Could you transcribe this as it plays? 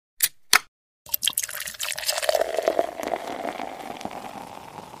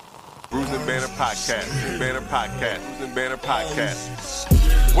Bruising Banner Podcast. Bruising Banner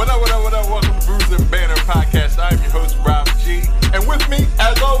Podcast. What up? Welcome to Bruising Banner Podcast. I'm your host, Rob G. And with me,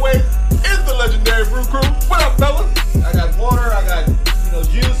 as always, is the legendary Brew Crew. What up, fellas? I got water, I got,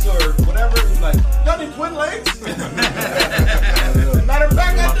 juice or whatever. It's like, y'all need twin legs? Matter of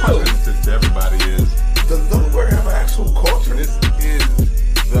fact, I do. My question to everybody is, does Delaware have an actual culture? This is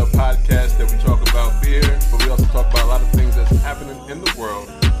the podcast that we talk about beer, but we also talk about a lot of things that's happening in the world,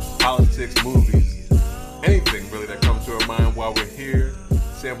 politics, movies, anything really that comes to our mind while we're here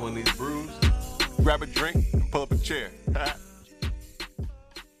sampling these brews. Grab a drink and pull up a chair. Go.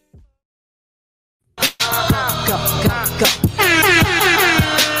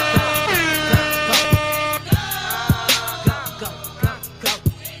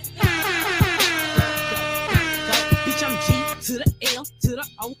 Bitch, I'm G to the L to the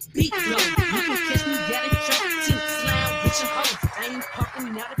O beat low. You can catch me at a truck, tint slam with your hoes. I ain't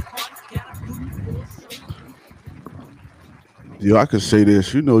pumping out a party, got a booty full of Yo, I could say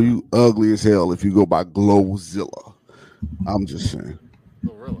this. You ugly as hell if you go by Glowzilla. I'm just saying.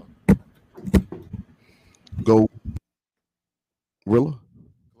 Glorilla.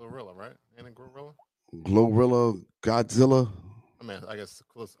 Glorilla, right? Ain't it Glorilla? Glorilla, Godzilla. I mean, I guess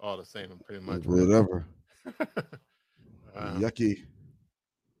close all the same, pretty much. Whatever. Yucky.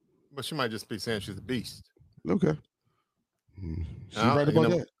 But she might just be saying she's a beast. Okay. She right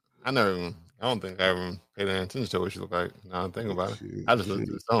about that? I don't think I ever paid any attention to what she looked like. Now I'm thinking about it. I just listened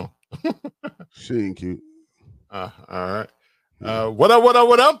to the song. She ain't cute. All right. What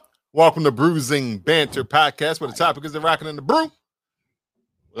up? Welcome to Bruising Banter Podcast, where the topic is the rockin' and the brew.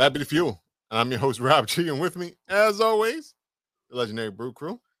 Well, that be the fuel. And I'm your host, Rob G, and with me, as always, the legendary Brew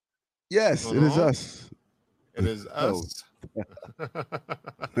Crew. Yes, it is us. It is us.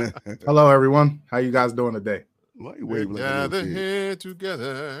 Hello, everyone. How you guys doing today? Why you We're waving like gathered a little kid? here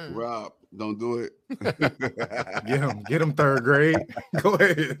together. Rob, don't do it. Get him third grade. Go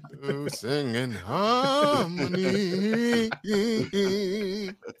ahead. To sing in harmony.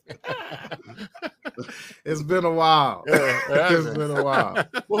 It's been a while. It's been a while.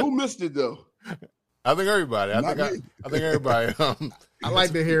 Well, who missed it though? I think everybody. I think everybody. I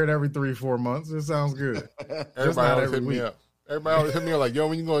like to hear it every 3-4 months. It sounds good. Everybody always hit week. me up. Everybody always hit me up like, "Yo,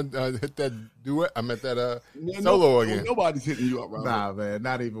 when you going to hit that duet?" I meant that solo again. Nobody's hitting you up, Rob. Nah, man,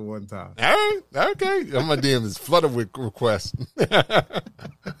 not even one time. All right, okay. My DM is flooded with requests. I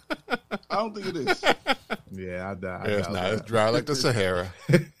don't think it is. Yeah, I doubt. It's not. It's dry like the Sahara.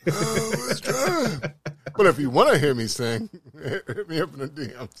 It's dry. But if you want to hear me sing, hit me up in the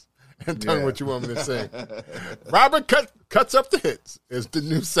DMs and tell me what you want me to sing. Robert cuts up the hits is the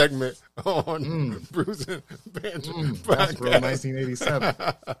new segment on Bruising Banter Podcast. That's real 1987.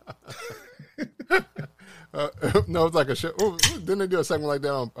 No, it's like a show. Didn't they do a segment like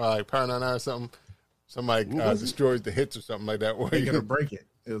that on like Power 99 or something? Somebody destroys the hits or something like that. Make it or break it.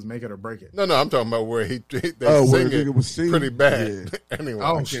 It was make it or break it. No, I'm talking about where they sing it was singing pretty bad. Yeah. Anyway,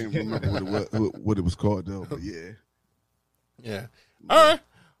 I can't remember what it was called though. But yeah. All right.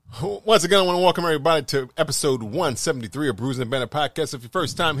 Once again, I want to welcome everybody to episode 173 of Bruising Banner Podcast. If you're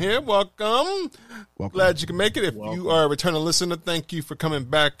first time here, welcome. Glad you can make it. If you are a returning listener, thank you for coming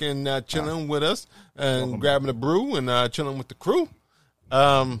back and chilling with us and grabbing a brew and chilling with the crew.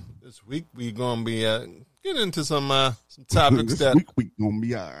 This week we're gonna be getting into some topics this week we gonna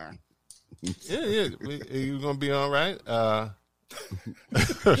be all right. Yeah. You gonna be all right?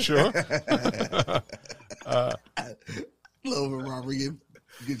 Sure. Love it, Robert.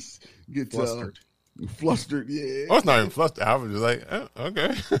 Get flustered, yeah. Oh, it's not even flustered. I was just like,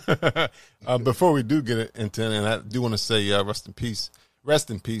 okay. Before we do get into it, and I do want to say rest in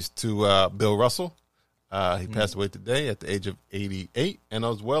peace to Bill Russell. He passed away today at the age of 88, and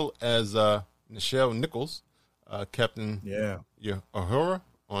as well as Nichelle Nichols, Captain Uhura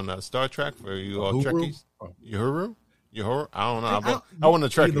on Star Trek for you all Trekkies. Uhura? I don't know. I want to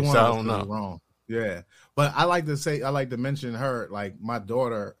Trekkie, so I don't know. Wrong. Yeah, but I like to mention her. Like my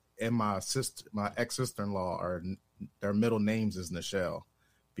daughter and my ex-sister-in-law their middle names is Nichelle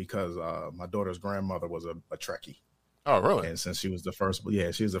because my daughter's grandmother was a Trekkie. Oh, really? And since she was the first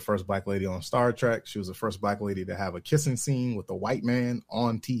black lady on Star Trek. She was the first black lady to have a kissing scene with a white man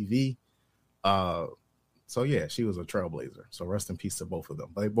on TV. So yeah, she was a trailblazer. So rest in peace to both of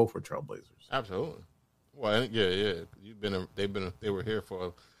them. But they both were trailblazers. Absolutely. Well, yeah. They were here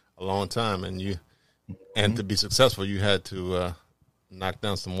for a long time, and to be successful, you had to knock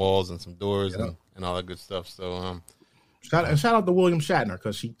down some walls and some doors and all that good stuff. So, shout out to William Shatner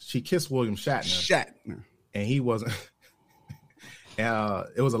because she kissed William Shatner, and he wasn't.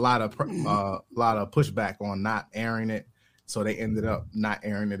 It was a lot of pushback on not airing it. So they ended up not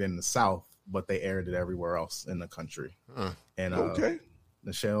airing it in the South, but they aired it everywhere else in the country. And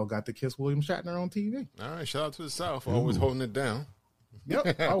Michelle got to kiss William Shatner on TV. All right, shout out to the South, always holding it down.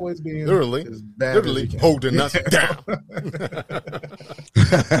 Yep, always being literally holding us down.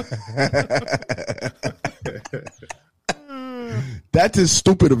 That is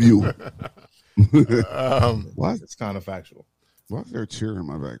stupid of you. What? It's kind of factual. Why is there a chair in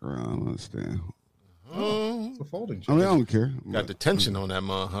my background? I don't understand. It's a folding chair. I mean, I don't care. Got the tension on that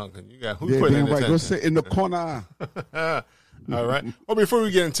motherfucker. You got who Yeah, putting in the right. Go tension? sit in the corner. All right. Well, before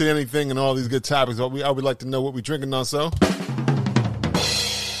we get into anything and all these good topics, I would like to know what we're drinking on. So,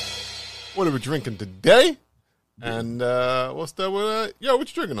 what are we drinking today? And we'll start with what you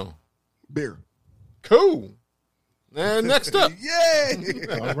drinking on? Beer. Cool. And next up, Yay!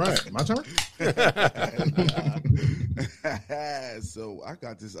 All right, my turn. So I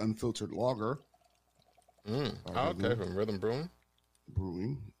got this unfiltered lager. Okay, from Rhythm Brewing.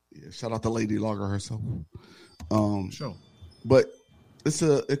 Yeah, shout out to Lady Lager herself. Sure. But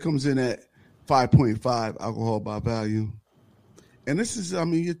it comes in at 5.5 alcohol by volume, and this is, I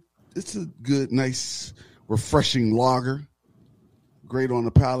mean, it's a good, nice, refreshing lager. Great on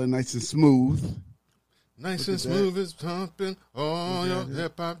the palate, nice and smooth. Nice and smooth as pumping. All your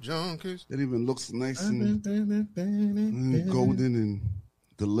hip hop junkies. It even looks nice and golden and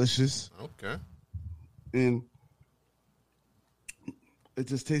delicious. Okay. And it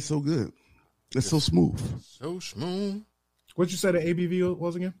just tastes so good. It's so smooth. So smooth. What'd you say the ABV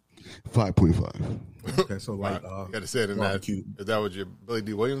was again? 5.5. Okay, so like You got to say it in that. barbecue. Is that what your Billy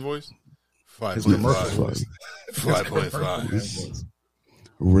D. Williams voice? His commercial 5.5. voice. 5.5.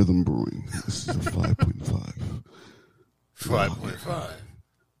 Rhythm Brewing. This is a 5.5. 5.5.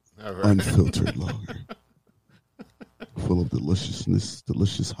 All right. Unfiltered lager. Full of deliciousness,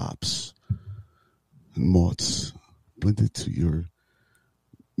 delicious hops and malts blended to your...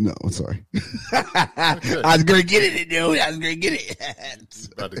 No, I'm sorry. I was going to get it, dude. I was going to get it.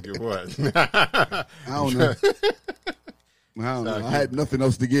 About to get what? I don't know. I had nothing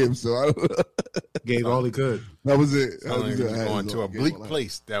else to give, so I don't know. Gave all he could. That was it. Sound like you was going to a bleak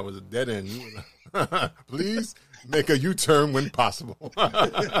place that was a dead end. Please make a U-turn when possible.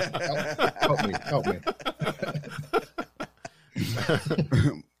 Help me.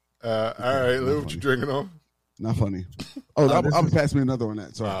 All right, Lou, what you drinking on? Not funny. Oh, I'll pass me another on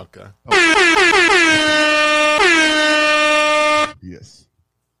that. Sorry. Okay. Yes.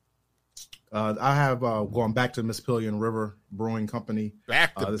 I have going back to Mispillion River Brewing Company.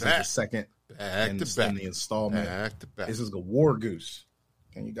 Back to this back. is the second in the installment. Back to back. This is a War Goose.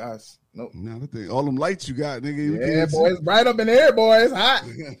 Can you guys? Nope. Now that thing, all them lights you got, nigga. You Yeah, can't boys, right up in here, boys. Hot.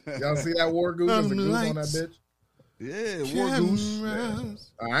 Y'all see that War Goose? There's a goose on that Lights. bitch. Yeah, War Goose. Yeah.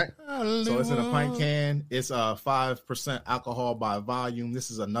 All right. So it's in a pint can. It's 5% alcohol by volume. This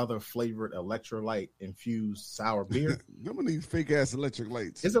is another flavored electrolyte infused sour beer. Some of these fake ass electric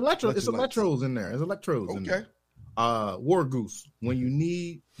lights. It's electrodes in there. There's electrodes in there. War Goose. When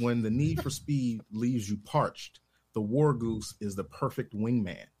the need for speed leaves you parched, the War Goose is the perfect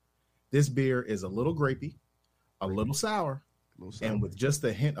wingman. This beer is a little grapey, a little sour, and with just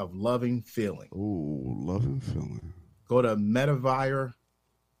a hint of loving feeling. Oh, loving feeling. Go to metavire.org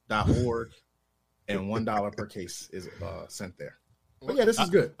and $1 per case is sent there. But yeah, this is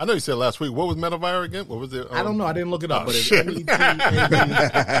good. I know you said last week. What was Metavire again? What was it? I don't know. I didn't look it up, but it's shit.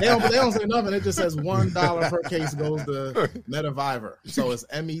 METAV. They don't say nothing. It just says $1 per case goes to Metavivor. So it's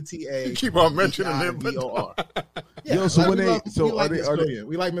META. You keep on mentioning it, but VOR. Yeah, Yo, so like when we they- love- so we like are they- Miss are they- Pillion.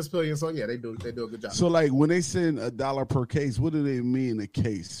 We like Miss Pillion, so yeah, they do a good job. So, like, when they send $1 per case, what do they mean a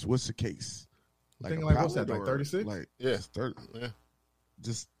case? What's a case? Think a like, what's that, pallet like or 36? Like, Yeah. just 30. Yeah.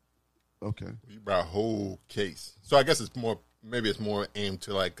 Just, okay. You buy a whole case. So I guess it's more aimed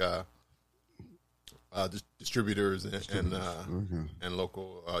to like distributors and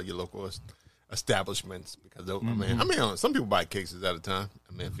local your local establishments because I mean some people buy cases at a time.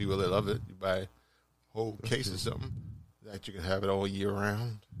 I mean if you really love it, you buy a whole case of something that you can have it all year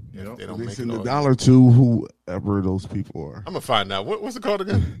round. If they don't They make send it a all dollar to whoever those people are. I'm gonna find out. What's it called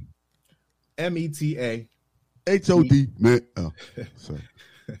again? META HOD, man. Oh, sorry.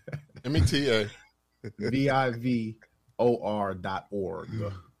 META. VIVOR.org.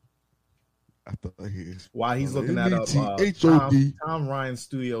 I thought he is. While he's looking that up, METHOD. Tom Ryan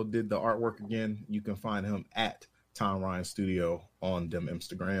Studio did the artwork again. You can find him at Tom Ryan Studio on them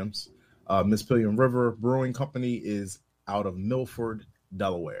Instagrams. Miss Pillion River Brewing Company is out of Milford,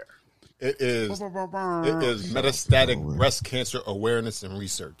 Delaware. It is metastatic breast cancer awareness and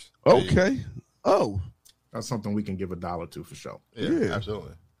research. Okay. Oh. That's something we can give $1 to for sure. Yeah.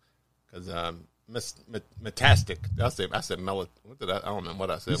 Absolutely. Because Metastic. I said melatonin. What did I don't know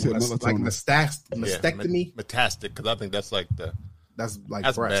what I said. You said That's like melatonin. mastectomy. Metastic, because I think that's like That's like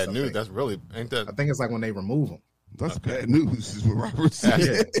that's breast, bad I news. think. That's really ain't that. I think it's like when they remove them. That's bad news, is what Robert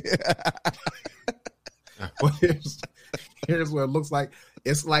said. But here's what it looks like.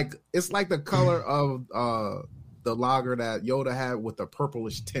 It's like the color of the lager that Yoda had with the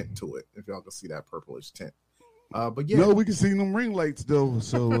purplish tint to it. If y'all can see that purplish tint. But yeah, No, we can see them ring lights though.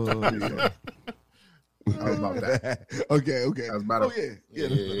 So yeah. I was about that. Okay. I was about Yeah.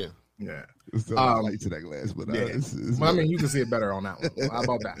 Yeah. There's still light to that glass, but Yeah. Well, I mean, you can see it better on that one. How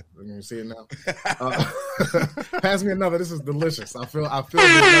about that? You can see it now. Pass me another. This is delicious. I feel my energy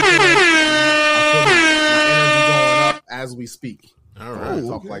going up as we speak. All I right.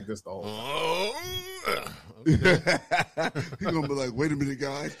 talk like this the whole time. Oh, He's gonna be like, "Wait a minute,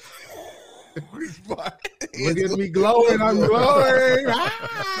 guys." Look at me glowing. I'm glowing.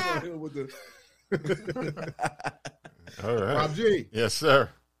 Ah! all right. Rob G, Yes, sir.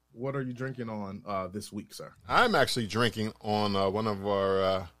 what are you drinking on this week, sir? I'm actually drinking on one of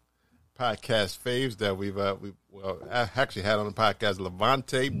our podcast faves that we've actually had on the podcast,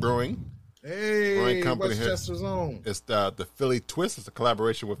 Levante Brewing. Hey, Brewing company here. Westchester's own. It's the Philly Twist. It's a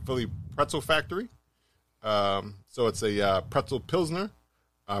collaboration with Philly Pretzel Factory. So it's a pretzel pilsner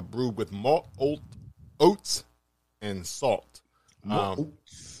brewed with malt, oats, and salt.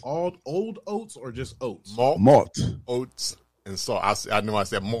 All old oats or just oats? Malt. Oats, and salt. I know I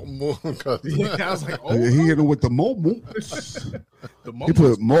said malt because Yeah, I was like, oh, He hit him with the malt. the He moment.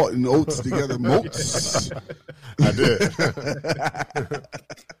 put malt and oats together. Malts. I did.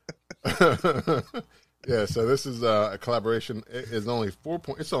 Yeah, so this is a collaboration. It's only 4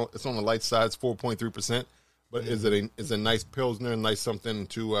 point. It's on the light side. It's 4.3%. But it's a nice pilsner, nice something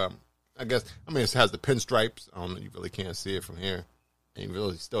to. I guess it has the pinstripes. I don't know. You really can't see it from here, and you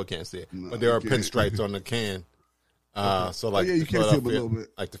really still can't see it. No, but there are you can't. pinstripes on the can. So like you the can see it a Philadelphia, little bit.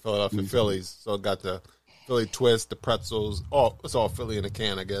 like the Philadelphia Phillies. So it got the Philly Twist, the pretzels. It's all Philly in a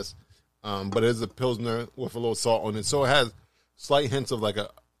can, I guess. But it is a pilsner with a little salt on it, so it has slight hints of like a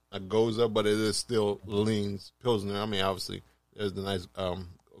Goza, but it is still leans pilsner. I mean, obviously, there's the nice No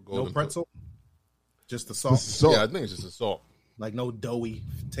golden pretzel? Just the salt? Salt. Yeah, I think it's just a salt. Like no doughy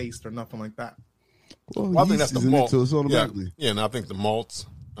taste or nothing like that? Well, I think that's yeast the is in it, malt. so it's automatically. Yeah, and I think the malts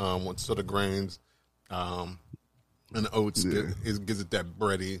with sort of grains and the oats gives it that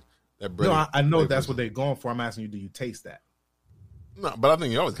bready. No, I know flavor. that's what they're going for. I'm asking you, do you taste that? No, but I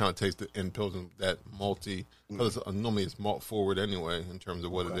think you always kind of taste it in pilsner, that malty, because normally it's malt forward anyway in terms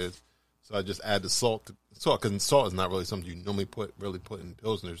of what it is. So I just add the salt, because salt is not really something you normally put in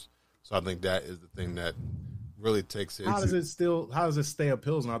pilsners. So I think that is the thing that really takes it. How does it stay a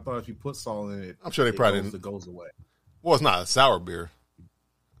pilsner? I thought if you put salt in it, I'm sure they probably didn't. it goes away. Well, it's not a sour beer.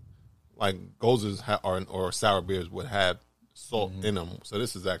 Like Gozers or sour beers would have salt in them. So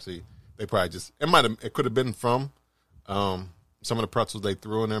this is actually, they probably just, it could have been from some of the pretzels they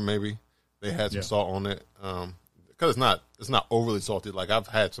threw in there. Maybe they had some salt on it because it's not overly salty. Like I've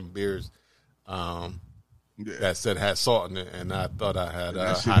had some beers that said had salt in it, and I thought I had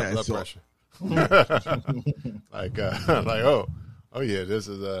high blood pressure. like oh yeah, this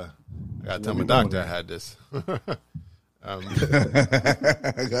is I gotta tell my doctor I had this. I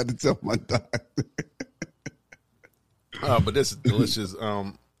got to tell my doctor. But this is delicious. So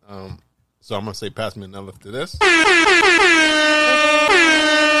I'm gonna say pass me another to this.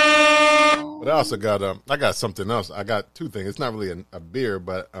 But I also got I got something else. I got two things. It's not really a beer,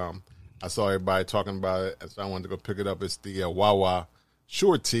 but I saw everybody talking about it, and so I wanted to go pick it up. It's the Wawa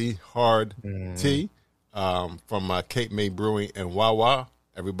Shore Tea Hard Tea from Cape May Brewing and Wawa.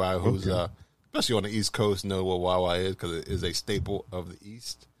 Everybody who's especially on the East Coast know what Wawa is because it is a staple of the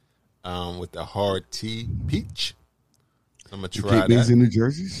East with the hard tea peach. So I'm gonna try Cape May's that. in New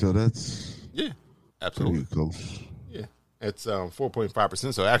Jersey, so that's Yeah, absolutely. pretty close. Yeah, it's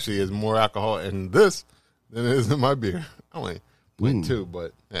 4.5%. So actually, it's more alcohol in this than it is in my beer. Only 0.2,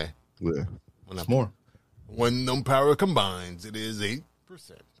 but hey, Yeah. It's more. when them power combines, it is 8%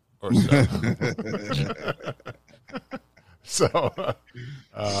 or so. So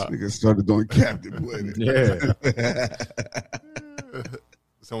Nigga started doing Captain Blend. Yeah.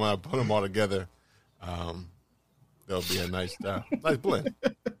 so when I put them all together, there'll be a nice blend.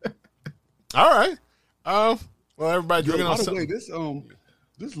 All right. Well, everybody Yo, drinking on by the way, something.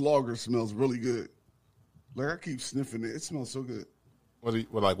 this lager smells really good. Like I keep sniffing it. It smells so good. What do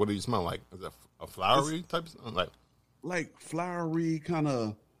you smell like? Is it a flowery type of something? Like flowery, kind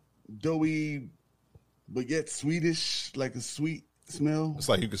of doughy, but yet sweetish, like a sweet smell. It's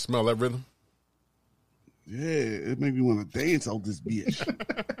like you can smell that rhythm. Yeah, it made me want to dance on this bitch.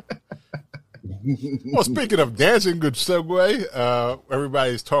 Well, speaking of dancing, good segue.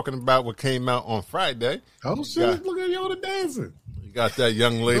 Everybody's talking about what came out on Friday. Oh shit! Look at Yoda dancing. You got that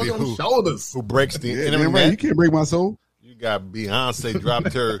young lady who breaks the internet. Right. You can't break my soul. You got Beyonce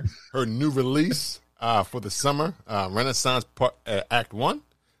dropped her new release for the summer. Renaissance Act 1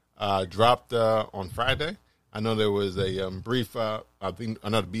 dropped on Friday. I know there was a brief, I think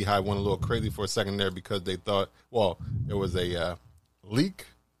another Beehive went a little crazy for a second there because they thought, well, there was a leak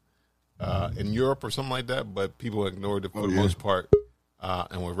in Europe or something like that, but people ignored it for the most part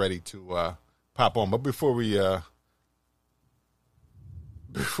and were ready to pop on. But before we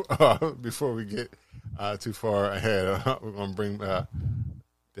get too far ahead, we're going to bring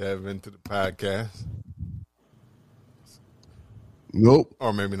Dev into the podcast. Nope.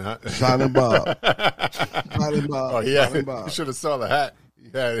 Or maybe not. Silent Bob. Silent Bob. Oh, yeah. Silent Bob. You should have saw the hat.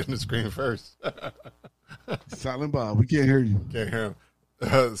 You had it in the screen first. Silent Bob. We can't hear you. Can't hear him.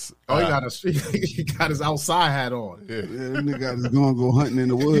 He got his outside hat on. Yeah, that nigga got his go hunting in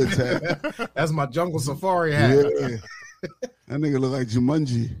the woods hat. That's my jungle safari hat. Yeah. That nigga look like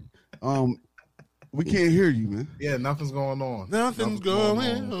Jumanji. We can't hear you, man. Yeah, nothing's going on. Nothing's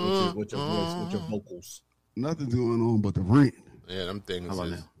going on with your voice, with your vocals. Nothing's going on but the rent. Yeah, them things.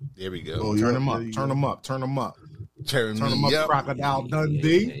 There we go. Oh, Turn yeah, them up. there you Turn go. them up. Turn them up. Turn Turn them up, up. Crocodile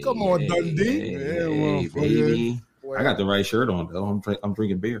Dundee. Come on, Dundee. Hey, baby. I got the right shirt on though. I'm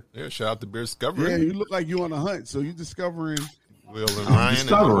drinking beer. Yeah, shout out to Beer Discovery. Yeah, you look like you on a hunt, so you discovering Will and Ryan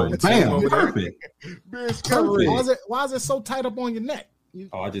Discovering. and the whole team Bam, over there. perfect. beer discovery. Why is it so tight up on your neck?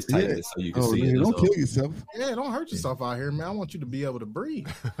 Oh, I just tightened it so you can see man, it. don't So. kill yourself. Yeah, don't hurt yourself out here, man. I want you to be able to breathe.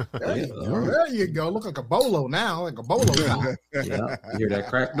 There, Yeah, you go. There you go. Look like a bolo now, like a bolo guy. Yeah, you hear that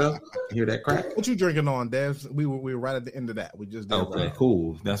crack though? You hear that crack? What you drinking on, Dev? We were right at the end of that. We just did Okay, right.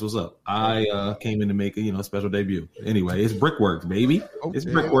 cool. That's what's up. I came in to make a special debut. Anyway, it's Brickworks, baby. It's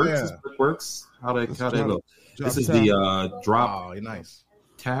Okay, Brickworks. yeah. It's Brickworks. How they look? This is top. the drop Oh, you're nice.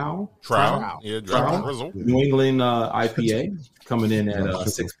 cow. Trout. Yeah, Trout Trout. Grizzle. New England IPA coming in at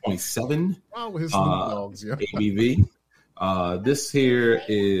 6.7 Oh, with his Snoop Dogs, yeah. ABV. This here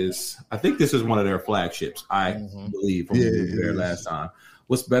is, I think this is one of their flagships. I believe from when we were there last time.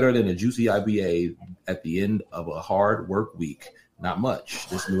 What's better than a juicy IPA at the end of a hard work week? Not much.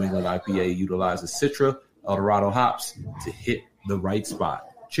 This New England IPA utilizes Citra, Eldorado hops to hit the right spot.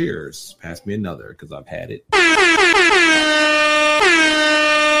 Cheers. Pass me another because I've had it.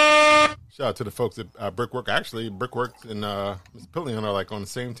 Shout out to the folks at Brickwork. Actually, Brickworks and Mr. Pillion are like on the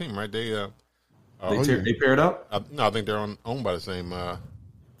same team, right? They They paired up? no, I think they're owned by the same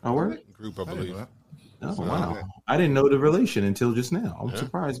Oh, word? group, I believe. Oh, wow. I didn't know the relation until just now. I'm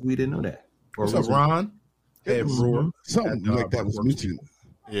surprised we didn't know that. Or What's up, was it- Ron? Hey, brewer. Something At, like that was mentioned.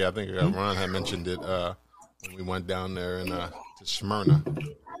 Yeah, I think Ron had mentioned it when we went down there in to Smyrna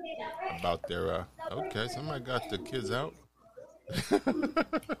about their. Okay, somebody got the kids out.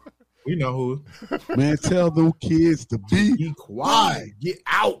 We know who. Man, tell them kids to be Be quiet. Get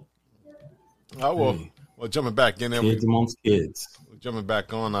out. Oh well, jumping back in there, Kids amongst kids. jumping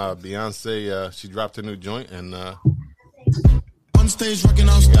back on Beyonce. She dropped a new joint and. On stage rocking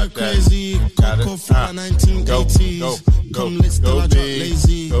out style Got that. crazy. Got it. Coco from 1980s. Go, Come let's go, still I drop B.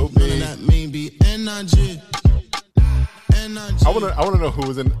 lazy. Go, None B. of that maybe. NIG. I want to know who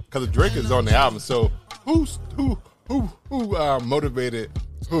was in because Drake is on the album. So who motivated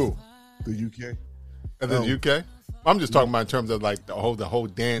who the UK. in the UK? I'm just talking about in terms of like the whole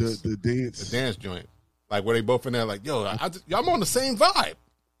dance, The dance. the dance joint. Like were they both in there? Like yo, I'm on the same vibe,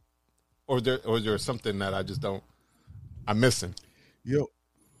 or is there something that I'm missing? Yo,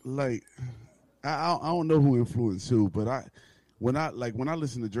 like I don't know who influenced who, but when I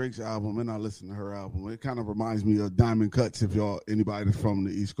listen to Drake's album and I listen to her album, it kind of reminds me of Diamond Cuts. If anybody that's from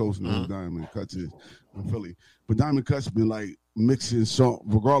the East Coast knows who Diamond Cuts is in Philly, but Diamond Cuts been like mixing song,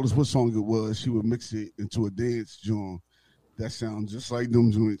 regardless what song it was, she would mix it into a dance joint that sounds just like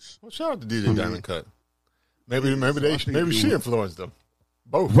them joints. Well, shout out to DJ Diamond Cut. Maybe think she influenced them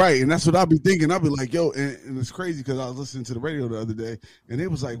both. Right, and that's what I'll be thinking. I'll be like, yo, and it's crazy because I was listening to the radio the other day, and it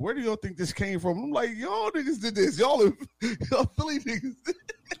was like, where do y'all think this came from? I'm like, y'all niggas did this. Y'all Philly niggas did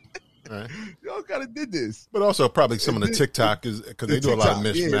Right. Y'all kind of did this. But also probably some of the TikTok is because they do a lot of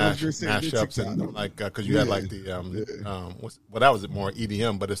TikTok, yeah, I was mishmash, gonna say the mashups, and TikTok. like because you had like the that was more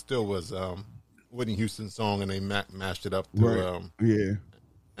EDM, but it still was Whitney Houston's song, and they mashed it up through Right. Yeah.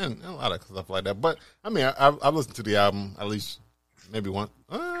 and a lot of stuff like that. But I mean, I've listened to the album at least maybe once,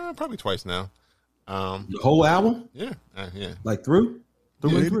 probably twice now. The whole album? Yeah, Like through?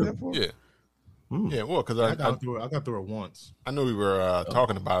 Through Yeah, and they through. did that for? yeah. Yeah, well, because I got through it once. I knew we were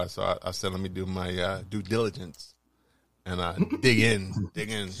talking about it, so I said, let me do my due diligence and dig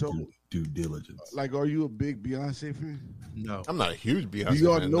in. So, Due diligence. like, are you a big Beyonce fan? No. I'm not a huge Beyonce Do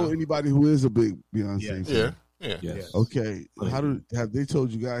y'all fan. know no. anybody who is a big Beyonce Yeah. fan? Yeah. Yes. Okay. Have they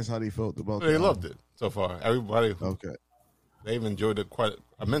told you guys how they felt about They the loved it so far. Everybody, Okay. they've enjoyed it quite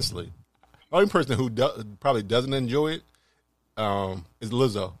immensely. The only person who probably doesn't enjoy it is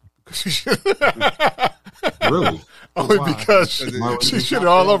Lizzo. Really? Only Why? because she shit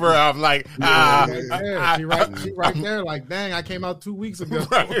all over. I'm like, Yeah, she right there. Like, dang, I came out 2 weeks ago.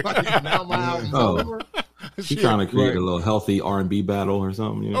 Like, now my album's Oh. over. She's trying to create a little healthy R&B battle or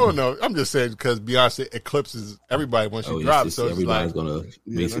something. You know? Oh no, I'm just saying because Beyonce eclipses everybody when she drops. So it's everybody's like, gonna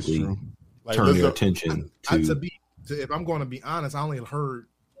basically like turn their Lizzo, attention to. If I'm going to be honest, I only heard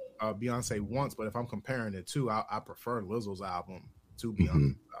Beyonce once, but if I'm comparing the two, I prefer Lizzo's album to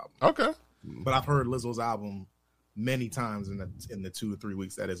Beyonce's album. Okay. But I've heard Lizzo's album many times in the 2 to 3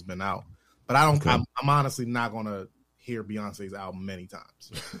 weeks that it's been out. But I don't. Okay. I'm honestly not going to hear Beyonce's album many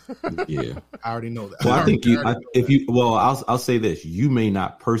times. Yeah. I already know that. Well, I think already know that. I'll say this: you may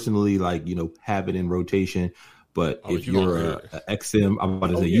not personally have it in rotation, but if you gonna you're hear a XM, I'm about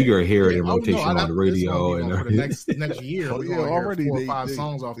to say yeah. you're gonna hear it in Oh, no, rotation on the radio it's and gonna be on for the next year. Oh, We're yeah, gonna hear already 4 or they- 5 they-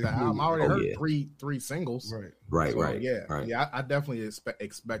 songs off they the album. I already moved. heard Oh, yeah. three singles. Right. right, So, yeah, right. yeah. I definitely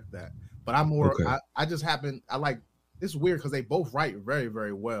expect that. But I'm more. Okay. I just happen. I like. It's weird because they both write very,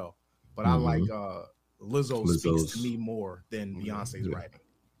 very well. But I like Lizzo speaks to me more than Beyonce's writing.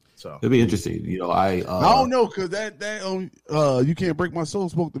 So It'd be interesting. I don't know because that you can't break my soul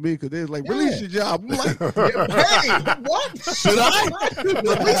spoke to me because they're like release your job. I'm like, hey, what should I?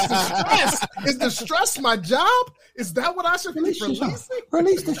 Release the stress? Is the stress my job? Is that what I should be releasing?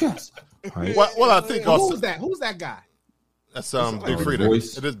 Release the stress. Right. Well, I think also Who's that? Who's that guy? that's Big the Frida.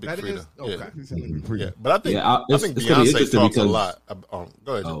 voice. It is Big That Frida. is okay. Yeah, but I think Yeah, I think it's gonna be Beyonce interesting talks a because- lot.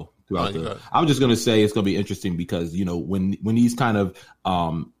 Go ahead. Oh, No, throughout you go the. ahead. I'm just gonna say it's gonna be interesting because when these kind of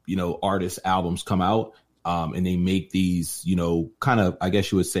artist albums come out and they make these kind of, I guess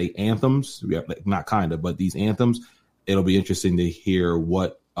you would say, anthems. Not kind of, but these anthems. It'll be interesting to hear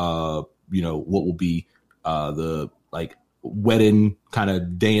what what will be the wedding kind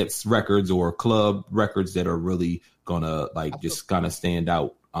of dance records or club records that are really gonna just kind of stand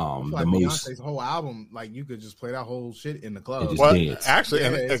out the most. Beyonce's whole album, like you could just play that whole shit in the club. And just Well, dance. actually,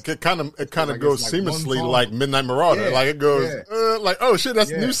 and Yeah, it kind of like goes it's like one seamlessly song. like Midnight Marauder. Yeah, like it goes like, oh shit,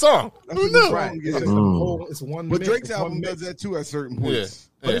 that's a Yeah. new song. Who knew? Right. Yeah. It's, a whole, it's one. But mix, Drake's it's one album mix. does that too at certain points.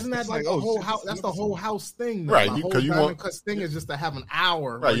 But isn't that It's like like, the oh, whole shit, house? That's the whole house thing, though. Right, My you- whole 'cause you Diamond want- Cuts thing is just to have an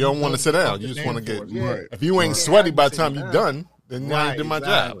hour. Right, where you don't want to sit down. the You just want to dance get. floor. Yeah. If you ain't Right. sweaty by the time Sitting you're down. done, then now you did my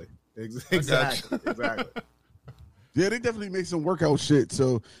job. Exactly. Exactly. Yeah, they definitely make some workout shit.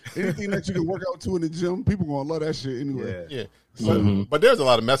 So anything that you can work out to in the gym, people gonna love that shit anyway. Yeah. Yeah. But there's a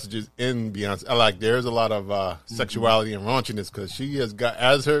lot of messages in Beyonce. There's a lot of sexuality and raunchiness because she has got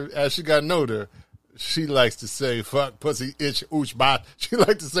as she got older, she likes to say fuck, pussy, itch, ooch, bot. She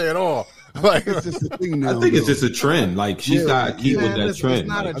likes to say it all. Like It's just a thing now. I think it's though. just a trend. She's got to keep with Man, that it's trend.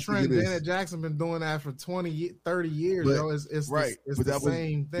 not Like, a trend. it is. Janet Jackson been doing that for 30 years, But- yo. It's right, it's but the that was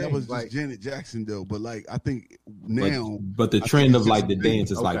same thing. that was just like, Janet Jackson though. But I think now, but the I trend think of it's just the a thing.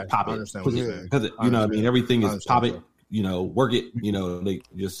 dance is Okay, pop I it, understand what push you're it, saying. because you know what I mean. Everything I is understand pop what it, you're work it. They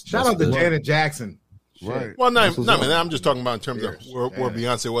just shout that's out to the- Janet Jackson. Shit. right? well, That's what's no, up. man. I'm just talking about in terms of where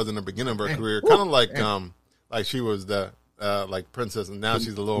Beyonce was in the beginning of her career. Kind of like she was the like princess, and now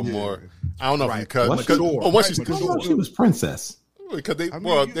she's a little more. I don't know if Right. because What? because Sure. once she's Right, I thought she was princess. because they I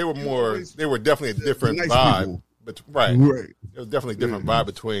mean, they were you more always- they were definitely a different nice vibe. people. But right, Right. it was definitely a different vibe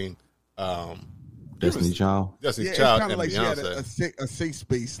between Destiny Child. Destiny's Yeah, it's Child kind and of like she had Beyonce. a safe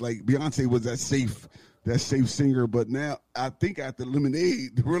space. Like Beyonce was that safe singer, but now I think after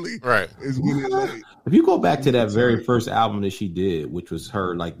Lemonade, really, Right. is when it If you go back to that very first album that she did, which was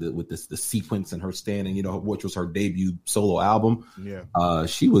her with the sequence and her standing, which was her debut solo album. Yeah.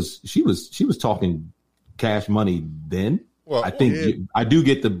 She was talking Cash Money then. Well, I think yeah. I do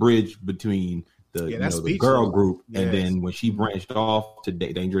get the bridge between the Yeah, that the speech girl was- group and yes. then when she branched off to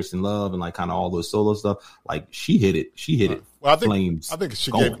Dangerous in Love and kind of all the solo stuff, she hit it. She hit it. Well, flames. I think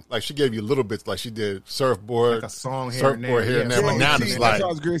she going. gave you little bits, like she did Surfboard, Like a song here and Surfboard there. here and Yeah. there. But Yeah, now see, it's that's like what I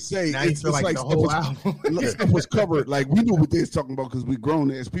was gonna say. Now you It's feel like the stuff whole was- album. stuff was covered. Like we knew what they was talking about because we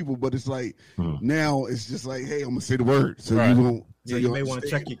grown as people, but it's like now it's just like, hey, I'm gonna say the word, so Right. you won't. Yeah, so you you'll may want to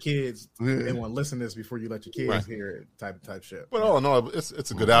check understand. your kids. Yeah. You may want to listen to this before you let your kids Right. hear it. Type shit. But all in all, it's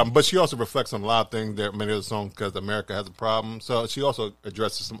a good album. But she also reflects on a lot of things. There, many of the songs because America has a problem. So she also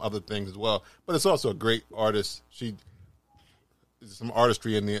addresses some other things as well. But it's also a great artist. She some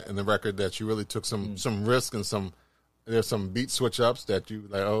artistry in the record that she really took some risk and there's some beat switch ups that you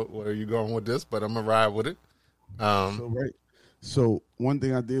like. Oh, where are you going with this? But I'm gonna ride with it. So one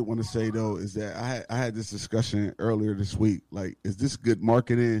thing I did want to say though is that I had this discussion earlier this week. Like, is this good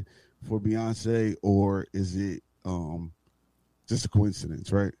marketing for Beyonce, or is it just a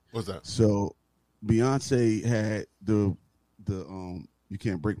coincidence, right? What's that? So Beyonce had the You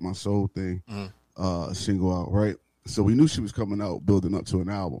Can't Break My Soul thing single out, right? So we knew she was coming out, building up to an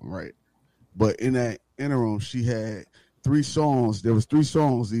album, right? But in that interim, she had 3 songs. There was 3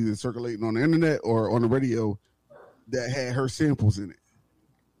 songs either circulating on the internet or on the radio that had her samples in it.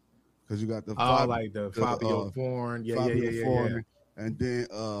 Because you got the Fabio Foreign, yeah. And then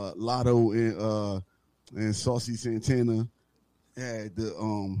Lotto and Saucy Santana had the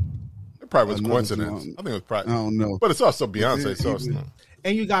It probably was coincidence. I think it was probably. I don't know, but it's also Beyonce. So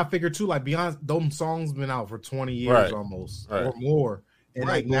and you got to figure too, like Beyonce, those songs been out for 20 years almost or more. And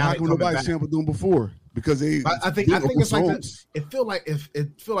right, like now how come nobody sampled them before? Because they, I think it's like it feel like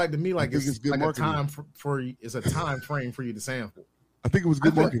to me like it's good like marketing. a time for it's a time frame for you to sample. I think it was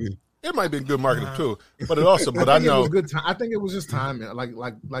good marketing. It might be good marketing too, but it also. But I know it was good time. I think it was just timing,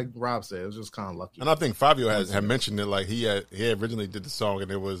 like Rob said, it was just kind of lucky. And I think Fabio had mentioned it, like he originally did the song,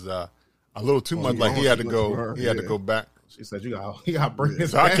 and it was a little too much. Like he had to go, had to go back. She said, "You got to bring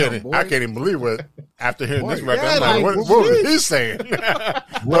this." So down, I can't even believe what after hearing this record. Yeah, I'm like, what was he saying? But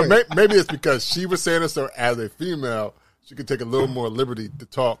Right. maybe it's because she was saying it, so as a female, she could take a little more liberty to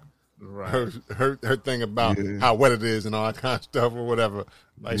talk her thing about how wet it is and all that kind of stuff or whatever.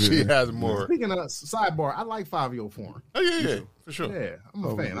 Like she has more. Speaking of sidebar, I like Fabio Foreign. Oh yeah, for sure. Yeah, I'm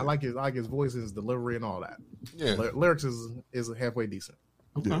a fan. I like his voice, his delivery, and all that. Yeah, lyrics is halfway decent.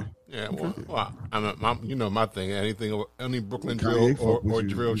 Okay. Yeah. Well, my thing. Any Brooklyn drill or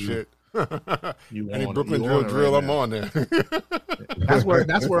drill shit. Any Brooklyn drill, I'm on there. That's where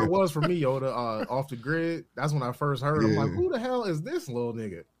it was for me, yo. Off the Grid. That's when I first heard. I'm like, who the hell is this little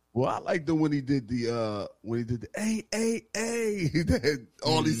nigga? Well, I liked him when he did the that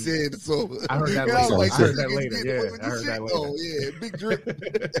all he said. So I heard that later. Yeah, I heard that later. Oh yeah, big drip.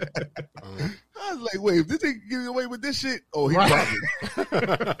 I was like, wait, if this ain't getting away with this shit, oh, he probably.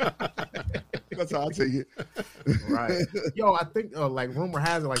 That's how I take it. Right. Yo, I think like rumor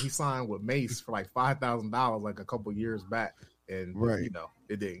has it like he signed with Mace for like $5,000 like a couple years back. And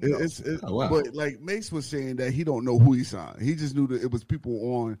it didn't go. But like Mace was saying that he don't know who he signed. He just knew that it was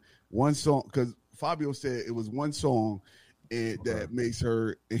people on one song, because Fabio said it was one song that Mace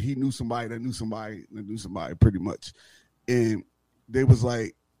heard, and he knew somebody that knew somebody that knew somebody pretty much. And they was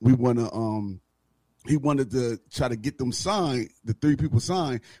like, we want to he wanted to try to get them signed, the 3 people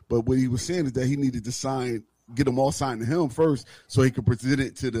signed, but what he was saying is that he needed to get them all signed to him first so he could present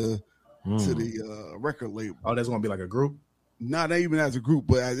it to the record label. Oh, that's gonna be like a group? Not even as a group,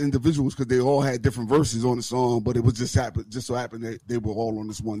 but as individuals, because they all had different verses on the song. But it was just so happened that they were all on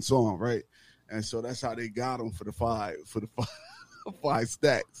this one song, right? And so that's how they got them for the five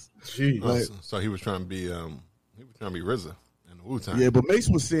stacks. Jeez. So he was trying to be RZA and the Wu-Tang. Yeah, but Mace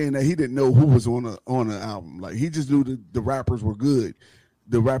was saying that he didn't know who was on the album. Like he just knew the rappers were good.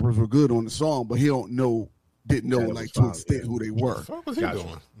 The rappers were good on the song, but he didn't know like to extent who they were. What was he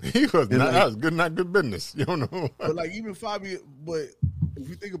doing? He was not. That was good, not good business. You don't know. But like even Fabio, but if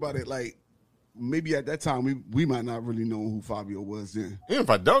you think about it, like maybe at that time we might not really know who Fabio was then. Even if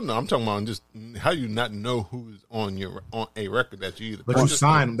I don't know, I'm talking about just how you not know who's on a record that you either. But you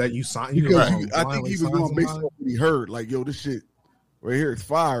signed him. That you signed. Because I think he was going based on what he heard. Like, yo, this shit right here is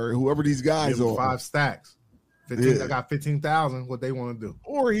fire. Whoever these guys are, 5 stacks. 15, I got 15,000. What they want to do?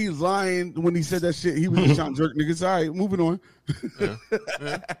 Or he's lying when he said that shit. He was just trying to jerk niggas. All right, moving on.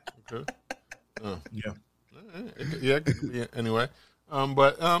 Yeah. Anyway,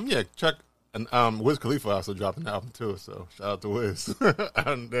 check. And Wiz Khalifa also dropped an album too. So shout out to Wiz.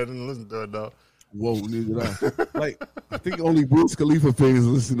 I didn't listen to it though. Whoa, nigga! Like I think only Wiz Khalifa fans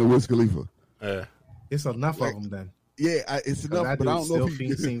listen to Wiz Khalifa. Yeah, it's enough of them then. Yeah, it's enough, but I don't know if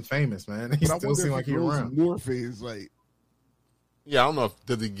he seems famous, man. He still seems like he's around. More fans, like. Yeah, I don't know if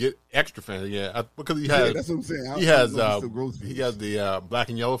did he get extra fans. Yeah, because he has. That's what I'm saying. He has the black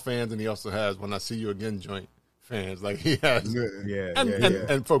and yellow fans, and he also has When I See You Again joint fans. Like he has,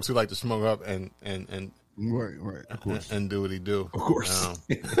 and folks who like to smoke up and right, of course, and do what he do. Of course,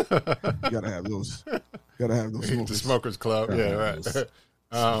 you gotta have those. The smokers club. Right.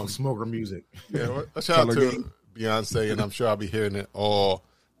 Smoker music. Yeah, shout out to Beyonce, and I'm sure I'll be hearing it all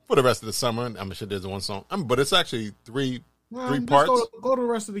for the rest of the summer. I'm sure there's one song, but it's actually three parts. Go to the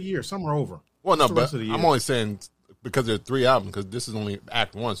rest of the year. Summer over. Well, no, but I'm only saying because there are 3 albums, because this is only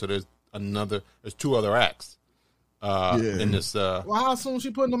act 1, so there's 2 other acts. in this. Well, how soon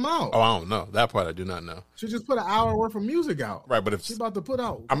she putting them out? Oh, I don't know. That part I do not know. She just put an hour worth of music out. Right, but if she about to put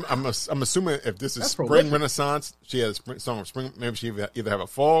out, I'm assuming if this is That's spring prolific. renaissance, she has a song of spring. Maybe she either have a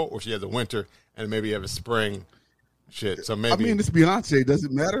fall or she has a winter, and maybe you have a spring shit. So maybe I mean, it's Beyonce. Does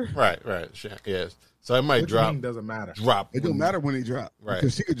it matter? right. Yes. So it might What you drop. mean doesn't matter. It don't matter when they drop, Right.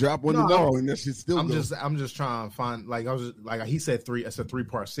 Because she could drop one No, tomorrow, and that shit still. I'm go. just trying to find he said three. It's a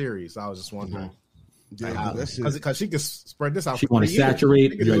 3-part series. So I was just wondering. Yeah, that shit. Because she could spread this out. She for want to 3 years.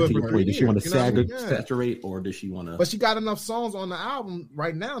 saturate. She could do it for 3 Does she want to years, you know what I mean? Yeah. saturate, or does she want to But she got enough songs on the album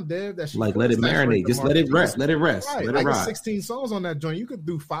right now, Dev, that she like could let it saturate marinate? the Just let it market. rest. Let it rest. Right, Let like it it's ride. 16 songs on that joint. You could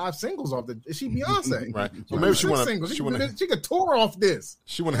do 5 singles off the. Is she Beyonce? Right. So She maybe could she do want 6 singles. to. She could tour off this.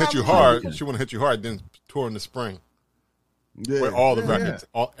 She want to hit you hard. She want to hit you hard. Then tour in the spring Yeah. with all the Yeah, records,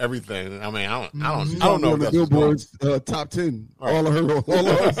 everything. I mean, I don't know on if the that's Billboard's top 10. Right. All of her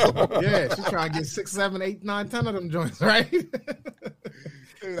songs. Yeah, she trying to get 6, 7, 8, 9, 10 of them joints, right?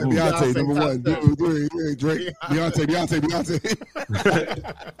 Beyonce, number top 1, 2, 3, Drake, Beyonce.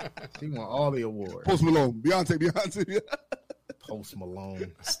 She won all the awards. Post Malone, Beyonce. Post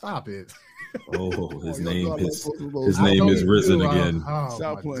Malone, stop it. Oh, his Oh, name y'all is love Post Malone. his I name know is you risen do. again. Oh,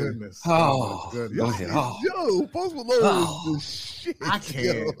 Stop my playing. goodness. Oh, my goodness. go ahead. Oh. Yo, Post Malone is the shit. I can't.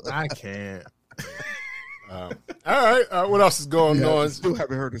 Yo. I can't. all right. What else is going Yeah, I on? still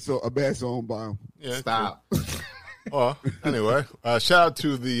haven't heard a bad song by him. Yeah. Stop. Well, anyway, shout out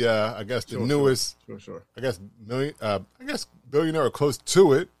to the I guess the newest. Sure. I guess billionaire or close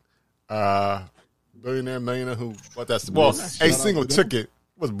to it. Millionaire who bought that. Well, a single ticket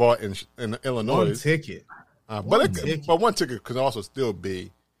was bought in Illinois. One ticket. But ticket. one ticket could also still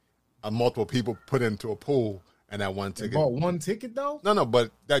be multiple people put into a pool, and that one They ticket. bought one ticket though. No,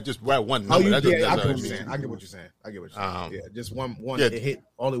 but that just one Oh, number. you, That just- yeah, I that's get what what I you're mean. saying. I get what you're saying. Um, Yeah, just one. yeah. It hit.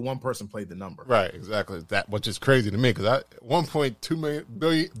 Only one person played the number. Right, exactly. That, which is crazy to me, because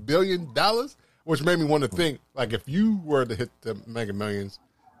 $1.2 billion, which made me want to think, like, if you were to hit the Mega Millions,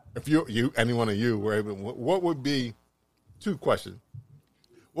 if any one of you were able, what would be 2 questions?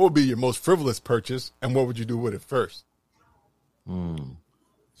 What would be your most frivolous purchase, and what would you do with it first?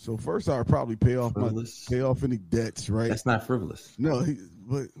 So first, I would probably pay off any debts, right? That's not frivolous. No,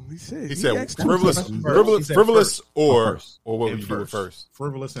 but he said asked two frivolous, questions. frivolous, said frivolous, first. or First. what would And you do with first?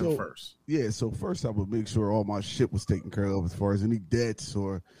 Frivolous and So- first. Yeah, so first I would make sure all my shit was taken care of as far as any debts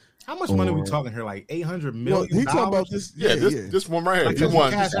or. How much money we Or- talking here? Like $800 Well, million. he talking about this. Yeah, this one right here. Like, You you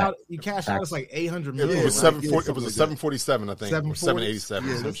won. cash out. You cash out. It's like $800 It million. was right? 740. It was a something like 747, I think, or 740? 787.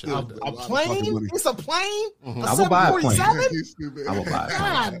 Yeah, some that's shit still like that. A lot of fucking plane? money. It's a plane? I will buy a plane. 747? I will buy it.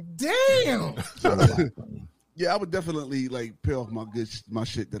 God damn. Yeah, I would definitely like pay off my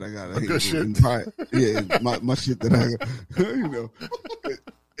shit that I got. Good shit. Yeah, my shit that I got.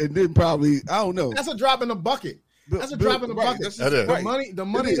 And then probably I don't know. That's a drop in the bucket. That's a drop in the bucket. That's That is. The right. money It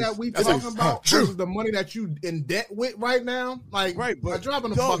that is. we That's talking a- about versus the money that you in debt with right now, like Right, a but drop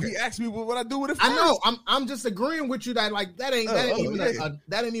in the dog, bucket. he asked me what I do with it. I know. first. I'm just agreeing with you that like that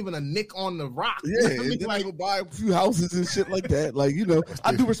ain't even a nick on the rock. Yeah, I mean, and then I like go buy a few houses and shit like that. Like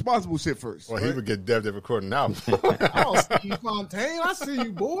I do responsible shit first. Well, he would get Dev to recording now. I don't see you, Fontaine. I see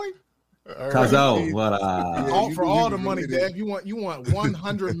you, boy. Cazzo, but All, you for do all need the to money, bring it Dad. You want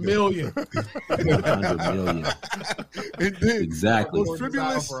 100 million. 100 million. And then, Exactly. well,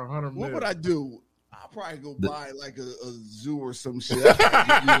 frivolous, For 100 what million. would I do? I'll probably go buy like a zoo or some shit. I'd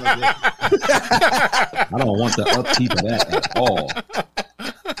I don't want the upkeep of that at all.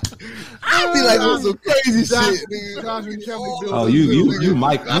 be like on some crazy Josh, shit. nigga. Josh, you kept me building Oh, a you zoo, nigga.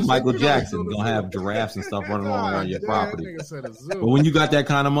 Michael That's Jackson what gonna have giraffes and stuff running all around your God, property. Nigga said a zoo. But when you got that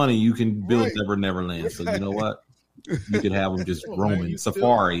kind of money, you can build Right. Neverland. So you know what? You could have them just Come on, man, roaming you still-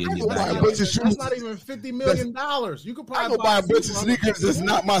 safari in I your go buy a backyard. bunch of shoes. That's not even $50 million. You could I probably go buy a bunch of shoes sneakers that's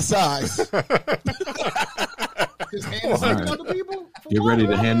not my size. Just hand All them right. to other people. For Get what? ready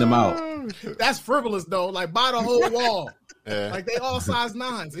to hand them out. That's frivolous though. Like buy the whole wall. Yeah. Like they all size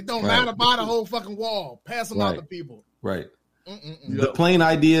 9s. It don't Right. matter. Buy the whole fucking wall. Pass them out Right. to people. Right. Mm-mm-mm. The plane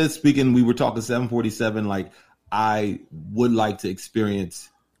idea, speaking, we were talking 747. Like, I would like to experience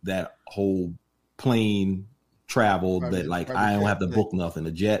that whole plane travel that, like, I don't have to book nothing.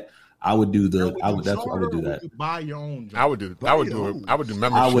 The jet, I would do the. I would. That's what I would do. That. You buy your own. I would do. I would do it. I would do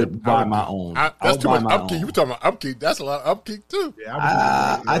membership. I would buy would my do- own. That's would too buy much my upkeep. own. You were talking about upkeep. That's a lot of upkeep too. Yeah,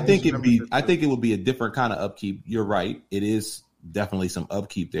 I think it'd be. I think it would be a different kind of upkeep. You're right. It is definitely some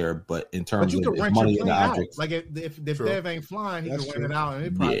upkeep there, but in But terms you of could if rent money your in plane the out. objects, Like if True. Dev ain't flying, he That's can true. rent it out and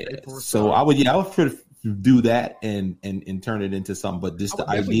it probably yeah. pay for So itself. I would. Yeah, I would do that and turn it into something. But just the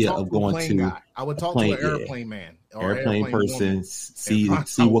idea of going to I would talk to an airplane man, or airplane person, woman, see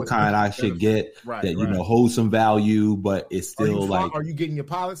what kind I should get that holds some value, but it's still like. Are you getting your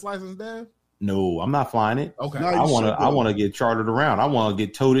pilot's license, Dad? No, I'm not flying it. Okay, I want to get chartered around. I want to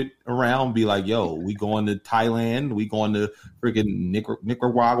get toted around. Be like, yo, we going to Thailand. We going to freaking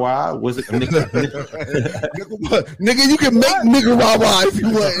Nicaragua. Was it Nigga, you can make Nicaragua if you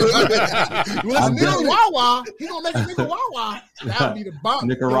want. Nicaragua. He gonna make a Nicaragua. That would be the bomb.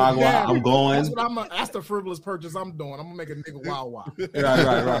 Nicaragua. I'm going. That's the frivolous purchase I'm doing. I'm gonna make a Nicaragua. Right.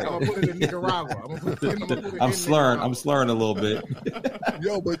 I'm gonna put it in Nicaragua. I'm slurring a little bit.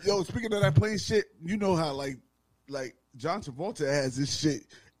 Yo, speaking of that plane shit, you know how like John Travolta has this shit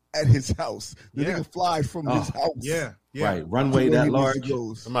at his house. The nigga fly from his house. Yeah. Right. Runway that large.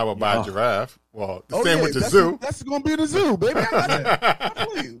 Somebody will buy a giraffe. Well, the same with the zoo. That's going to be the zoo, baby. I got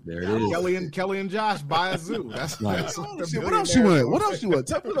it. There it is. Kelly and Josh buy a zoo. That's right. What else you want?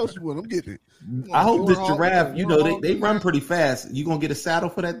 Tell me what else you want. I'm getting it. I hope this giraffe, they run pretty fast. You going to get a saddle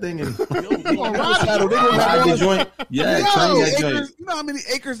for that thing? And you going to ride the joint? Yeah, train that joint. You know how many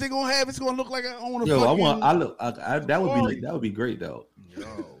acres they going to have? It's going to look like I own a that would be great, though.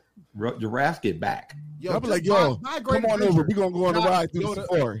 Giraffes get back. I'll be like, come on over. We're going to go on a ride through the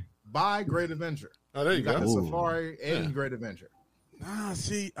safari. Buy Great Adventure. Oh, there you go. The safari and Great Adventure. Nah,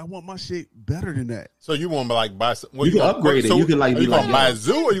 see, I want my shit better than that. So you want to like buy some? You can upgrade it. You can like. Are you going to buy a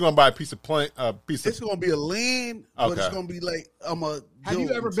zoo, or you going to buy a piece of plane? It's going to be a land, but it's going to be like Have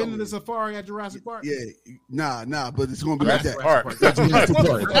you ever been to the safari at Jurassic Park? Yeah, nah, but it's going to be like that. That's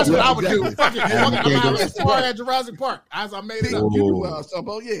what I would do. Fuck it, I'm at the safari at Jurassic Park. As I made it up.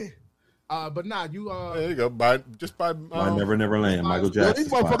 But nah, there you go. Buy Never Land. Michael Jackson.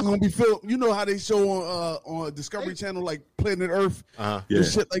 These motherfuckers gonna be filmed. You know how they show on Discovery Channel like Planet Earth and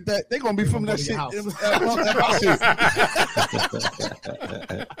shit like that. They gonna be filming that shit.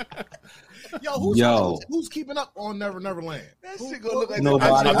 Who's keeping up on Never Land? That shit gonna look like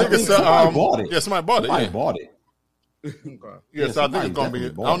nobody. I think somebody bought it. Yeah, somebody bought it. Somebody bought it. Yeah, so I think it's gonna be. I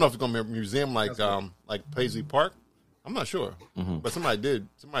don't know if it's gonna be a museum like Paisley Park. I'm not sure, but somebody did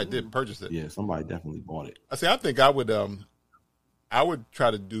purchase it. Yeah, somebody definitely bought it. I think I would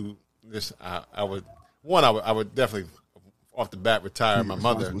try to do this. I would definitely off the bat retire my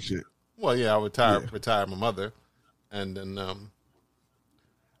mother. Well, yeah, I would retire my mother, and then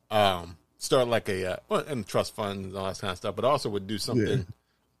start like and trust fund and all that kind of stuff. But also would do something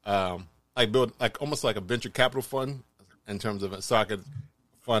like build like almost like a venture capital fund in terms of so I could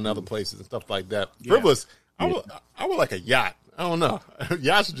fund other places and stuff like that. Yeah. Frivolous. I would like a yacht. I don't know.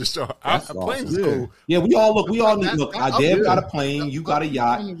 Yachts are just planes is cool. Yeah, we all need. Look, Deb got a plane. You got a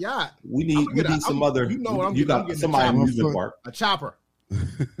yacht. We need some other. You got somebody in amusement park. A chopper.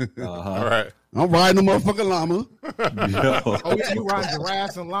 All right. I'm riding a motherfucking llama. Oh yeah, you ride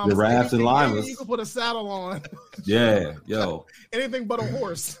giraffes and llamas. Giraffes and llamas. You can put a saddle on. Yeah, yo. Anything but a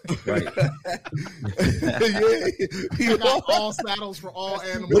horse. Right. You got all saddles for all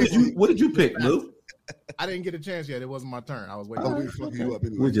animals. What did you pick, Lou? I didn't get a chance yet. It wasn't my turn. I was waiting.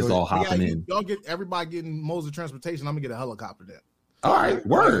 We're just all hopping in. Y'all get everybody getting modes of transportation. I'm gonna get a helicopter then. All right,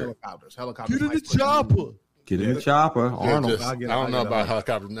 word. Helicopters. Get in the chopper. Get in the chopper. Arnold. I don't know about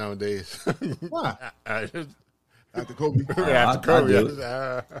helicopters nowadays. Why? After Kobe.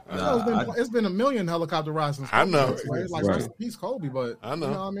 It's been a million helicopter rides since Kobe. I know. Right? Like rest in peace, Kobe, but I know.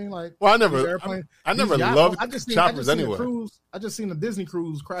 You know what I mean? Like, well, I never loved choppers anyway. I just seen a Disney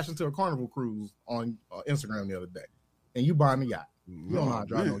cruise crash into a Carnival cruise on Instagram the other day, and you buying a yacht. You don't know how to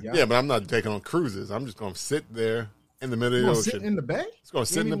drive no yacht. Yeah, but I'm not taking on cruises. I'm just going to sit there in the middle of the ocean. Sit in the bay? It's going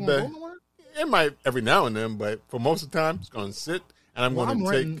to sit in the bay. It might every now and then, but for most of the time, it's going to sit. And I'm going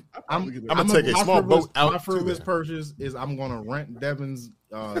to take a small boat out. My frivolous purchase is I'm going to rent Devin's.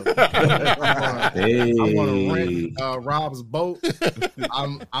 I'm going to rent Rob's boat.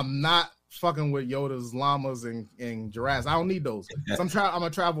 I'm not fucking with Yoda's llamas and giraffes. I don't need those. So I'm gonna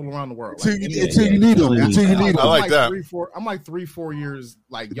travel around the world. Until you need them. I like that. I'm like 3-4 years.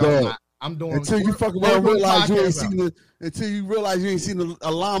 Like y'all, I'm doing until you fucking realize you ain't seen the. Until you realize you ain't seen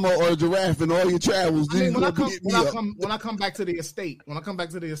a llama or a giraffe in all your travels. I mean, when I come back to the estate,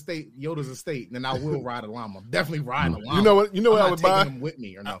 Yoda's estate, then I will ride a llama. Definitely ride a llama. You know what I would buy? Them with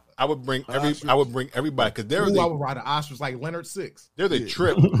me or nothing. I would bring everybody because they're. I would ride an ostrich like Leonard Six. They're the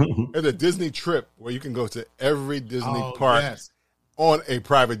trip. They're the Disney trip where you can go to every Disney park on a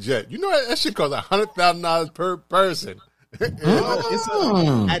private jet. You know that shit costs $100,000 per person. At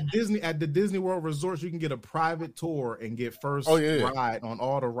the Disney World resorts, you can get a private tour and get first ride on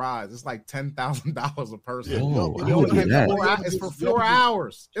all the rides. It's like $10,000 a person. It's for 4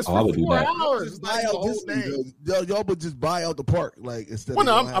 hours. It's for 4 hours. It's like the whole day. Y'all would just buy out the park, like instead. Well,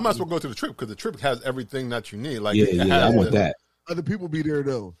 no, I might as well go to the trip because the trip has everything that you need. Like, I want that. Other people be there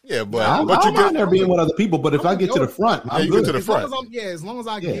though. Yeah, but I don't mind there being with other people. But if I get to the front, I'm good. Get to the front. As long as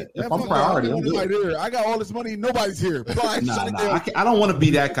I get. If I'm priority, I'm good. I got all this money. Nobody's here. I don't want to be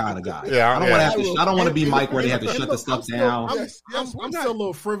that kind of guy. Yeah, I don't want to be Mike where they have to shut the stuff down. I'm still a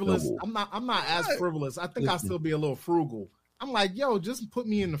little frivolous. I'm not as frivolous. I think I'll still be a little frugal. I'm like, yo, just put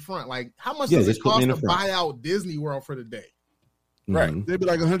me in the front. Like, how much does it cost to buy out Disney World for the day? Right. They'd be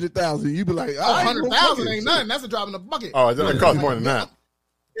like 100,000. You'd be like, 100,000 ain't nothing. That's a drop in the bucket. Oh, it costs more than that.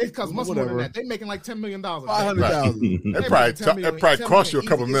 It costs much more than that. They're making like $10 million. 500,000. It probably cost you a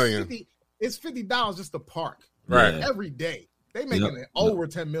couple million. It's $50 just to park. Right. Every day. They making it over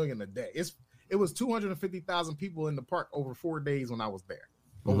 $10 million a day. It was 250,000 people in the park over 4 days when I was there.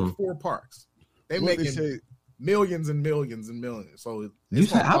 Over 4 parks. They making millions and millions and millions. So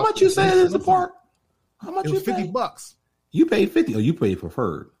how much you say it is a park? How much? It was $50. You paid 50 or you paid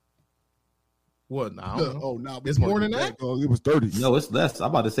preferred? What? No. Oh, no. It's more than that? It was 30. No, it's less. I'm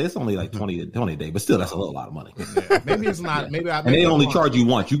about to say it's only like 20 a day, but still, that's a lot of money. Yeah, maybe it's not. Maybe and they only charge you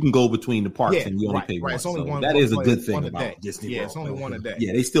once. You can go between the parks and you only pay once. It's only one, that is a good thing about Disney World. Yeah, it's only one a day.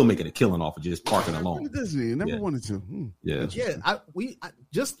 Yeah, they still making a killing off of just parking alone. Disney never wanted to. Yeah. Yeah, I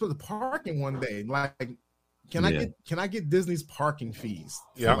just for the parking one day, like. Can I get Disney's parking fees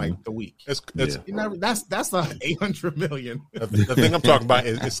for like the week? That's $800 million. The thing I'm talking about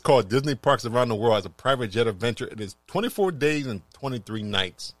is it's called Disney Parks Around the World as a private jet adventure. It is 24 days and 23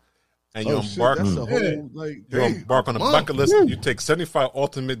 nights. And you embark on a bucket list. You take 75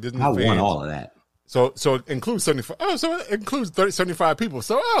 ultimate Disney fans. I want all of that. So it includes 75. Oh, so it includes 75 people.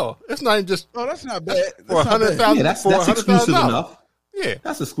 So it's not even just. Oh, that's not bad. For 100,000. Yeah, that's exclusive enough. Yeah,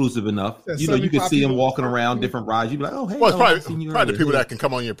 that's exclusive enough. You can see them walking around different rides. You be like, oh, hey, well, it's probably the people that can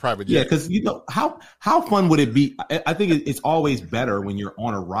come on your private jet. Yeah, because how fun would it be? I think it's always better when you're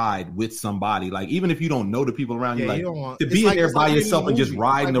on a ride with somebody. Like even if you don't know the people around you, to be in there by yourself and just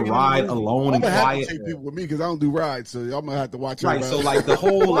riding the ride alone and quiet. Take people with me because I don't do rides, so I'm gonna have to watch. Right, so like the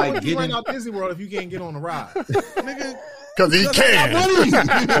whole like getting right out Disney World if you can't get on a ride, nigga. Because he can.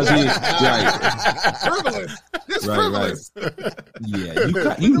 Frivolous. This frivolous.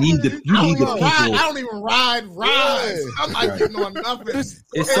 Yeah, you need the people. I don't even ride rides. I'm not getting on nothing.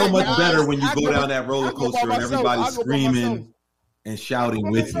 It's so much better when you go down that roller coaster and everybody's screaming and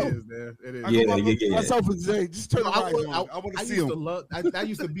shouting with you. It is. Yeah. Myself and Zay, just turn around. I want to see them. That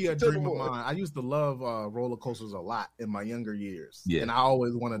used to be a dream of mine. I used to love roller coasters a lot in my younger years. Yeah. And I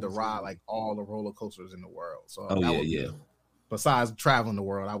always wanted to ride like all the roller coasters in the world. So besides traveling the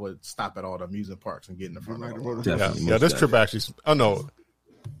world, I would stop at all the amusement parks and get in the front of the Yeah, this trip actually. Oh no,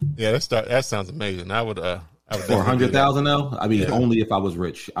 yeah, that sounds amazing. I would for 100,000 though. I mean, only if I was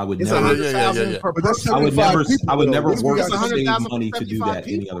rich. I would never. I would never work to save money to do that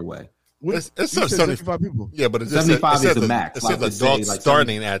any other way. It's 75 people. Yeah, but it's 75 is the max. It says adults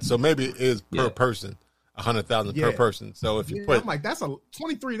starting at, so maybe it is per person. 100,000 per person. So if you put, I'm like, that's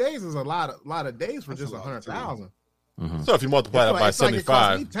 23 days is a lot of days for just 100,000. Mm-hmm. So if you multiply that by 75, it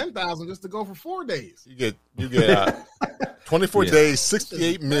cost me 10,000 just to go for 4 days. You get 24 days,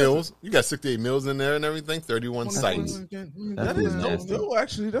 68 meals. You got 68 meals in there and everything. 31 sites. That is nasty. No,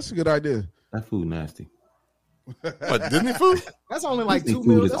 actually, that's a good idea. That food nasty. What, Disney food? That's only like Disney 2 food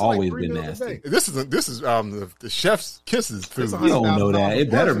meals. has That's always like been 3 nasty. This is the chef's kisses food. You don't know that. It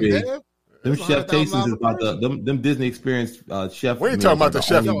better be. Them That's chef tastes is $100,000 about them Disney experience chef. We ain't talking about the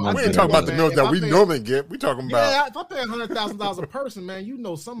chef. We ain't talking about the meals that we normally get. We talking about. Yeah, if I pay $100,000 a person, man, you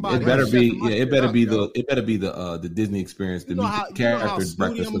know somebody. It better be. Yeah, it better be the Disney experience, the characters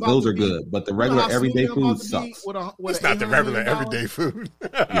breakfast. Those are good, but the regular everyday food sucks. It's not the regular everyday food.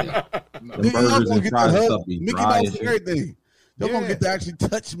 The burgers and fries and stuff be dry and everything. You're gonna get to actually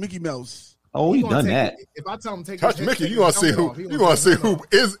touch Mickey Mouse. Oh, he done that. If I tell him take touch Mickey, you gonna see who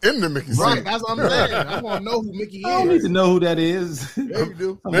is in the Mickey suit. Right, that's what I'm saying. I want to know who Mickey is. I don't need to know who that is. Yeah, you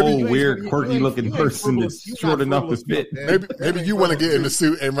do. Some old weird, quirky looking person that's short enough to fit. Maybe you want to get in the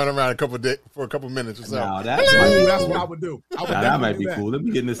suit and run around for a couple minutes or so. No, that's what I would do. That might be cool. Let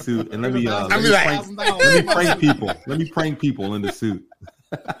me get in the suit and let me prank people. Let me prank people in the suit.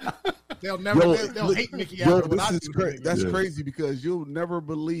 They'll hate Mickey after what I do. That's crazy because you'll never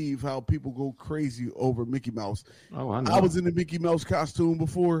believe how people go crazy over Mickey Mouse. Oh, I know. I was in the Mickey Mouse costume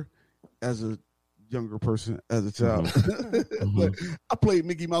before as a younger person, as a child. But I played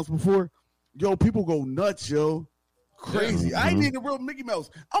Mickey Mouse before. Yo, people go nuts, yo. crazy. I ain't even the real Mickey Mouse.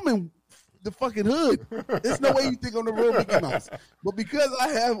 I'm in the fucking hood. There's no way you think I'm the real Mickey Mouse. But because I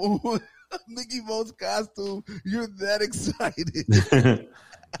have on a Mickey Mouse costume, you're that excited.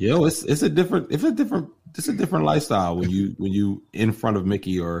 Yo, it's a different lifestyle when you in front of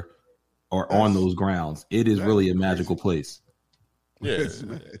Mickey or on those grounds. It is really a magical place. Yeah.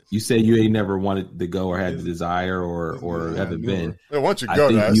 You say you ain't never wanted to go or had the desire or haven't been. Well, once you I go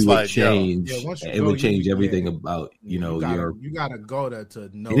think there, it's you would like change. once you It go, would change you- everything yeah. about You gotta go there to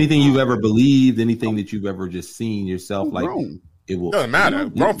know anything you've ever believed, anything that you've ever just seen yourself. Like it will. doesn't matter.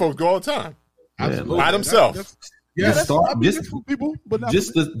 Grown folks go all the time Absolutely. by themselves. Yeah, just different people, but not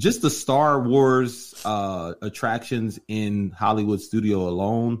just the Star Wars attractions in Hollywood studio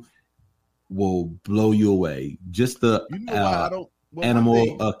alone will blow you away. Just the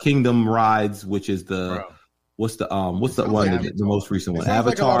Animal Kingdom rides, which is the what's the one the most recent one,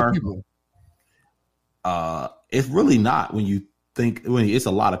 Avatar. It's really not when you think it's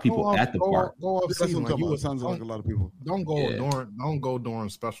a lot of people at the park. Go off season. Like, it sounds like a lot of people. Don't go during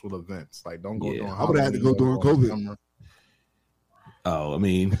special events. Like don't go during. I would have had to go during COVID. Oh, I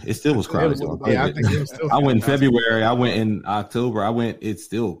mean, it still was crowded. Yeah, I think it was still I went in February. I went in October. It's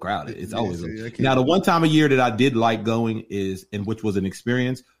still crowded. It's always now. The one time a year that I did like going is, and which was an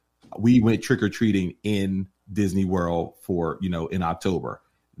experience. We went trick or treating in Disney World in October.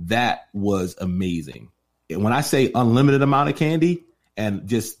 That was amazing. And when I say unlimited amount of candy, and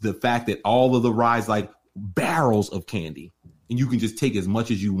just the fact that all of the rides like barrels of candy, and you can just take as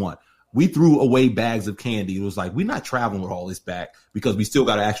much as you want. We threw away bags of candy. It was like, we're not traveling with all this back because we still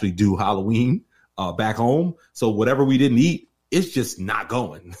got to actually do Halloween back home. So whatever we didn't eat, it's just not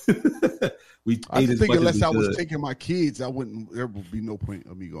going. I think unless I was taking my kids, there would be no point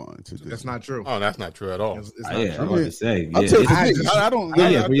of me going to this. That's not true. Oh, that's not true at all. It's not I'm true. going to say. I'll tell you, I don't.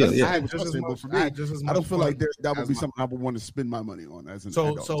 Yeah. I don't feel like that would be something I would want to spend my money on as an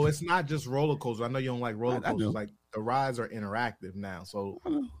adult. So it's not just roller coasters. I know you don't like roller coasters. Like the rides are interactive now. So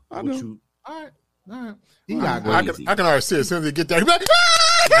I know. All right. I can already see it as soon as they get there. He's like,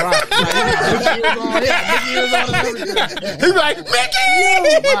 he's like, Mickey!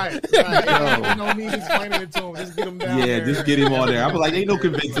 Right. No need explaining it to him. Just get him down there. Just get him on there. I'm like, ain't no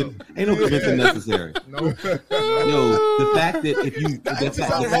convincing necessary. No. Yo, the fact that if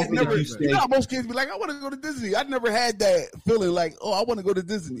you stay, most kids be like, I want to go to Disney. I never had that feeling like, oh, I want to go to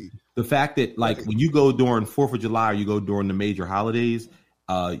Disney. The fact that like when you go during 4th of July or you go during the major holidays,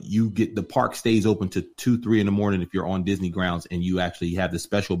 you get the park stays open to 2-3 in the morning if you're on Disney grounds and you actually have the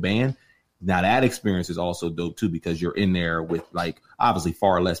special band. Now that experience is also dope too because you're in there with like obviously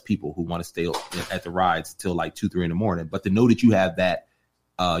far less people who want to stay at the rides till like 2-3 in the morning. But to know that you have that,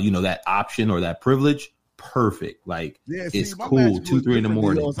 that option or that privilege, perfect. Like it's cool. 2-3 in the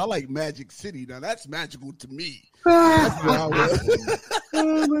morning. I like Magic City. Now that's magical to me. Oh my God!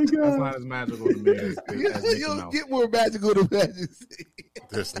 That's not as magical to me as you get more magical than Magic City.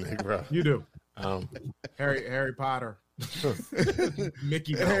 This nigga, you do. Harry Potter,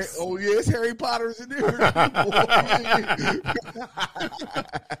 Mickey Mouse. It's Harry Potter's in there.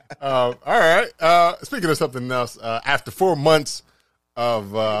 All right. Speaking of something else, after 4 months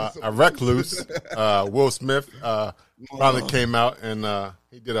of a recluse, Will Smith finally came out and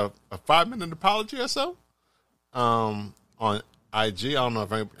he did a 5-minute apology or so on IG. I don't know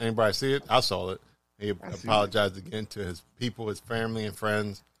if anybody see it. I saw it. He apologized again to his people, his family, and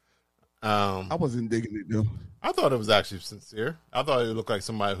friends. I wasn't digging it though. I thought it was actually sincere. I thought it looked like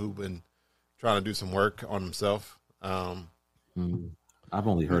somebody who'd been trying to do some work on himself. I've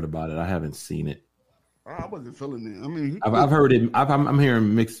only heard about it. I haven't seen it. I wasn't feeling it. I mean, I've heard it. I'm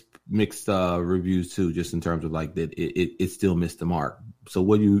hearing mixed reviews too, just in terms of like that it still missed the mark. So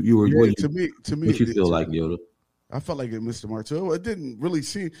what you to me, what you feel like, Yoda? I felt like it missed the mark too. It didn't really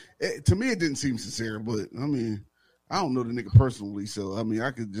seem to me. It didn't seem sincere, but I mean, I don't know the nigga personally, so I mean,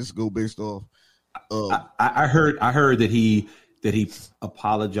 I could just go based off. I heard that he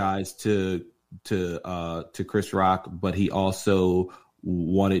apologized to Chris Rock, but he also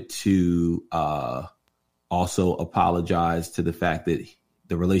wanted to also apologize to the fact that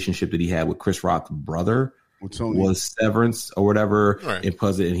the relationship that he had with Chris Rock's brother was severance or whatever, right.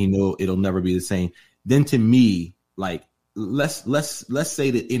 And he know it'll never be the same. Then to me, like let's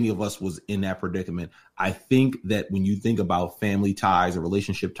say that any of us was in that predicament. I think that when you think about family ties or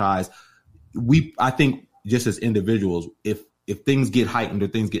relationship ties, I think just as individuals, if things get heightened or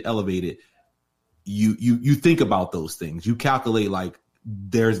things get elevated, you think about those things. You calculate like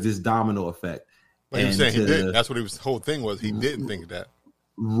there's this domino effect. But he was saying he did. That's what his whole thing was. He didn't think that.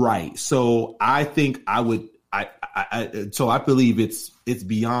 Right. So I think I believe it's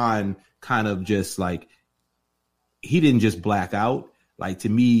beyond kind of just like he didn't just black out. Like, to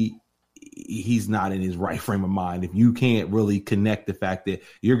me, he's not in his right frame of mind. If you can't really connect the fact that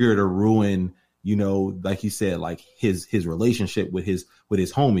you're going to ruin, you know, like you said, like his relationship with his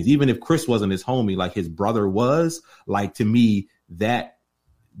homies, even if Chris wasn't his homie, like his brother was, like, to me, that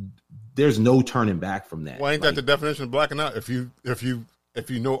there's no turning back from that. Well, ain't that the definition of blacking out? If you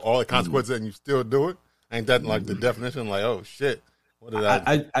know all the consequences and you still do it, ain't that like the definition? Like, oh shit, what did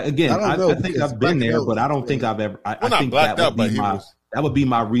I think I've been there, but I don't think I've ever. I think that would be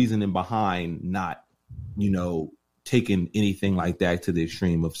my reasoning behind not, you know, taking anything like that to the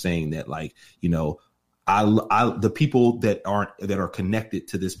extreme of saying that, like, you know, the people that are connected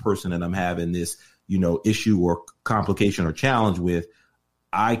to this person that I'm having this, you know, issue or complication or challenge with,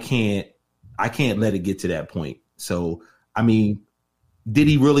 I can't let it get to that point. So, I mean, did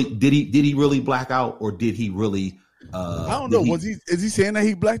he really black out, or did he really? I don't know. Is he saying that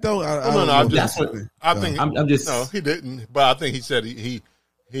he blacked out? No. He didn't. But I think he said he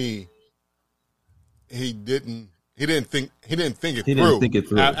didn't think it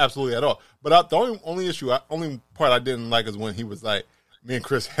through. Absolutely at all. But the only part I didn't like is when he was like, me and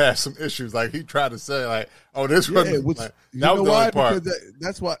Chris had some issues. Like, he tried to say, like, oh, this wasn't. Like, that was the only part.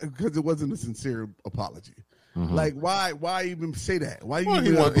 Because it wasn't a sincere apology. Mm-hmm. Like, why even say that? Why he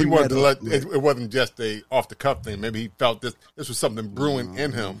wanted to let it wasn't just a off the cuff thing. Maybe he felt this was something brewing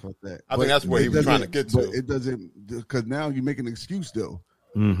in him. I think that's where he was trying to get to. But it doesn't, because now you make an excuse though.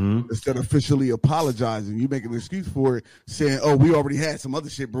 Mm-hmm. Instead of officially apologizing, you make an excuse for it, saying, "Oh, we already had some other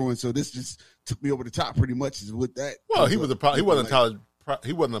shit brewing, so this just took me over the top." Pretty much is with that. Well, he wasn't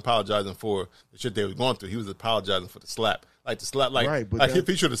apologizing for the shit they were going through. He was apologizing for the slap. Like the slap, like, right, like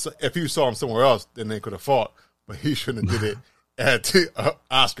if you saw him somewhere else, then they could have fought. But he shouldn't have did it at the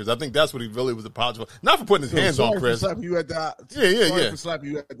Oscars. I think that's what he really was apologizing for. Not for putting his hands on Chris. For slapping you at the, For slapping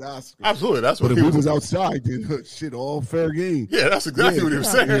you at the Oscars. Absolutely, that's what. But if he was outside, then shit, all fair game. Yeah, that's exactly what he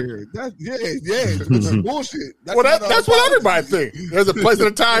was saying. That's bullshit. That's what everybody thinks. There's a place and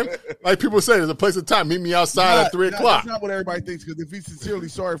a time. Like people say, there's a place and a time. Meet me outside at 3:00. That's not what everybody thinks. Because if he's sincerely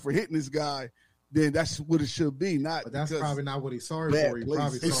sorry for hitting this guy, then that's what it should be. But that's probably not what he's sorry for.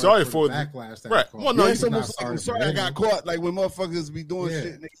 He's sorry for the backlash. Right. Well, no, he's almost like, I'm sorry I got caught. Like when motherfuckers be doing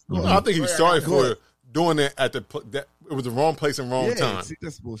shit. No, I think he's sorry for doing it at it was the wrong place and wrong time. See,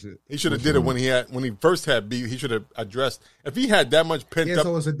 that's bullshit. He should have did it when he first had beef. He should have addressed if he had that much pent up.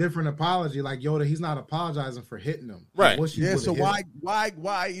 So it's a different apology. Like Yoda, he's not apologizing for hitting him. Right. So why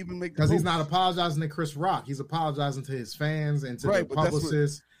even make? Because he's not apologizing to Chris Rock. He's apologizing to his fans and to the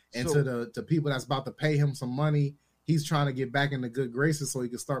publicists. And to the people that's about to pay him some money. He's trying to get back in the good graces so he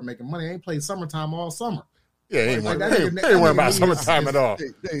can start making money. He ain't played summertime all summer. Yeah, he ain't worrying about summertime at all.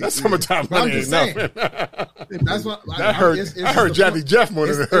 That summertime money ain't nothing. That's what I heard Jazzy Jeff more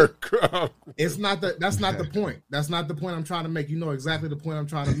than her. That's not the point. That's not the point I'm trying to make. You know exactly the point I'm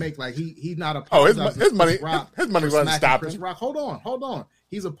trying to make. Like he's not apologizing. His money wasn't stopping. Hold on.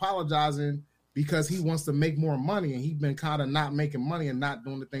 He's apologizing because he wants to make more money, and he's been kind of not making money and not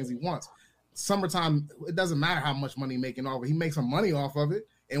doing the things he wants. Summertime, it doesn't matter how much money he's making off of it. He makes some money off of it,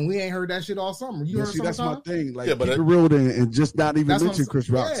 and we ain't heard that shit all summer. You heard see, that's my thing. Like, but keep it real and just not even mention Chris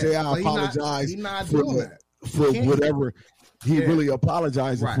Rock. Say I apologize for whatever he really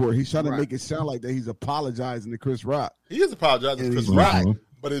apologizing for. He's trying to make it sound like that he's apologizing to Chris Rock. He is apologizing to Chris Rock.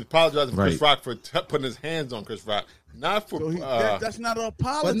 But he's apologizing to Chris Rock for putting his hands on Chris Rock, not for. That's not an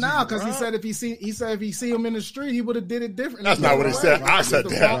apology. But now, because he said if he see him in the street, he would have did it different. That's not what he said. I said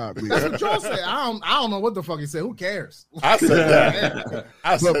that. That's what y'all said. I don't know what the fuck he said. Who cares? I said that.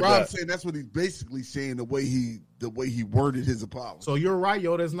 But Rob's saying that's what he's basically saying. The way he worded his apology. So you're right,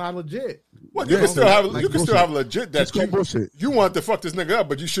 yo. That's not legit. Well, you can still have legit that you want to fuck this nigga up,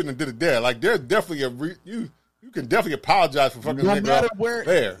 but you shouldn't have did it there. Like there's definitely You can definitely apologize for fucking nigga up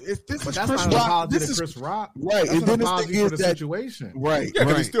there. But that's not an apology to Chris Rock. Right. That's an apology for the situation. Right. Yeah,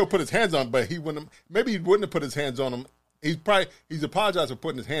 because he still put his hands on him, but he wouldn't. Maybe he wouldn't have put his hands on him. He's apologized for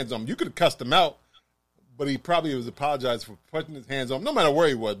putting his hands on him. You could have cussed him out, but he probably was apologized for putting his hands on him, no matter where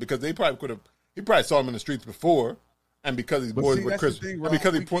he was, because he probably saw him in the streets before. And because he's boys with Chris, and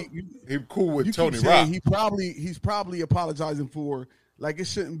because he's cool with Tony Rock, he's probably apologizing for. Like it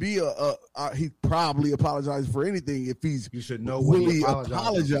shouldn't be he probably apologized for anything if he's you should know really what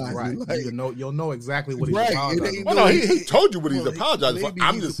apologizing. Right. Like, you'll know exactly what he's apologizing. Well, no, he told you what he's apologizing for.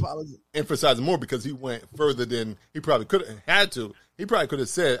 I'm just emphasizing more because he went further than he probably could have had to. He probably could have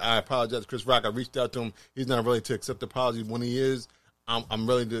said, "I apologize to Chris Rock. I reached out to him. He's not ready to accept the apology when he is. I'm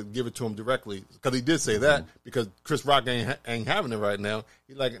ready to give it to him directly because he did say that because Chris Rock ain't having it right now.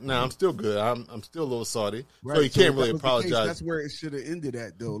 He's like, nah, I'm still good. I'm still a little salty, Right. so he can't really that was the case. apologize. That's where it should have ended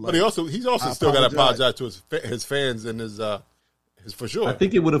at, though. But he's also still got to apologize to his fans and his for sure. I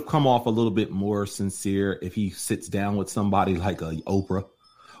think it would have come off a little bit more sincere if he sits down with somebody like a Oprah,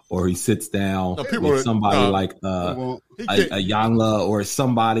 or he sits down with somebody like a Yangla or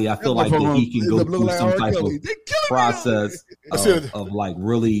somebody. I feel like that he can go through some type of process of like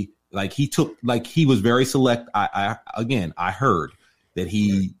really like he took like he was very select. I heard that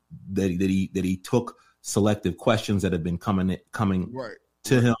he took selective questions that have been coming right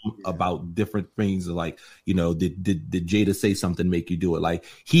to him about different things, like, you know, did Jada say something make you do it? Like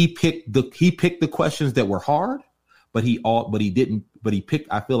he picked the questions that were hard, but he picked.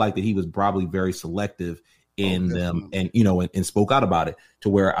 I feel like that he was probably very selective in them, and you know, and spoke out about it to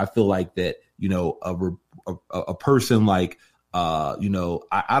where I feel like that, you know, a person like you know,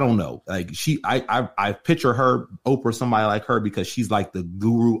 I don't know, like I picture her, Oprah, somebody like her, because she's like the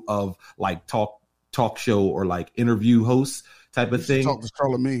guru of like talk show or like interview hosts type of thing. Talk to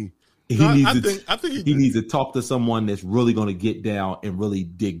Charlamagne. I think he needs to talk to someone that's really going to get down and really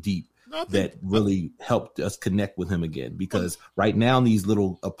dig deep. That really helped us connect with him again, because right now these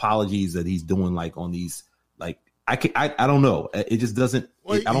little apologies that he's doing, like on these, like I don't know, it just doesn't.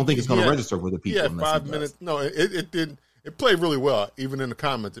 I don't think it's going to register with the people. Yeah, 5 minutes. No, it did. It played really well. Even in the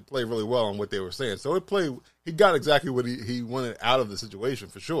comments, it played really well on what they were saying. So it played. He got exactly what he wanted out of the situation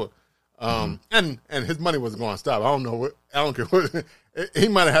for sure. And his money wasn't going to stop. I don't care what. He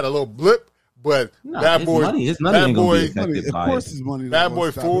might have had a little blip, but Bad Boy, his money ain't gonna be affected of course, his money. Bad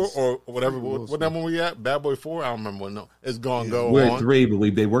Boy 4 or whatever. What number we at? Bad Boy 4. I don't remember what. No, it's gonna go. We're on. at 3,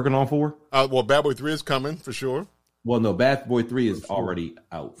 but they working on 4. Well, Bad Boy 3 is coming for sure. Well, no, Bad Boy 3 is already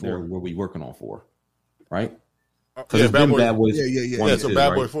out. There, where we working on 4, right? Because it's been Bad Boys. Yeah. So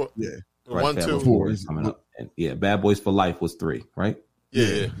Bad Boy 4. Yeah. Right, 1, Bad 2, Boy 4 is coming up. And Bad Boys for Life was 3, right?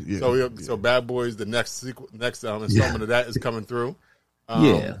 Yeah. So Bad Boys, the next installment of that is coming through.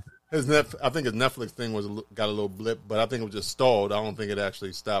 Yeah. I think his Netflix thing got a little blip, but I think it was just stalled. I don't think it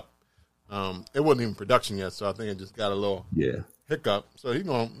actually stopped. It wasn't even production yet, so I think it just got a little hiccup. So he's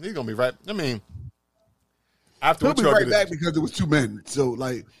gonna be right. I mean, after he'll be right back because it was 2 men. So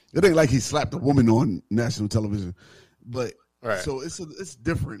like, it ain't like he slapped a woman on national television, but so it's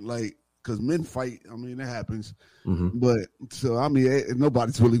different. Like, because men fight. I mean, it happens. Mm-hmm. But so I mean,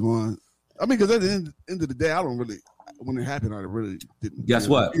 nobody's really going. I mean, because at the end of the day, I don't really. When it happened, I really didn't. Guess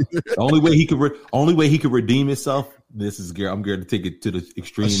what? The only way he could redeem himself. This is Gary. I'm going to take it to the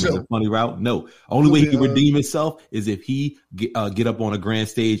extreme and the funny route. No, only way he can redeem himself is if he get up on a grand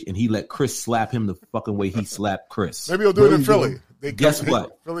stage and he let Chris slap him the fucking way he slapped Chris. Maybe he'll do it in Philly. Guess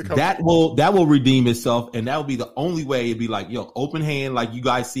what? That will redeem itself, and that will be the only way. It'd be like, yo, open hand, like you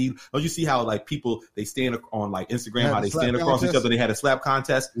guys see. Don't you see how like people they stand on like Instagram, how they stand across each other? They had a slap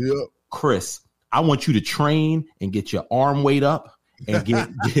contest. Yeah, Chris, I want you to train and get your arm weight up and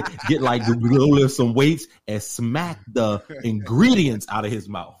get like go lift some weights and smack the ingredients out of his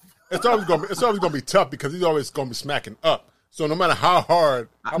mouth. It's always gonna be tough because he's always gonna be smacking up. So no matter how hard,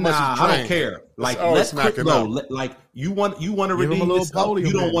 how much you train, I don't care. Like let's go. Like you want to redeem yourself.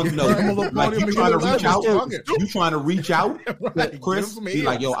 You don't want to know. Like you trying to reach out. You trying to reach out, Chris. Be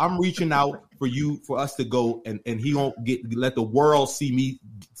like, yo, I'm reaching out for us to go, and he won't let the world see me.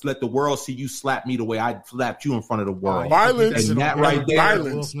 Let the world see you slap me the way I slapped you in front of the world. Violence and that right there,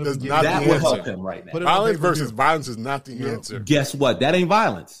 violence is not that the will answer. help him right now. Violence versus violence is not the answer. Guess what? That ain't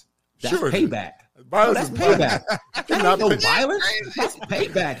violence. That's payback. That's payback. That ain't no violence. That's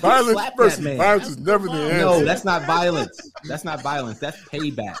payback. Violence versus violence is never the answer. No, that's not violence. That's not violence. That's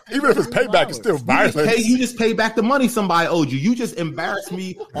payback. Even if it's payback, it's still violence. You just pay back the money somebody owed you. You just embarrassed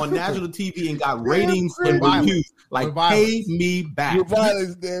me on national TV and got ratings and reviews. Like, pay me back. Your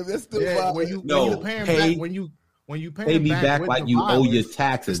violence, damn. That's still violence. When you pay me back like you owe your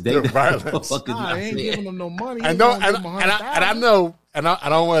taxes. They violence. I ain't giving them no money. I know, and I know, and I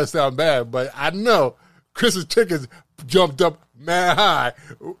don't want to sound bad, but I know Chris's tickets jumped up mad high.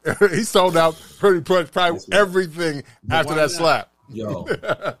 He sold out pretty much probably everything after that slap. Yo,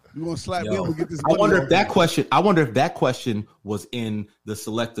 you gonna slap me? Get this. I wonder if that question was in the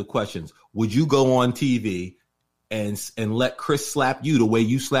selective questions. Would you go on TV and let Chris slap you the way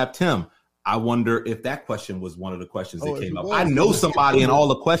you slapped him? I wonder if that question was one of the questions that came up. I know somebody in all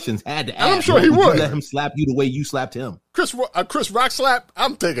the questions had to ask. I'm sure he would let him slap you the way you slapped him. Chris Rock slap.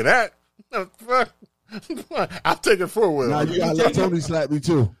 I'm taking that. I'll take it forward. Nah, you gotta let Tony slap me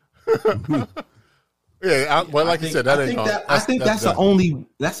too. Yeah, like you said, that ain't. I think that's the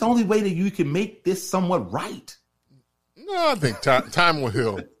only way that you can make this somewhat right. No, I think time will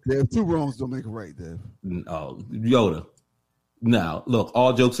heal. Dev, two wrongs don't make a right, Dev. Oh, Yoda. Now, look,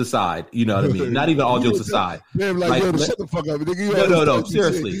 all jokes aside, you know what I mean? Not even all jokes aside. Damn, like Yoda, shut the fuck up. Nigga, No,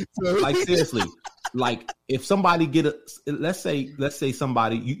 seriously. Like, seriously. Like, if somebody let's say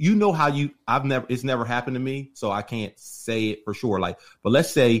somebody, you know how it's never happened to me, so I can't say it for sure. Like, but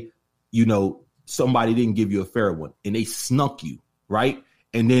let's say, you know, somebody didn't give you a fair one and they snuck you, right?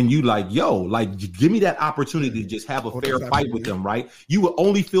 And then you like, yo, like, give me that opportunity to just have a fair fight with them, right? You would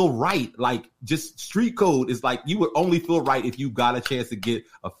only feel right. Like, just street code is like, you would only feel right if you got a chance to get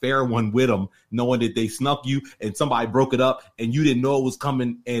a fair one with them, knowing that they snuck you and somebody broke it up and you didn't know it was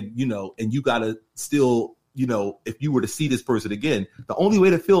coming. And, you know, and you got to still, you know, if you were to see this person again, the only way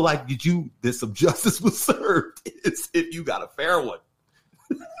to feel like that some justice was served is if you got a fair one.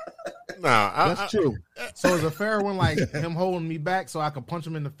 That's true. So is a fair one like him holding me back so I can punch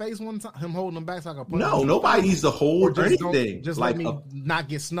him in the face one time? Him holding him back so I can punch him? No, nobody needs to hold anything. Just like, let me not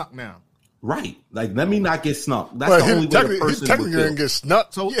get snuck now. Right. Like, let me not get snuck. That's But the only way a person technically would didn't get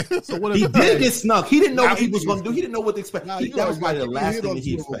snuck. So what if he did get snuck. He didn't know what he was going to do. He didn't know what to expect. Nah, That was probably the last thing that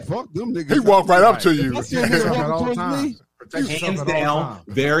he expected. Fuck them niggas. He walked right up to you. I see a nigga walking towards me. Hands down,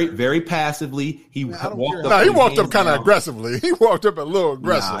 very, very passively. He walked up. Nah, he walked up kind of aggressively. He walked up a little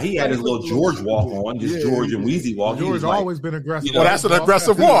aggressive. Nah, he had his little George walk on, just George and Wheezy walk. George always been aggressive. You know, Well, that's an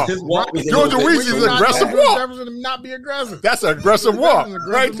aggressive walk. His walk was George and Weezy's an aggressive walk. Not be aggressive. That's an aggressive walk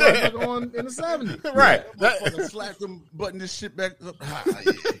right there. In the 70s. Right. Fucking slap them, button this shit back up.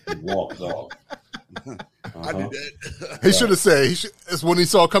 He walked off. I did that. He should have said, it's when he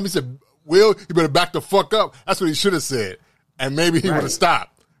saw it come, he said, Will, you better back the fuck up. That's what he should have said. And maybe he would have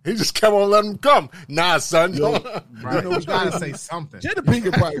stopped. He just kept on letting him come. Nah, son. Right. You gotta say something. Jada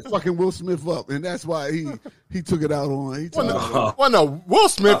Pinkett probably fucking Will Smith up, and that's why he took it out on. Well, no, Will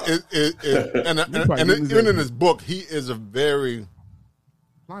Smith is and even in his book, he is a very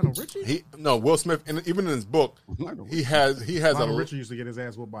Lionel Richie? Will Smith, and even in his book, he has Lionel Richie used to get his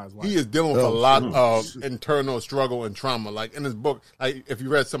ass whooped by his wife. He is dealing with a lot of internal struggle and trauma. Like in his book, like if you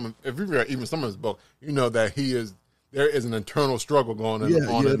read even some of his book, you know that there is an internal struggle going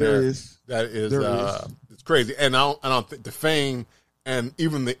on in there. That is it's crazy. And I don't think the fame and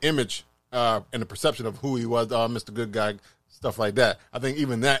even the image and the perception of who he was, Mr. Good Guy, stuff like that. I think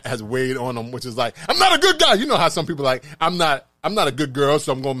even that has weighed on him, which is like, I'm not a good guy. You know how some people like, I'm not a good girl,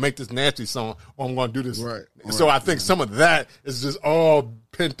 so I'm going to make this nasty song or I'm going to do this. Right. So I think some of that is just all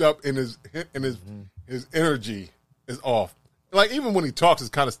pent up in his energy is off. Like even when he talks, it's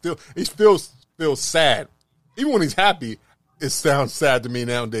kind of still, he feels sad. Even when he's happy, it sounds sad to me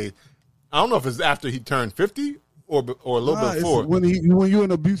nowadays. I don't know if it's after he turned 50 or a little bit before. When you're in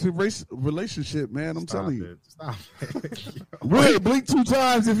an abusive relationship, man, I'm telling you. Stop it. Really, blink 2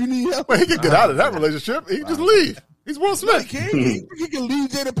 times if you need help. Well, he can get out of that relationship. He can just leave. He's Will Smith. He can leave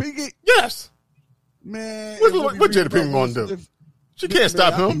Jada Pinkett. Yes. Man. What Jada Pinkett going to do? She can't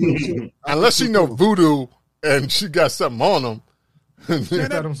stop him. Unless she know voodoo and she got something on him. She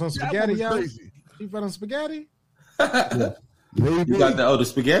fed him some spaghetti, y'all. She fed him spaghetti? Yeah. You got the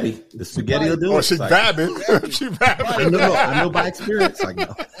spaghetti. The spaghetti will do it. Oh, she vabbing. She vabbing. I know by experience. I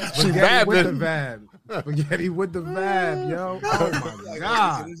know. She vabbing. With the vab. Spaghetti with the vab, yo. Oh my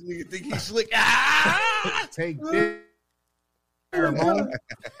God. This nigga think he's slick. Take this. Pheromone.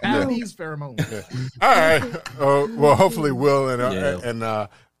 Have these pheromones. All right. Well, hopefully Will and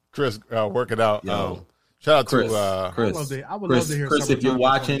Chris work it out. Shout out Chris. To Chris. I would love to hear Chris, if you're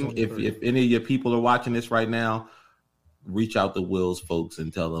watching, if any of your people are watching this right now, reach out to Will's folks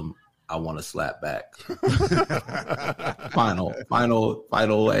and tell them I want to slap back.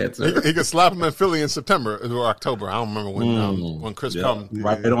 Final answer. He could slap him in Philly in September or October. I don't remember when Chris comes.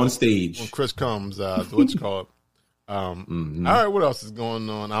 Right on stage. When Chris comes, what you call it. All right, what else is going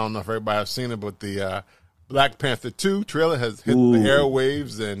on? I don't know if everybody has seen it, but the Black Panther 2 trailer has hit the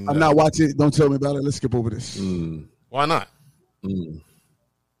airwaves. And I'm not watching it. Don't tell me about it. Let's skip over this. Why not?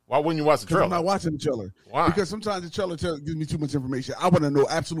 Why wouldn't you watch the trailer? I'm not watching the trailer. Why? Because sometimes the trailer gives me too much information. I want to know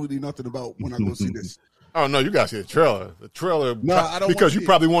absolutely nothing about when I go see this. Oh no, you guys see the trailer. The trailer, no, I don't, because you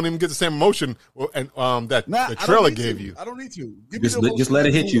probably won't even get the same emotion that the trailer gave you. I don't need to. Just let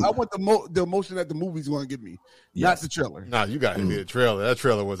it hit you. I want the emotion that the movie's going to give me, not the trailer. No, you got to see the trailer. That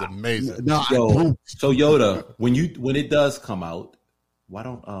trailer was amazing. So Yoda, when it does come out, why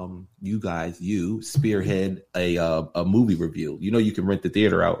don't you spearhead a movie review? You know you can rent the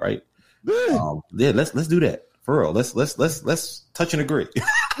theater out, right? Yeah, let's do that for real. Let's touch and agree.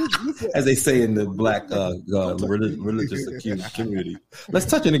 as they say in the black religious community. Let's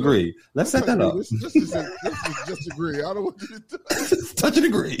touch and agree. Let's set that up. Just agree. I don't want you to touch and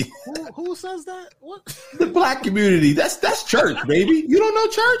agree. Who says that? What? The black community. That's church, baby. You don't know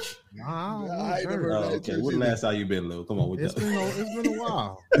church? Nah, I ain't never Oh, heard okay. When the last time you been, Lou? Come on. it's been a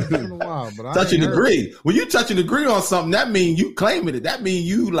while. It's been a while, but Touch I and ain't agree. When you touch and agree on something, that means you claiming it. That means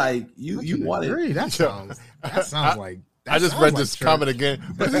you like you want it. agree. That sounds like. I just read this comment again.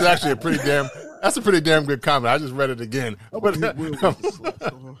 This is actually a pretty damn good comment. I just read it again. But, Little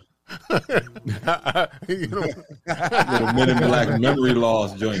Men in Black memory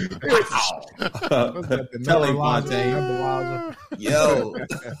loss joint. Telling Fontaine. Yo.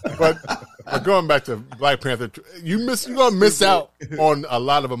 but going back to Black Panther, you're gonna miss out on a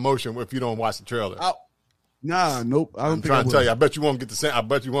lot of emotion if you don't watch the trailer. Nope. I don't I'm think trying to tell you. I bet you won't get the same. I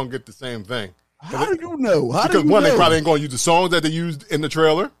bet you won't get the same thing. How do you know? Because one, they probably ain't going to use the songs that they used in the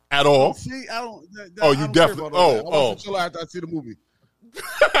trailer at all. See, I don't. Oh, you definitely. Oh. After I see the movie.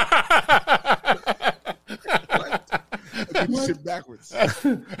 Shit backwards.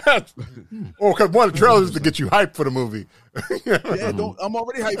 Oh, because one of the trailers is to get you hyped for the movie. I'm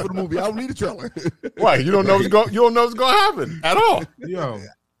already hyped for the movie. I don't need a trailer. Right? You don't know what's going. You don't know what's going to happen at all. Yo,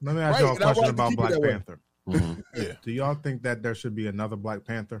 let me ask y'all a question about Black Panther. Yeah. Do y'all think that there should be another Black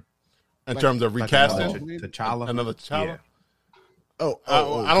Panther? In terms of recasting, T'Challa? Another T'Challa. Yeah.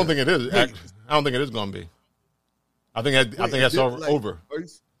 I don't think it is. I don't think it is going to be. I think that's over.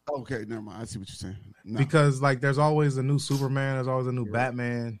 Okay, never mind. I see what you're saying. No. Because like, there's always a new Superman. There's always a new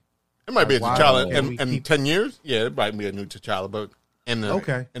Batman. It might be a Like, T'Challa in 10 years. Yeah, it might be a new T'Challa, but in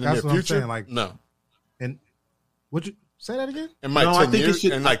the near future, saying, like, no. And would you say that again? In 10 years,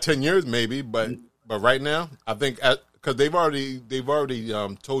 in like 10 years maybe, but right now, I think because they've already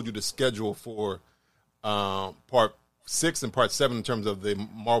told you the schedule for part 6 and part 7 in terms of the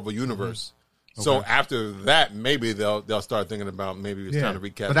Marvel universe. Okay. So after that, maybe they'll start thinking about maybe it's time to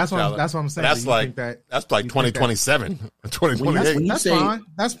recast. But that's what I'm saying. That's like 2027, 2028.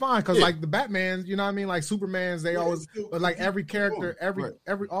 That's fine because like the Batman, you know what I mean? Like Superman's, they always, but like every character,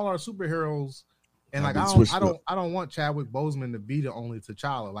 all our superheroes. And like I don't want Chadwick Boseman to be the only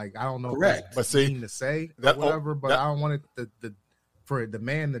T'Challa. Like I don't know, correct. But see, to say or whatever. But I don't want it for the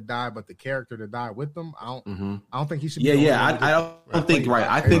man to die, but the character to die with them. I don't think he should. I don't think right.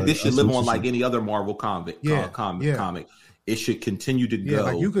 I think this should live on like any other Marvel comic. It should continue to go.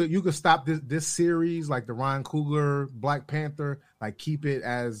 Like you could stop this series, like the Ryan Coogler Black Panther. Like keep it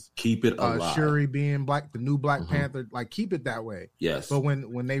alive. Shuri being the new Black Panther. Like keep it that way. Yes. But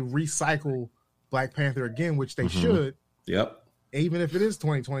when they recycle Black Panther again, which they should. Yep. Even if it is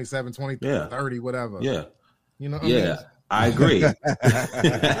 2027, 2030, whatever. Yeah. You know what I mean? I agree. Right.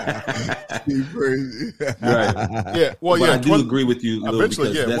 Yeah. Well, but I do agree with you, Lou,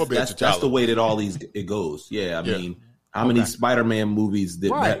 eventually, because that's the way that all these it goes. Yeah. I mean, how many Spider-Man movies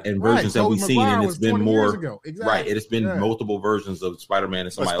and versions have we seen? And it's been more right. It's been multiple versions of Spider-Man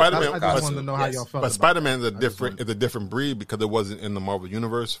and somebody else. I just wanted to know how y'all felt. But Spider-Man is a different breed because it wasn't in the Marvel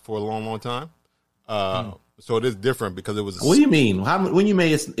universe for a long, long time. So it is different because it was. What do you mean? When you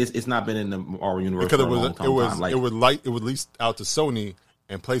mean it's not been in the Marvel universe because for a long time? It was leased out to Sony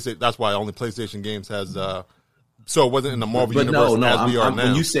and PlayStation. That's why only PlayStation games has. So it wasn't in the Marvel universe as we are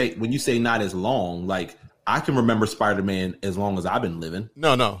now. When you say not as long, like I can remember Spider-Man as long as I've been living.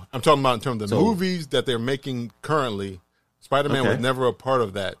 No, I'm talking about in terms of the movies that they're making currently. Spider-Man was never a part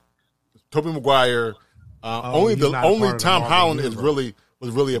of that. Tobey Maguire, only Tom Holland was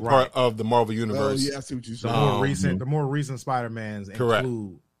really a part of the Marvel universe. Oh, yeah, I see what you're saying. The more recent Spider-Mans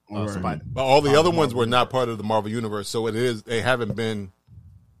include Spider-Man. But all the other ones were not part of the Marvel universe, so they haven't been.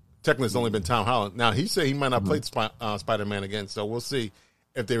 Technically, it's only been Tom Holland. Now he said he might not play Spider-Man again, so we'll see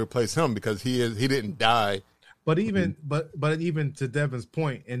if they replace him because he didn't die. But even to Devin's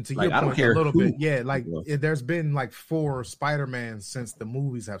point and to your point a little bit, there's been like 4 Spider-Mans since the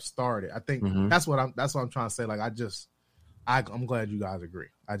movies have started. I think that's what I'm trying to say. Like I'm glad you guys agree.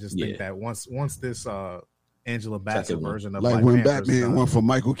 I just think that once this Angela Bassett version of like Black when Panther's Batman went from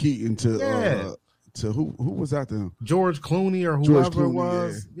Michael Keaton to who was out there? George Clooney or whoever it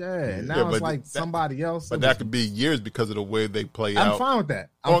was. And now it's like somebody else. But that could be years because of the way they play out. I'm fine with that.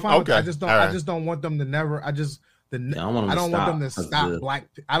 I just don't want them to never. I don't want them to stop Black.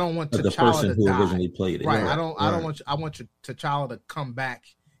 I don't want T'Challa the person who die. originally played it. Right. I want T'Challa to come back.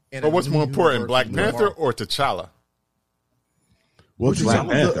 But what's more important, Black Panther or T'Challa? What's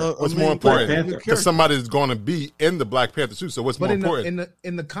more important? Because somebody's going to be in the Black Panther suit. So what's more important?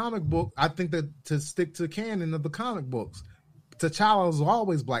 In the comic book, I think that to stick to canon of the comic books, T'Challa was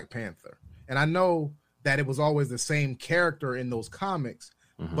always Black Panther, and I know that it was always the same character in those comics.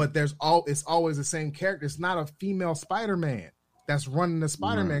 but it's always the same character. It's not a female Spider-Man that's running the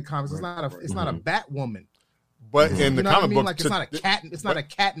Spider-Man comics. It's not a Batwoman. But in the comic book, like it's not a cat. It's not a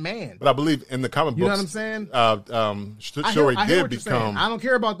cat man. But I believe in the comic books, you know what I'm saying? Shuri did become. I don't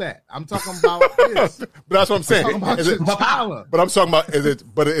care about that. I'm talking about this. But that's what I'm saying. T'Challa. But I'm talking about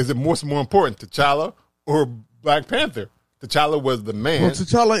is it more important, T'Challa or Black Panther? T'Challa was the man. Well,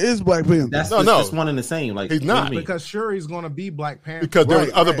 T'Challa is Black Panther. That's just one and the same. Like he's not, because Shuri's going to be Black Panther. Because there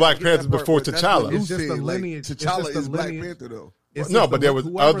was other Black Panthers before T'Challa. It's just a lineage. T'Challa is Black Panther, though. But there was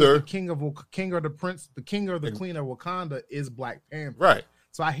other the king or the prince, the king or the queen of Wakanda is Black Panther. Right.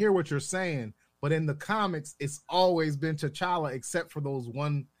 So I hear what you're saying, but in the comics, it's always been T'Challa, except for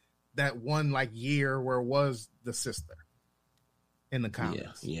that one like year where it was the sister in the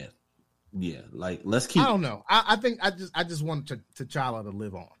comics. Yeah. Like let's keep. I don't know. I think I just want T'Challa to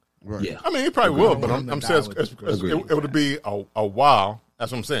live on. Right. Yeah. I mean, he probably will, but I'm saying it would be a while.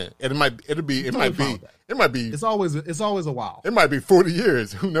 That's what I'm saying. It might be. It's always a while. It might be 40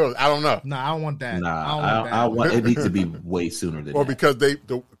 years. Who knows? I don't know. I don't want that. I want it needs to be way sooner than that.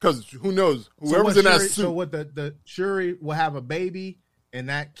 Because who knows? Whoever's in that suit. So what the Shuri will have a baby, and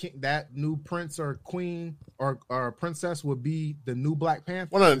that new prince or queen or princess would be the new Black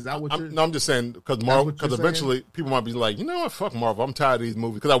Panther. Well, is that what you're? No, I'm just saying because Marvel. Because eventually people might be like, you know what? Fuck Marvel. I'm tired of these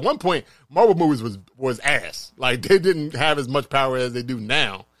movies. Because at one point, Marvel movies was ass. Like they didn't have as much power as they do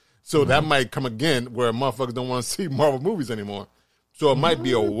now. So that might come again where motherfuckers don't want to see Marvel movies anymore. So it might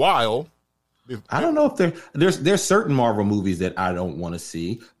be a while. I don't know if there's certain Marvel movies that I don't want to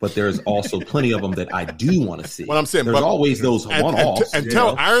see, but there's also plenty of them that I do want to see. What I'm saying, there's always those one-offs.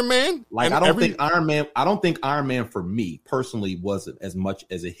 Until Iron Man, like I don't think Iron Man for me personally wasn't as much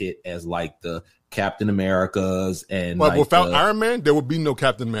as a hit as like the Captain Americas and. But without Iron Man, there would be no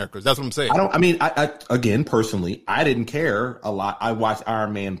Captain Americas. That's what I'm saying. I again personally, I didn't care a lot. I watched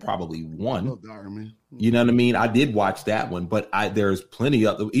Iron Man probably one. I love Iron Man. You know what I mean? I did watch that one, but there's plenty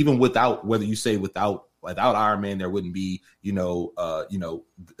of even without whether you say without Iron Man, there wouldn't be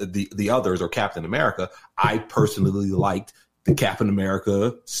the others or Captain America. I personally liked the Captain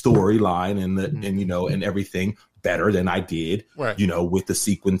America storyline and everything better than I did, right. With the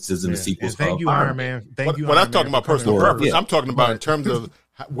sequences and the sequels. Thank you, Iron Man. Thank you. When I'm talking about personal preference, I'm talking about in terms of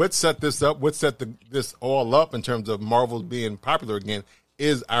what set this up, what set this all up in terms of Marvel being popular again.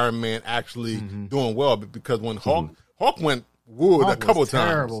 Is Iron Man actually doing well? Because when Hulk went wood a couple times.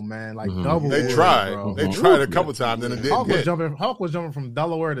 Terrible, man. Like double. They tried. Bro. They tried a couple times and it didn't hit. Hulk was jumping from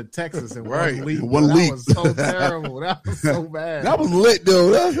Delaware to Texas in one leap. That was so terrible. That was so bad. That was lit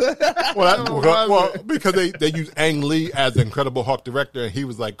though. well, because they used Ang Lee as the Incredible Hulk director, and he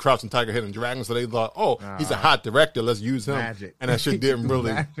was like Crouching Tiger, Hidden Dragon. So they thought, he's a hot director. Let's use him. Magic. And that shit didn't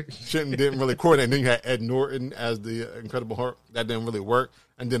really coordinate. And then you had Ed Norton as the Incredible Hulk. That didn't really work.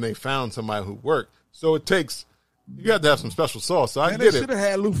 And then they found somebody who worked. So it takes. You have to have some special sauce. So I get it. They should have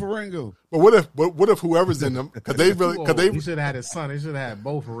had Lou Ferrigno. But what if whoever's in them? Because they he should have had his son. They should have had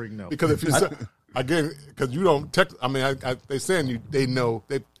both Ferrigno. Because if you again, because you don't text. I mean, they saying they know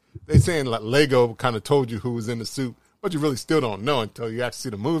they saying like Lego kind of told you who was in the suit, but you really still don't know until you actually see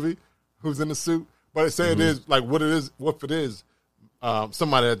the movie who's in the suit. But it say it is like what if it is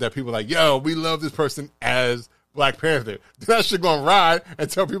somebody that people are like, yo, we love this person as Black Panther. That shit gonna ride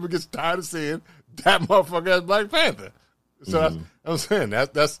until people get tired of seeing that motherfucker as Black Panther. So that's I'm saying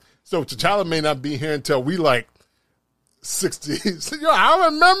that's so T'Challa may not be here until we like 60. So, I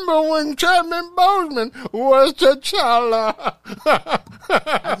remember when Chadwick Boseman was T'Challa.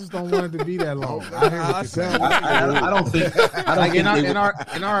 I just don't want it to be that long. I hear what you're saying. I don't think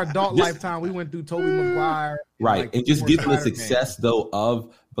in our adult lifetime we went through Tobey Maguire. Right. Like and just given the success though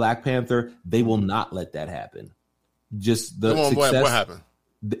of Black Panther, they will not let that happen. Just the success. What happened?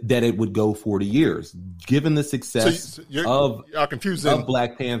 That it would go 40 years. Given the success of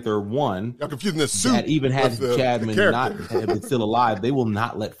Black Panther 1, y'all confusing the suit that even had Chadman not have been still alive, they will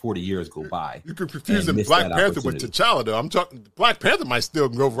not let 40 years go by. You could confuse Black Panther with T'Challa, though. I'm talking Black Panther might still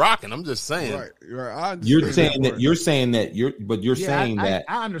go rocking. I'm just saying. Right. You're saying that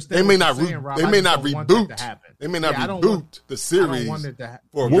I understand. They may not reboot. They may not reboot the series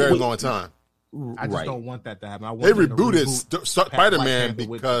for a very long time. I just don't want that to happen. They rebooted Spider-Man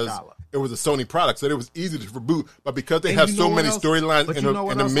because it was a Sony product, so it was easy to reboot. But because they have so many storylines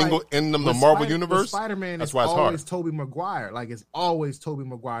in the Marvel universe, Spider-Man that's why it's hard. Always Tobey Maguire. Like it's always Tobey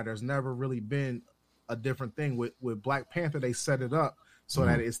Maguire. There's never really been a different thing with Black Panther. They set it up so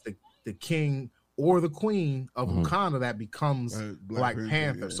that it's the king or the queen of Wakanda that becomes Black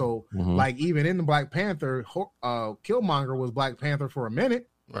Panther. Yeah. So like even in the Black Panther, Killmonger was Black Panther for a minute.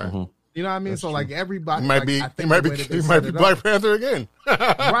 Right. You know what I mean? That's so true. like everybody, He might like, be. I He think might the be. way that they He set might be it Black up- Panther again.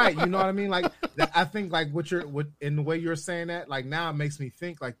 right? You know what I mean? Like I think like what in the way you're saying that, like now it makes me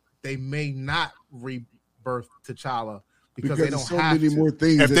think like they may not rebirth T'Challa because they don't there's so have many to. more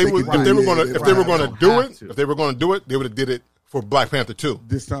things. If that they could were do. going to, Yeah, if they were right. going They to don't do have it, to. if they were going to do it, they would have did it for Black Panther 2.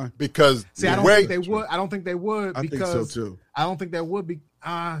 this time, Because See, I the don't way, think they would. I don't think they would I because think so too. I don't think they would be.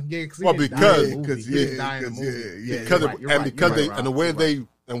 Yeah, Well, because- and the way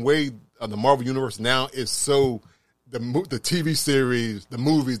the Marvel universe now is so the TV series, the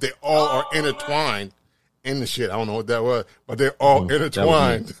movies, they all are intertwined in the shit. I don't know what that was, but they're all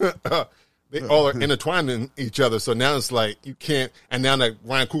intertwined. They all are intertwined in each other. So now it's like you can't. And now that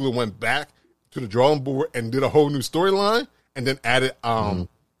Ryan Coogler went back to the drawing board and did a whole new storyline, and then added the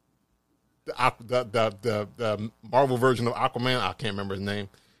Marvel version of Aquaman. I can't remember his name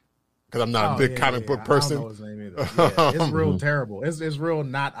because I'm not a big comic book person. I don't know his name either. Yeah, it's real terrible. It's real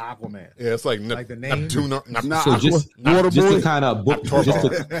not Aquaman. Yeah, it's like the name. Neptune. So just to kind of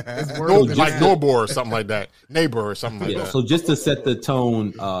It's like Norbor or something like that. Neighbor or something like that. So just to set the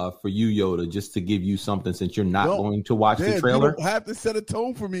tone for you, Yoda, just to give you something since you're not going to watch the trailer. You don't have to set a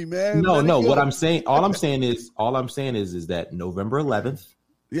tone for me, man. No. Let it go. What I'm saying, all I'm saying is that November 11th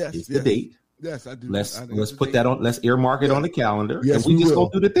is the date. Yes, I do. Let's put that on. Let's earmark it on the calendar. Yes, and we we just will. go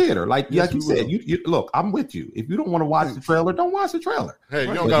through the theater. Like Yes, you we said, will. you look. I'm with you. If you don't want to watch the trailer, don't watch the trailer. Hey, you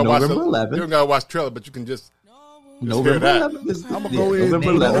But don't gotta watch November 11th. You don't gotta watch the trailer, but you can just November that. 11th. Is, I'm gonna go in.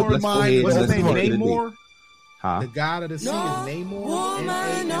 November 11th. Let's go Mine. ahead. What's his Let's name? go ahead and Namor. Huh? The god of the sea is Namor.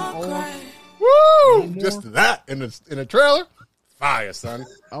 N-A-M-O-R. woo, Namor. just that in the trailer. Fire, son.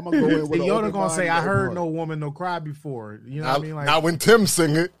 I'm gonna go in with The an Yoda open gonna mind say, and "I open heard heart." no woman no cry before." You know what I mean? Like, Not when Tim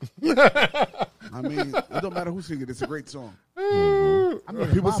sing it. I mean, it don't matter who sing it. It's a great song. I mean,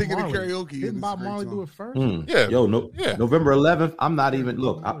 People Bob singing in Marley. karaoke, and Didn't it's Bob a great Marley song. do it first? Yeah. Yo, Yeah. November 11th. I'm not even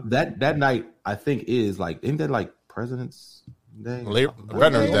look. That night. I think is like isn't that like President's Day?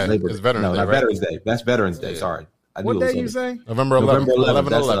 Veterans Day. Labor It's Veterans no, Day, not right? Veterans Day. That's Veterans Day. Sorry. I What knew it day was you on- say? November 11th. November 11th.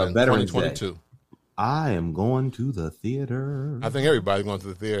 That's 11/11, Veterans Day. 2022. I am going to the theater. I think everybody's going to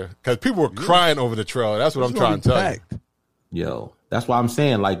the theater because people were crying over the trailer. That's what I'm trying to tell you. Yo, that's why I'm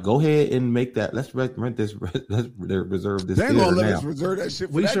saying, like, go ahead and make that. Let's rent this. Let's reserve this They ain't theater gonna let now. us reserve that shit.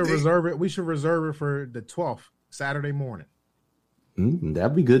 For We that should day. reserve it. We should reserve it for the 12th, Saturday morning.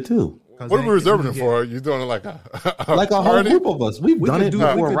 That'd be good too. What are we reserving it for? You doing it like a Like a whole party? group of us. We've We done could it do-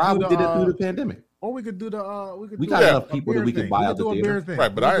 before. we could Rob do did it the, through the pandemic. Or we could do the. We do got a- enough a people beer that we can thing. buy could out the do a theater. beer thing.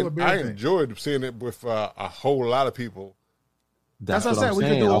 Right, but We could do a beer I thing. enjoyed seeing it with a whole lot of people. That's That's what what I I'm said. We could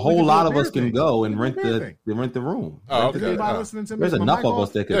saying. do a- A we whole could do lot a of beer us can thing. go We and could rent do a beer the thing. rent the room. Oh, Rent okay. the theater. Everybody listening to me There's with enough my of mic us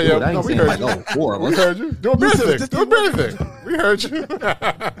off? that can Yeah, do yeah, it. I ain't no, we saying heard like, you. oh, 4 of We us. heard you. Do a beer thing. Do a beer thing. We heard you.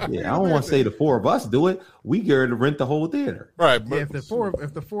 Yeah, I don't want to say the 4 of us do it. We get to rent the whole theater. Right, Yeah, but, if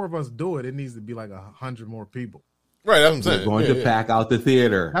the four of us do it, it needs to be like 100 more people. right. That's what I'm We're saying. going Yeah, to yeah. pack out the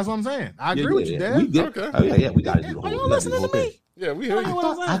theater. That's what I'm saying. I agree with you, Dad. We did. Okay. Oh yeah, we got to do the whole. y'all We gotta do the listening whole to me? thing. Yeah, we heard you.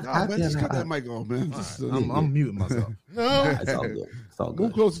 Nah, man, just cut that mic on, man. Just, I'm muting myself. No. It's all good. It's all Go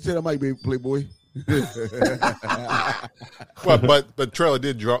good. closer to that mic, baby, Playboy. But the trailer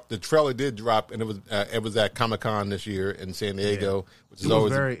did drop. The trailer did drop, and it was at Comic-Con this year in San Diego, which is It was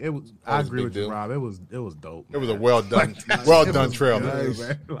always very. It was. I always a agree big with you, deal. Rob. It was dope. it was a man. well done It was trailer. good,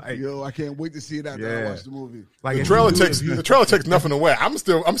 man. Like, Yo, I can't wait to see it after I Yeah. watch the movie. like The if trailer you do- takes if you- the trailer takes nothing away. I'm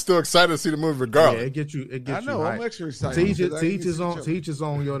still excited to see the movie Yeah, regardless. it gets you. It I gets know. you. I'm Right. extra excited. To each, because I to can each see his the own. trailer. To each his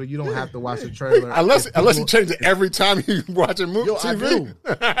own, Yoda. You don't have to watch the trailer Unless you change it every time you watch a movie. Yo, I TV. do.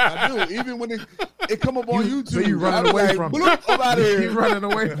 I do. Even when it come up on YouTube. So you running I'm away like, from "Bloop, I'm out of it. here. You running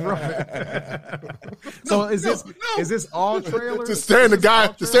away from it. So is this all trailers? To stand the Is this guy,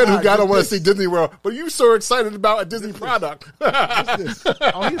 all to stand who trailers? guy don't want to see Disney World, but you so excited about a Disney product. What's this?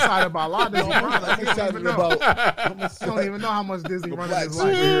 Oh, he's excited about a lot of Disney products. I'm He don't excited even know. about He don't even know how much Disney running black his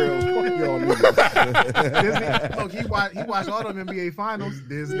life. superheroes. Fuck y'all niggas. Disney, look, he watched all them NBA finals.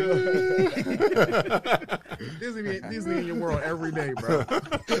 Disney, Disney in your world every day, bro.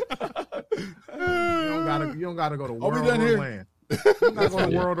 You don't gotta go to we world done or here? land. You don't gotta go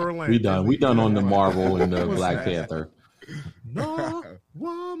to world or land. We done. We done on the Marvel and the Black Panther. No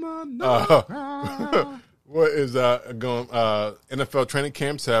woman, no Uh, cry. What is going? NFL training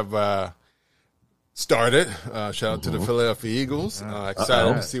camps have started. Shout out to the Philadelphia Eagles.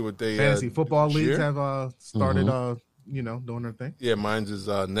 Excited to see what they Fantasy football this leagues year. have started. Doing their thing. Yeah, mine's is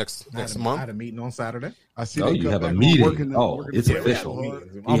next I had month. a meeting on Saturday. I see. Oh, they you come have a back on meeting. working- Oh, working it's together. official.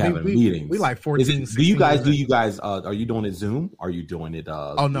 Oh, We having meetings. We like 14, Is it, do 16 you guys? years. Are you doing it Zoom? Are you doing it?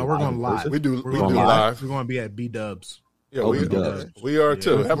 Oh no, we're going live. We do We're we going do live. live. We're going to be at B Dubs. Yeah, Oh, we B-Dubs. we are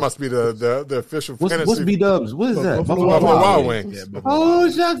too. That must be the official What's fantasy. B-Dubs? What is that? Buffalo Buffalo Wild Wild Wings. Wings. Yeah,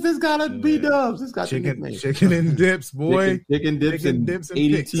 Oh, shucks, it's got a B-Dubs. It's got the chicken, nickname. chicken and dips, boy. Chicken dips Chicken and dips and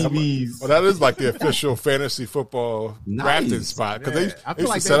 80 picks. TVs. Well, that is like the official fantasy football Nice. drafting spot because Yeah, they I used feel to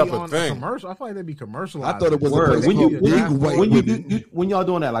like set they'd up be a on thing. commercial. I feel like they'd be commercialized. I thought it was Word. a When you when y'all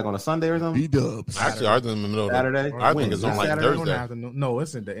doing that, like on a Sunday or something? B-Dubs. Actually, ours is in the middle of Saturday? I think When? it's on like Saturday? Thursday. No,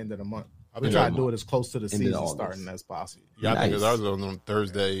 it's at the end of the month. I We think try it's to do it as close to the End of season August. starting as possible. Yeah, I think Nice. ours is on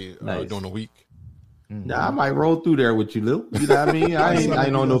Thursday Nice. during the week. Nah, I might roll through there with you, Lil. You know what I mean? I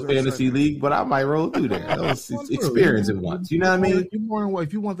ain't on no fantasy league, but I might roll through there. Let's experience it once. You know what I mean? You're more than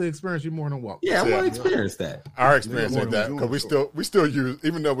if you want the experience, you're more than welcome. Yeah, I want to experience that. Our experience ain't that because we still use,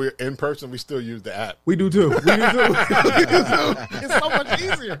 even though we're in person, we still use the app. We do too. We do too. It's so much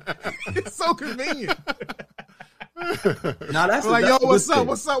easier. It's so convenient. Now that's We're like, yo, that's a what's good up? thing.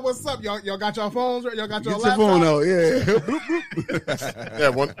 What's up? What's up? Y'all got your phones? Y'all got your Get your laptops? phone out, yeah. Yeah,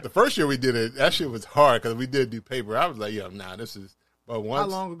 the first year we did it, that shit was hard because we did do paper. I was like, yo, nah, this is. But How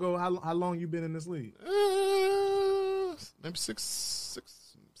once, long ago? How long you been in this league? maybe 7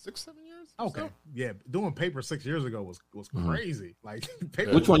 years. or Okay, so. yeah, doing paper 6 years ago was crazy. Like,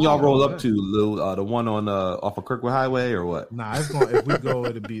 paper Which was one y'all wild, roll man. up to, Lil? The one on off of Kirkwood Highway or what? Nah, it's going. If we go,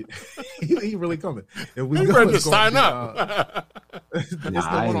 it'll be. he really coming. If we You go, ready to it's gonna sign be, up? it's the Nah,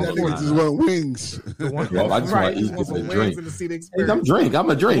 I one on ain't That nigga 40. just want wings. The one, Yo, I just right, want to just eat want some and wings drink. and to see the Hey, experience. I'm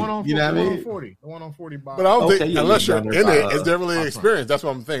a The drink. one on You know what I 40, the one on mean? 40. The one on 40. But I don't Okay, think yeah, unless yeah, you're down in there it, by, is there really upfront. experience? That's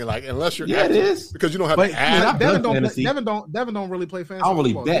what I'm thinking. Like unless you're Yeah, it is. because you don't have But to add. Devin don't. fantasy. Devin don't really play fantasy. I don't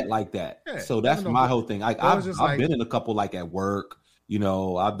really football, bet dude. like that. Yeah, So that's Devin my don't- whole thing. Like So it's I've just like- been in a couple like at work. You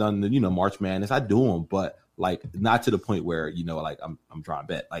know, I've done the March Madness. I do them, but like not to the point where like I'm trying to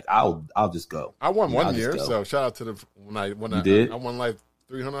bet. Like I'll just go. I won Yeah, I'll one just year, go. so shout out to the when I did? I won like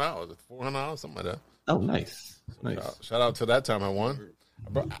 $300, $400, something like that. Oh, nice. Shout out to that time I won.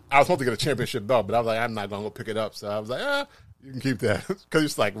 I was supposed to get a championship belt, but I was like, I'm not gonna go pick it up. So I was like, you can keep that because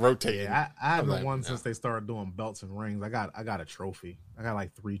it's like rotating. Yeah, I haven't like, won nah. since they started doing belts and rings. I got a trophy. I got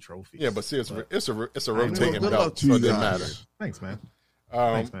like 3 trophies. Yeah, but see, it's a I rotating know. Good luck belt, to so you it didn't guys. matter. Thanks, man.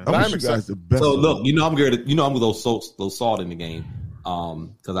 Um, Thanks, man. but I I'm wish you excited. guys the best. So of look, luck. I'm going to I'm with those salt in the game,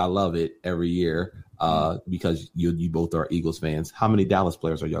 because I love it every year. Because you both are Eagles fans. How many Dallas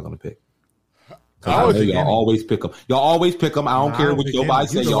players are y'all going to pick? Because I know y'all always pick them. Y'all always pick them. I don't care what nobody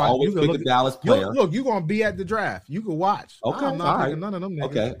say. Y'all always pick a Dallas player. Look, you're gonna be at the draft. You can watch. Okay, I'm all not right. picking none of them. Niggas.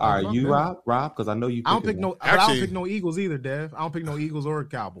 Okay, all right. Fuck You, them. Rob, because I know you. I don't pick picking no. one. But I don't Actually- pick no Eagles either, Dev. I don't pick no Eagles or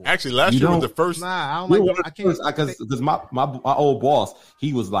Cowboys. Actually, last You year was don't- the first. Nah, I don't You're like. one of I the can't. first, because my old boss,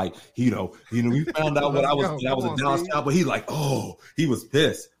 he was like, we found out what I was. Let's go. That was Come a on, Dallas Steve. Cowboy. He like, he was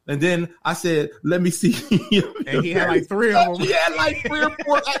pissed. And then I said, let me see. And he had like 3 of them. He had like 3 or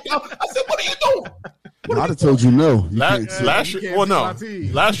 4. I said, what are you doing? I'd have told you no. You can't Last, say. last You year, can't well, see no, my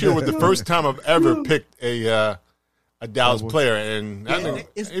team. last year was the first time I've ever picked a Dallas player, and I think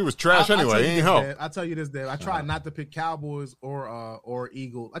It's- he was trash I'll tell anyway. you He ain't this, help. Dev. I'll tell you this, Dev. I try not to pick Cowboys or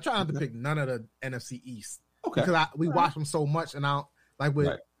Eagles. I try not to pick none of the NFC East Okay. because we watch them so much, and I don't like with.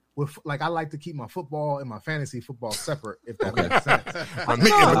 Right. With like I like to keep my football and my fantasy football separate, if that makes sense. My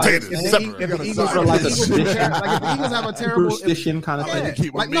meat and potatoes If the separate. Eagles are like a if the Eagles have a terrible, if, Superstition kind of yeah, thing.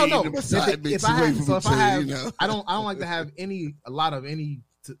 keep my like no, meat and side If mix I away have, from so if each I other, have, you know? I don't like to have a lot of any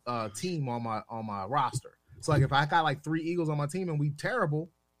team on my roster. So like if I got like 3 Eagles on my team and we terrible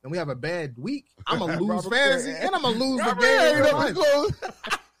and we have a bad week, I'm gonna lose fantasy and I'm gonna lose the game.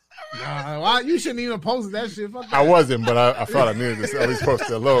 Nah, you shouldn't even post that shit. Fuck that. I wasn't, but I thought I needed to at least post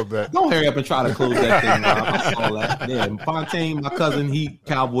it a little bit. Don't hurry up and try to close that thing, Rob. I saw that. Yeah, Fontaine, my cousin, he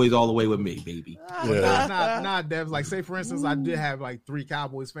Cowboys all the way with me, baby. Yeah. Nah, Devs. Like, say for instance, I did have like 3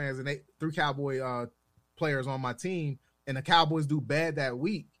 Cowboys fans and 3 Cowboy players on my team, and the Cowboys do bad that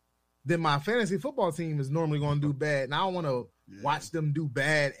week. Then my fantasy football team is normally going to do bad, and I don't want to watch them do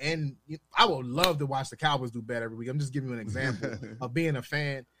bad. And I would love to watch the Cowboys do bad every week. I'm just giving you an example of being a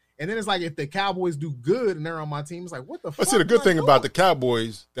fan. And then it's like if the Cowboys do good and they're on my team, it's like, what the fuck? But see, the good am I thing about the doing?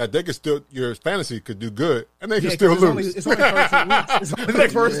 Cowboys that they could still your fantasy could do good and they can Yeah, still 'cause lose. It's only 13 weeks. It's only the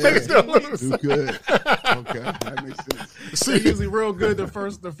first They can still weeks. lose. Too good. Okay, that makes sense. They're See, usually real good the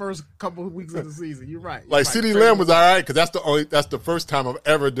first couple of weeks of the season. You're right. like CeeDee Lamb was all right because that's the first time I've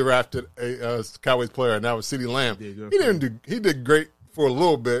ever drafted a Cowboys player, and that was CeeDee Lamb. He did great for a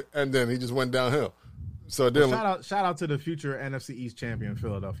little bit, and then he just went downhill. So then, Shout out to the future NFC East champion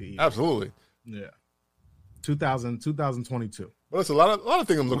Philadelphia Eagles. absolutely. Yeah. 2022. Well, it's a lot of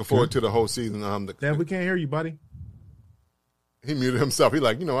things I'm looking forward to the whole season. Dad, we can't hear you, buddy. He muted himself. He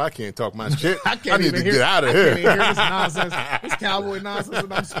like, I can't talk my shit. I can't need even to hear, get out of I here. can't even hear this nonsense. This cowboy nonsense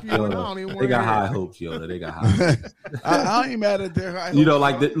that I'm spewing. I don't even want They to got hear high it. hopes, Yoda. They got high hopes. I ain't mad at their high You know, hopes.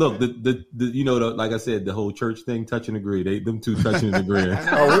 like the you know, like I said, the whole church thing, touch and agree. Them two touching and agreeing.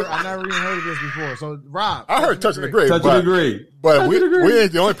 I never even heard of this before. So, Rob, I heard touch and agree. Touch and agree. But we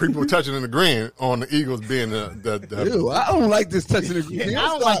ain't the only people touching and agreeing on the Eagles being the Ew, I don't like this touching the Yeah, I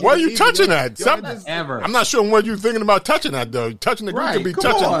don't like Why are it you either. touching that? Ever. I'm not sure what you're thinking about touching that though. Touching the agree could be come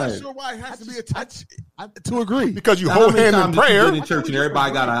touching on. I'm not sure why it has to be a touch to agree. because you Now, hold how many hand in times did you prayer. get in church and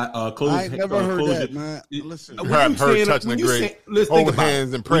everybody got a close. I ain't never heard close that, man. Listen, When I've you heard saying- touching when and you agree. say- let's Hold think about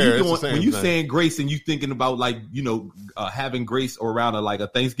hands it. in prayer, it's the When same you thing. saying grace and you thinking about like having grace around a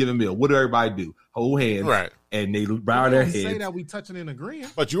Thanksgiving meal, what do everybody do? Hold hands, Right. And they bow I their don't say heads. that we touching and agreeing.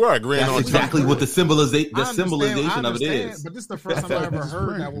 But you are agreeing That's on exactly what the I symbolization understand, of it is. But this is the first time I ever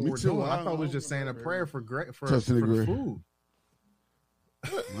heard that what Me we're too. doing. I I thought we was don't just saying a prayer for Touching and agree. food. I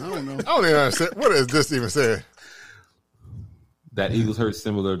don't know. I don't even understand. What is this even saying? That Eagles hurt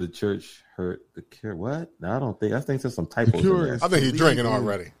similar to church hurt the cure. What? No, I don't think. I think there's some typos in there. I think he's drinking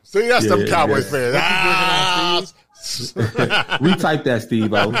already. See, that's some Cowboys fans. Retype that,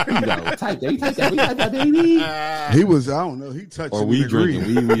 Steve. Oh, type that. Retype that, baby. He was, I don't know. He touched Or we drinking.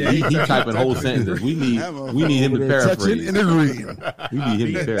 He typing whole sentences. We need him to touching paraphrase. and agreeing. We need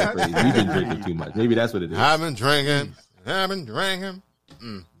him to paraphrase. We've been drinking too much. Maybe that's what it is. I've been drinking. I've been drinking.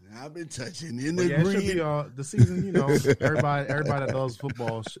 I've been touching and But yeah, it should agreeing. be the season. You know, everybody that does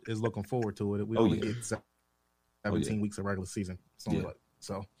football is looking forward to it. We only get 17 weeks of regular season.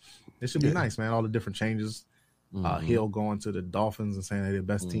 So it should be nice, man. All the different changes. Hill going to the Dolphins and saying they're the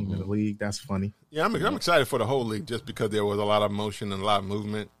best team in the league. That's funny. Yeah, I'm excited for the whole league just because there was a lot of motion and a lot of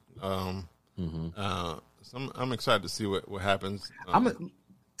movement. So I'm excited to see what happens.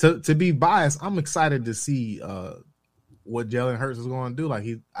 To be biased, I'm excited to see what Jalen Hurts is going to do. Like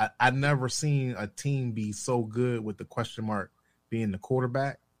I never seen a team be so good with the question mark being the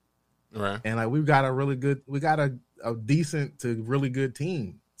quarterback. Right. And like we got a decent to really good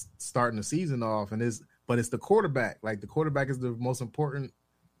team starting the season off, but it's the quarterback. Like the quarterback is the most important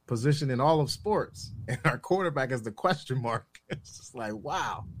position in all of sports, and our quarterback is the question mark. It's just like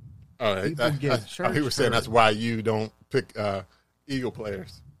wow. Oh, he was saying that's why you don't pick Eagle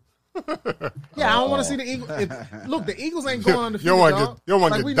players. Yeah, I don't want to see the Eagles. Look, the Eagles ain't going undefeated. You don't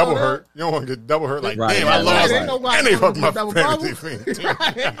want to get double hurt. That. You don't want to get double hurt. Like, Right, damn, right, I lost. right. And they fucked my double fantasy bubble. team.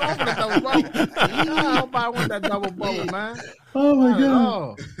 Right, ain't going for the double bubble. Nobody want that double bubble, man. Oh my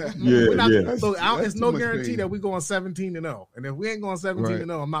God. Yeah. So it's no too much guarantee pain. that we're going 17-0. And if we ain't going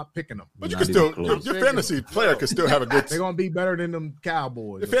 17-0, I'm not picking them. But you Not can still, even your close. fantasy player can still have a good. They're going to be better than them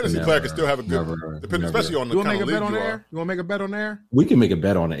Cowboys. Your fantasy player can still have a good, Never. depending, especially on the You want to kind make of a league bet on you there? are. You want to make a bet on there? We can make a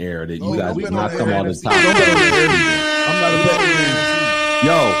bet on the air that you guys we do can not bet come on on the the NFC. top. Don't bet on the NFC. I'm not a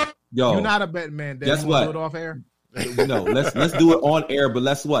betting. Yo. You're not a betting man, Dad. Guess You wanna what? do it off air? No, let's do it on air. But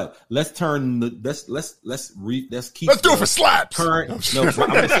let's turn the let's keep. Let's do it the for slaps. Current. No, I'm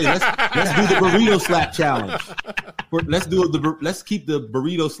gonna say let's do the burrito slap challenge. Let's keep the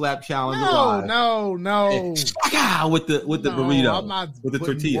burrito slap challenge alive. No. With the No, burrito. I'm not with the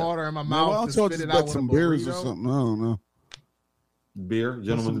putting tortilla. water in my No, mouth. I'll to tell spit you it to out bet with some a beers or burrito. something. I don't know. Beer,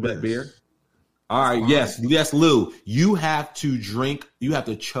 gentlemen, bet beers. beer. All right, yes, Lou. You have to drink. You have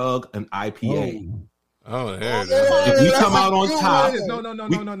to chug an IPA. Oh, there it is. If we come out on top,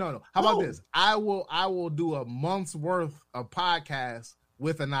 No. How about this? I will do a month's worth of podcasts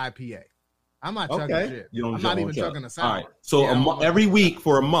with an IPA. I'm not chugging shit. I'm not even chugging a sour. All right. So every week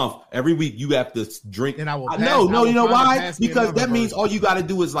for a month, you have to drink. And I will. No, you know why? pass me Because another that means version. all you got to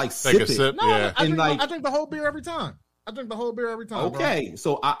do is like Take sip a it. sip. No, Yeah. I And drink the whole beer every time. Okay,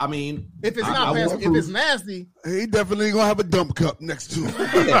 so I mean, If it's not I if it's nasty, He definitely gonna have a dump cup next to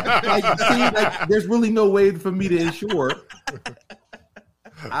him. yeah, there's really no way for me to ensure.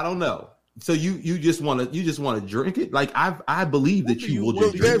 I don't know. So you just want to drink it? Like I believe that you will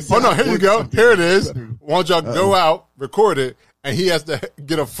just drink it. Oh no, here you go. Here it is. Why don't y'all go out, record it, and he has to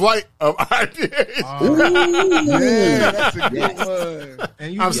get a flight of IPAs. Yeah, that's a good one.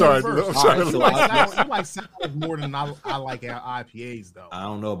 and you I'm get sorry. it first. I'm sorry. All right, so You like sours more than I like our IPAs though. I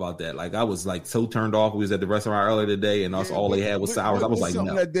don't know about that. Like I was like so turned off. We was at the restaurant earlier today, and all they had was sours. I was like,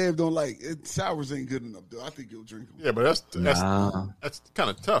 something no. that Dave don't like. Sours ain't good enough, though. I think you'll drink them. Yeah, but that's kind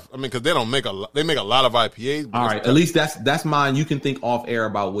of tough. I mean, because they make a lot of IPAs. But All it's right, tough. at least that's mine. You can think off air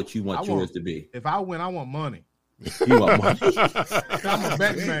about what you want yours to be. If I win, I want money. You want money? I'm a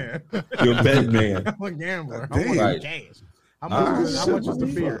betting man. You're a betting man. I'm a gambler. I Damn. want Right. cash. How much is the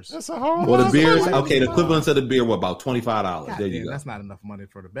beers? That's a whole. Well, the beers, okay, the equivalent of the beer, what, about $25? There you go. That's not enough money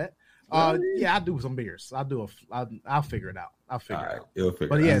for the bet. Yeah, I'll do some beers. I'll figure it out. I'll figure it out. You'll figure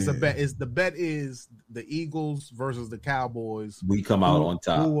But it yeah, out. it's the bet is the Eagles versus the Cowboys. We come out on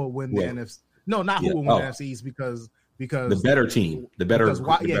top. Who will win the NFC? No, not who will win the NFC East because the better team, because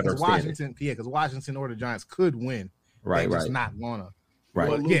Washington or the Giants could win. Right, just not gonna. Right.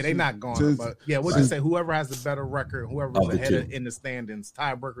 Well, yeah, they're not going. But yeah, we'll just say whoever has the better record, whoever's ahead in the standings,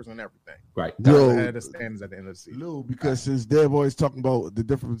 tiebreakers and everything. Right. Ahead of the standings at the end of the season. Lou, because since Dev always talking about the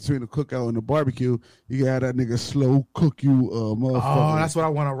difference between a cookout and a barbecue, you got that nigga slow cook you, motherfucker. Oh, that's what I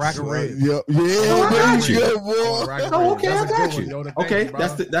want, a rack of ribs. Yeah, Okay, I got you. Okay,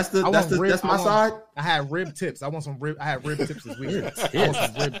 that's my side. I had rib tips. I had rib tips this weekend. I want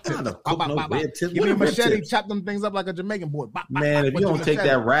some rib tips. Rib tips. Give me a machete, chop them things up like a Jamaican boy. Man, if you don't take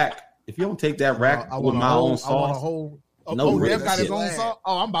that rack, with my own sauce, I want a whole. Dev got his own sauce.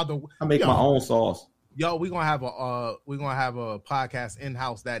 Oh, I'm about to. I make my own sauce. Yo, we're gonna have a podcast in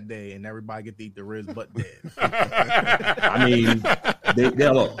house that day, and everybody get to eat the ribs, but Dev. I mean,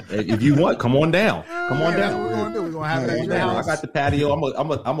 look. If you want, come on down. Come on down. We're gonna have that down. I got the patio. I'm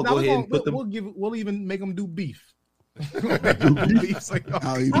gonna go ahead and put them. We'll even make them do beef. I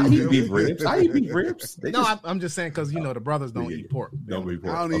eat beef ribs. No, I'm just saying because the brothers don't eat pork. Don't eat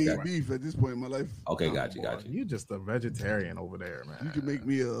pork. I don't eat beef at this point in my life. Okay, got you. You just a vegetarian over there, man. You can make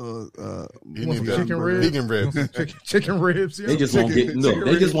me chicken ribs. Vegan ribs. Chicken ribs. They just won't get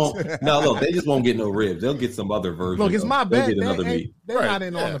They just won't get no ribs. They'll get some other version. Look, it's my bet. Get another meat. They're not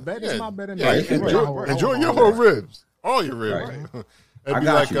in on the bet. It's my bet. Enjoy your whole ribs. All your ribs. Right. I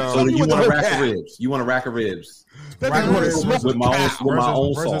got you. So you want a rack of ribs? You want a rack of ribs? With my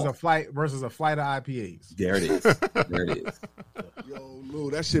own sauce. Versus a flight of IPAs. There it is. Yo,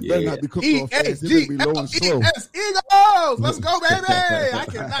 Lou, that shit better not be cooked on fast. It better be low and slow. Eagles, let's go, baby! I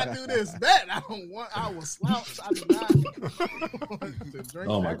cannot do this bet. I will slouch. I do not want to drink.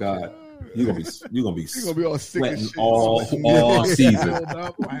 Oh my god, you're gonna be all sick and shit all season.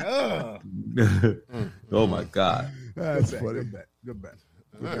 Oh my god, that's funny. Good bet.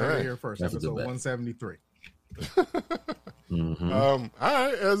 Right here first. Episode 173. All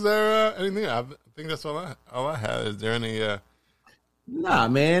right. Is there anything? I think that's all I had. Is there any? Nah,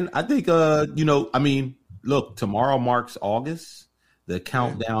 man. I think look, tomorrow marks August. The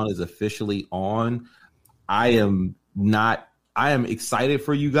countdown is officially on. I am excited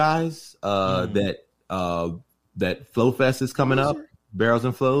for you guys. That Flow Fest is coming up. Barrels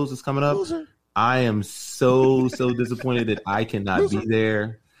and Flows is coming up. I am so disappointed that I cannot be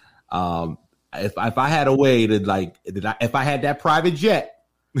there. If I had a way to if I had that private jet,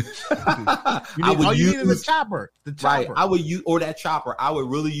 I would use the chopper. Right, I would use that chopper. I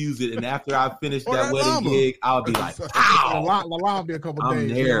would really use it. And after I finish that wedding gig, I would be like, "Wow!" The llama be a couple I'm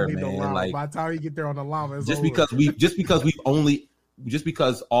days. there, man. Like by the time you get there on the llama, it's just over.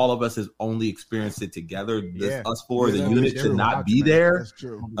 because all of us has only experienced it together, us four as a that's unit true. to not be there That's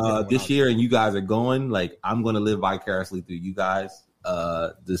true. this year, and you guys are going. Like, I'm going to live vicariously through you guys.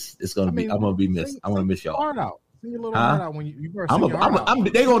 It's going to be. I'm going to be missed. I'm going to miss y'all. Heart out. Sing your little heart out when you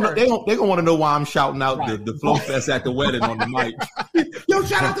They gonna want to know why I'm shouting out the Flow Fest at the wedding on the mic. Yo,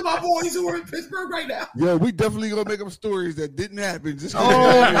 shout out to my boys who are in Pittsburgh right now. Yeah, we definitely gonna make up stories that didn't happen. Just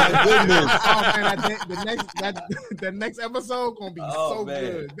my goodness! The next episode gonna be so man.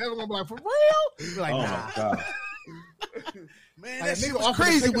 good. They're gonna be like, for real? Like, Oh nah. my god! Man, that shit was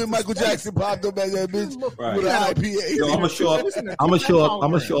crazy when Michael Jackson popped up at that bitch Right. with an IPA. Yo, I'm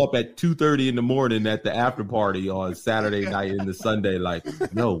gonna show up at 2:30 in the morning at the after party on Saturday night and the Sunday. Like,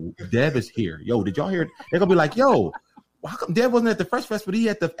 yo, Dev is here. Yo, did y'all hear it? They're gonna be like, yo, how come Dev wasn't at the Fresh Fest, but he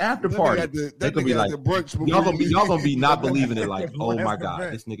at the after party? They're gonna be like, y'all gonna be not believing it. Like, oh my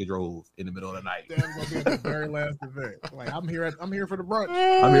god, this nigga drove in the middle of the night. That's gonna be at the very last event. Like, I'm here for the brunch.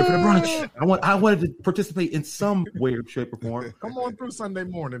 I'm here for the brunch. I wanted to participate in some way, shape, or form. Come on through Sunday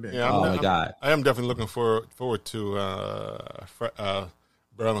morning then. Yeah, Oh my god. I am definitely looking forward to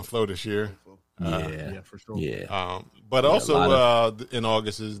Barrel and Flow this year. Yeah, for sure. Yeah. But also in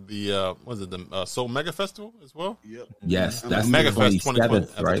August is the Soul Mega Festival as well. Yep. Yes, that's Mega the Fest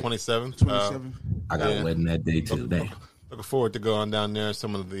 27th, right? 27th. I got a wedding that day too. Dang. Looking forward to going down there.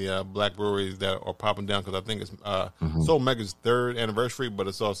 Some of the black breweries that are popping down because I think it's Soul Mega's 3rd anniversary, but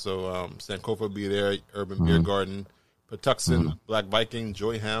it's also Sankofa will be there, Urban Beer Garden, Patuxent, Black Viking,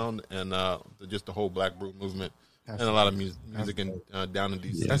 Joyhound, and just the whole black brew movement. And a lot of music down in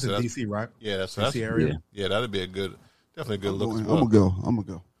DC. That's in DC, right? Yeah, that's DC area. Yeah, that'd be definitely a good look. As I'm well. gonna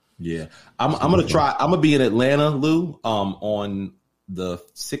go. Yeah, I'm gonna try. I'm gonna be in Atlanta, Lou, on the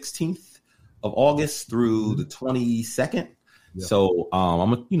 16th of August through the 22nd. Yeah. So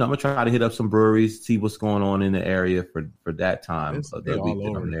I'm gonna try to hit up some breweries, see what's going on in the area for that time of They the week all that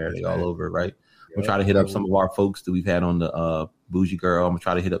I'm over there. the They place, all man. over, right? I'm gonna try to hit up some of our folks that we've had on the Bougie Girl. I'm gonna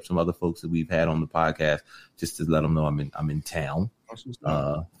try to hit up some other folks that we've had on the podcast just to let them know I'm in town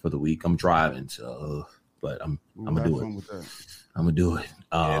for the week. I'm driving, so but I'm gonna do it. I'm gonna do it.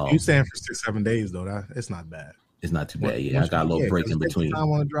 If you staying for 6-7 days though, it's not bad. It's not too bad. Yeah, I got a little break in between. I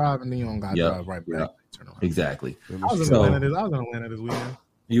want to drive, and then you don't got to drive right back. Turn around. Exactly. I was in Atlanta this weekend.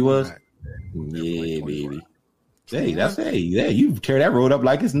 You was? Yeah, baby. Hey, you tear that road up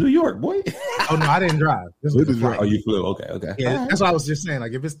like it's New York, boy. Oh no, I didn't drive. This was a flight. Oh, you flew? Okay. Yeah, that's what I was just saying.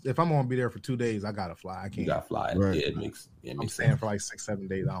 Like if I'm gonna be there for 2 days, I gotta fly. I can't. You gotta fly. Right. Yeah, it makes I'm staying for like 6-7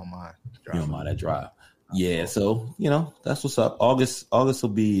 days. I don't mind. You don't mind that drive. Yeah, so that's what's up. August will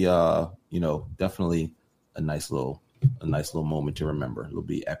be definitely a nice little moment to remember. It'll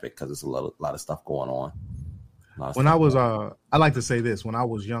be epic because there's a lot of stuff going on. When I was I like to say this, when I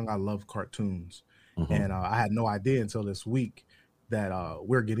was young, I loved cartoons. Mm-hmm. And I had no idea until this week that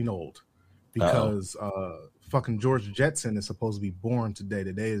we're getting old because fucking George Jetson is supposed to be born today.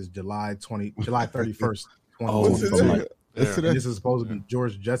 Today is July 31st, 2020. This is supposed to be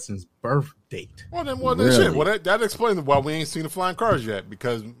George Jetson's birth date. Well, then shit. Well, that explains why we ain't seen the flying cars yet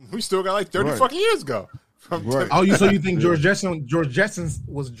because we still got like 30 fucking years ago. So you think George Jetson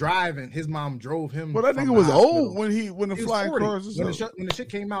was driving? His mom drove him. Well, that nigga was old when the flying cars was when the shit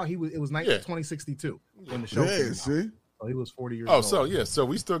came out. It was 2062 when the show came out. See? So he was 40 years old. So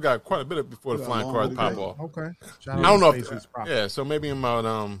we still got quite a bit before the flying cars pop off. Okay. I don't know. So maybe in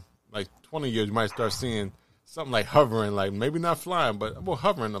about like 20 years you might start seeing something like hovering, like maybe not flying, but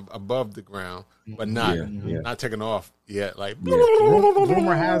hovering above the ground, but not taking off yet. Like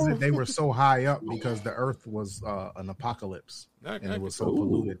rumor has it they were so high up because the Earth was an apocalypse and it was so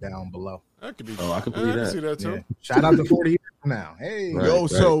polluted down below. That could be. I can believe that. See that too. Yeah. Shout out to 40 years from now. Hey,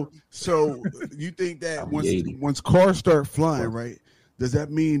 so you think that once cars start flying, right? Does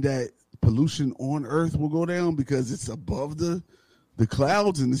that mean that pollution on Earth will go down because it's above the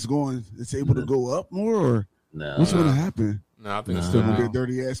clouds and it's able to go up more? Or what's going to happen? No, I think it's still going to be a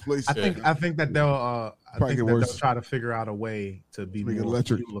dirty ass place. I think that they'll they'll try to figure out a way to be more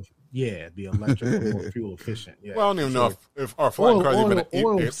electric. Be electric or more fuel efficient. Yeah. Well, I don't even know if our flying cars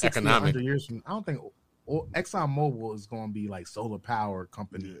even economic. Years from, I don't think ExxonMobil is going to be like solar power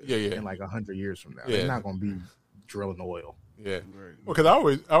company. In like 100 years from now, they're not going to be drilling oil. Yeah, well, because I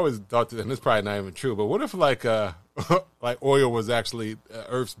always thought that, and it's probably not even true. But what if like oil was actually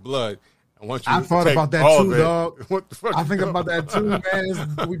Earth's blood? I thought about that too, dog. What the fuck? I think about that too, man.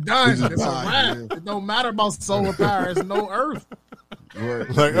 We're done. It's a wrap. It don't matter about solar power. It's no Earth. Right.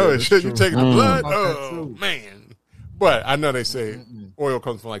 Like, shit, you taking the blood? Oh, man. But I know they say oil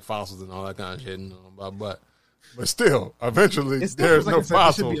comes from like fossils and all that kind of shit. But still, evenally, there's no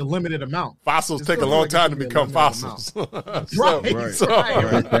fossils. It should be a limited amount. Fossils take a long time to become fossils. Right.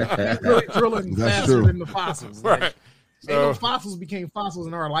 Drilling faster than the fossils. Right. Ain't no fossils became fossils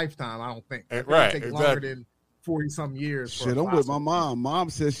in our lifetime, I don't think. Right. Take longer than 40-some years. Shit, I'm with my mom. Mom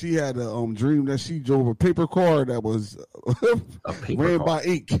said she had a dream that she drove a paper car that was ran by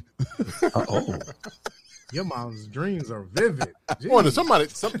ink. Your mom's dreams are vivid. Well, there's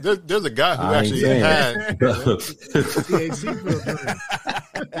a guy who actually had.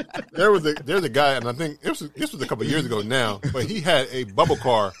 There's a guy, and I think this was a couple of years ago now, but he had a bubble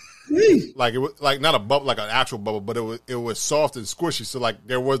car. Like it was like not a bubble, like an actual bubble, but it was soft and squishy. So like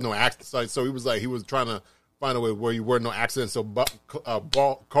there was no accident. So he was trying to find a way where you weren't no accidents. So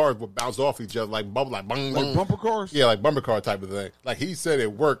cars would bounce off each other like bubble, like bang, like bumper cars. Yeah, like bumper car type of thing. Like he said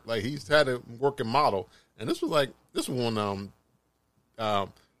it worked. Like he's had a working model, and this was when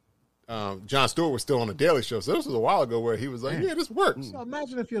Jon Stewart was still on the Daily Show. So this was a while ago where he was like, "Yeah, this works." So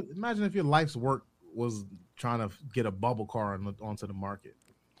imagine if your life's work was trying to get a bubble car onto the market.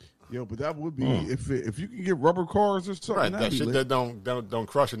 Yo, but that would be if you can get rubber cars or something. Right, that shit that don't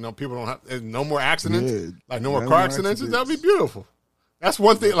crush it. No, people don't have no more accidents. Like no more car accidents. That'd be beautiful. That's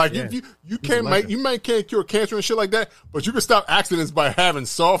one thing. Like you can't cure cancer and shit like that, but you can stop accidents by having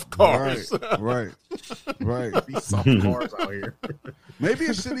soft cars. Right. These soft cars out here. Maybe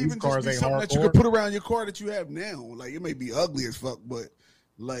it should even just be something that you can put around your car that you have now. Like it may be ugly as fuck, but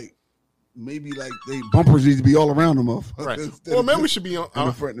like. Maybe like they bumpers need to be all around them, motherfuckers. Right. Well, maybe we should be on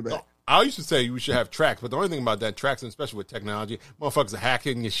the front and the back. I used to say we should have tracks, but the only thing about that tracks, and especially with technology, motherfuckers are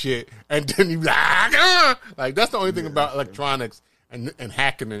hacking your shit, and then you like that's the only thing about electronics and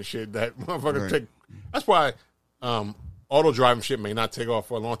hacking and shit that motherfuckers take. That's why auto driving shit may not take off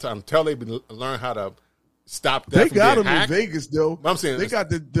for a long time until they learn how to stop that. They got them in Vegas though. But I'm saying they got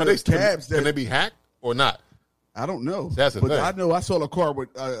the cabs. Can they be hacked or not? I don't know. That's the but thing. I know I saw a car with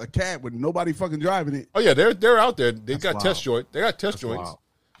a cab with nobody fucking driving it. Oh yeah, they're out there. They That's got wild. test joints. They got test That's joints. wild.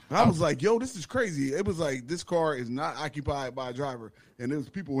 I was like, yo, this is crazy. It was like, this car is not occupied by a driver. And there was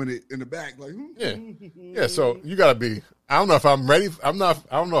people in it in the back, like, Yeah. So you gotta be. I don't know if I'm ready. I don't know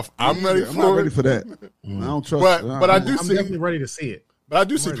if I'm ready I'm for not it. ready for that. I don't trust. But I do I'm see. definitely ready to see it. But I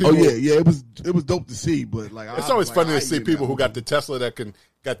do see people. Oh yeah, it was dope to see. But like, It's always funny to see people who got the Tesla that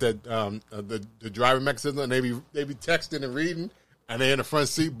got that the driving mechanism, and they be texting and reading, and they in the front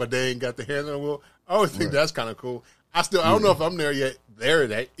seat, but they ain't got the hand on the wheel. I always think that's kind of cool. I don't know if I'm there yet.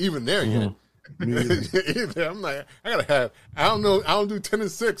 Yet. Either. I'm like, I gotta have. I don't know. I don't do 10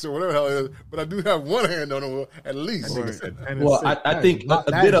 and 6 or whatever the hell it is, but I do have one hand on the wheel at least. Well, I think a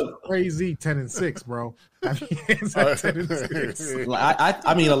bit of crazy 10 and 6, bro. I mean, it's like 10 and 6.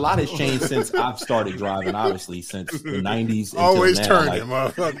 I mean, a lot has changed since I've started driving. Obviously, since the '90s. Always until now, turning,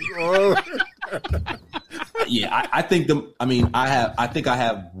 motherfucker. Yeah, I think I think I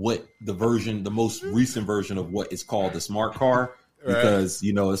have what the most recent version of what is called the smart car, because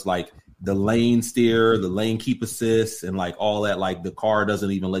it's like the lane steer, the lane keep assist, and like all that. Like the car doesn't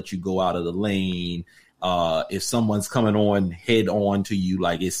even let you go out of the lane. If someone's coming on head on to you,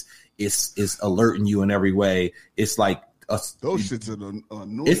 like it's alerting you in every way. It's like those shits are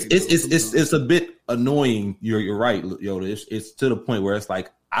annoying. It's a bit annoying. You're right, yo. It's to the point where it's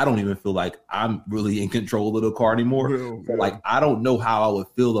like I don't even feel like I'm really in control of the car anymore. So, like I don't know how I would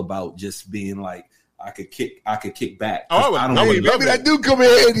feel about just being like I could kick back. Oh, maybe that do come in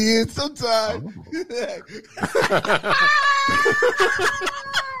handy sometimes.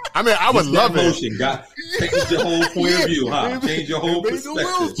 I mean, I would love it. Motion change your whole point of view, huh? Change your whole perspective.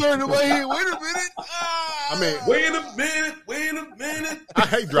 The wheels turn in my head. Wait a minute. I mean, wait a minute. I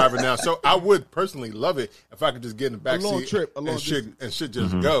hate driving now, so I would personally love it if I could just get in the back seat and shit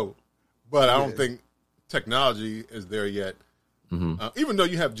just go. But I don't think technology is there yet. Even though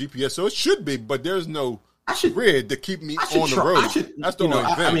you have GPS, so it should be, but there's no grid to keep me on the road. That's the only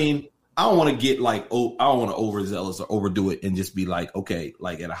thing. I mean, I don't want to get like, I don't want to overzealous or overdo it and just be like, okay,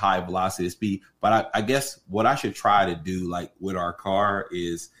 like at a high velocity speed. But I guess what I should try to do, like with our car,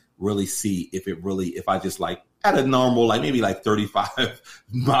 is really see if I just like at a normal, like maybe like 35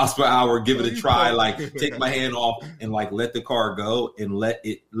 miles per hour, give it a try, like take my hand off and like let the car go and let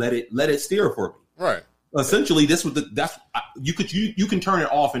it steer for me. Right. Essentially, you can turn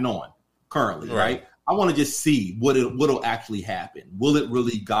it off and on currently, right? I want to just see what'll actually happen. Will it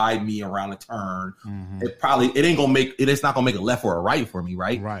really guide me around a turn? It's not gonna make a left or a right for me,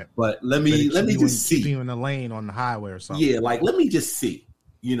 right? Right. But let me just see. Keep you in the lane on the highway or something. Yeah, like let me just see.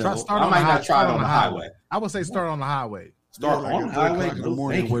 I might not try it on the highway. I would say start on the highway. Start on the highway in the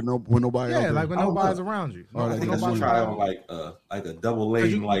morning when nobody. Yeah, like when nobody's around you. I think I should try it on like a double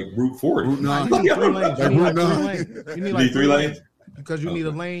lane, like Route 40. Route 9. You need 3 lanes. You need like 3 lanes because you need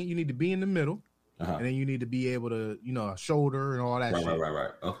a lane. You need to be in the middle. And then you need to be able to, a shoulder and all that shit. Right.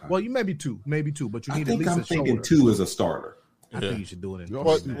 Okay. Well, you maybe two, but you need at least a shoulder. I'm thinking 2 is a starter. I think you should do it.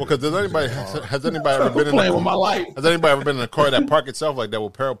 Because has anybody ever been in playing with my life? Has anybody ever been in a car that park itself like that will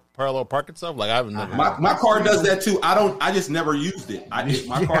parallel park itself? Like I've never. My car does that too. I just never used it. My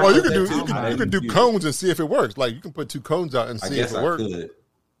car. Well, you can do cones and see if it works. Like you can put 2 cones out and see if it works.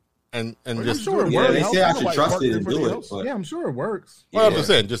 And just sure it works. They say I should trust it and do it. But yeah, I'm sure it works. Well, I'm just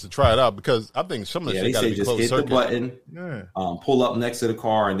saying, just to try it out because I think some of the shit got to be just closed hit circuit. the button, pull up next to the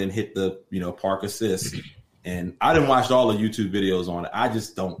car, and then hit the park assist. And I didn't watch all the YouTube videos on it. I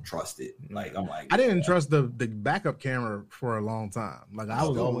just don't trust it. Like I'm like, I didn't trust the backup camera for a long time. Like I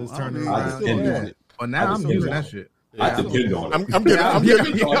was always turning around. it. But now I'm using that shit. I depend on it. I'm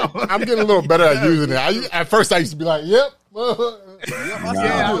getting a little better at using it. At first, I used to be like, "Yep."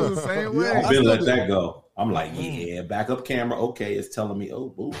 Yeah, I was the same way. I've been let that go. I'm like, yeah, backup camera. Okay, it's telling me, oh,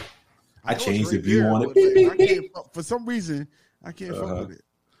 boo. I changed the view on it. For some reason, I can't fuck with it.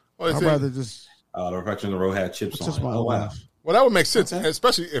 I'd rather just. The reflection of the road had chips on it. Oh, wow. Well, that would make sense,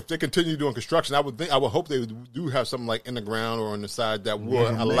 especially if they continue doing construction. I would hope they do have something like in the ground or on the side that will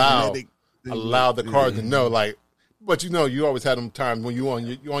allow the car to know, like. But you always had them times when you on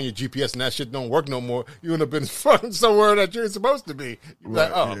your GPS and that shit don't work no more. You end up in fucking somewhere that you're supposed to be. You're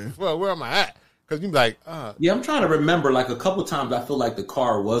like, well, where am I at? Because you're like, yeah, I'm trying to remember. Like a couple times, I feel like the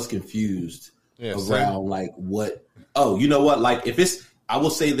car was confused around like what. Oh, you know what? Like if it's, I will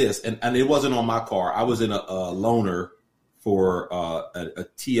say this, and it wasn't on my car. I was in a loaner for a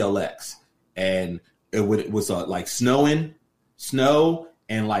TLX, and it was like snow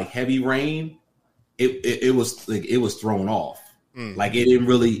and like heavy rain. It was like it was thrown off. Like it didn't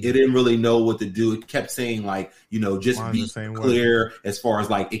really know what to do. It kept saying like, just Mine's be the same way. clear as far as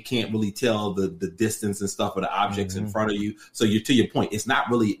like it can't really tell the distance and stuff of the objects in front of you. So to your point, it's not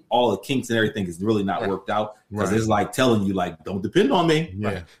really all the kinks and everything is really not worked out because it's like telling you like don't depend on me.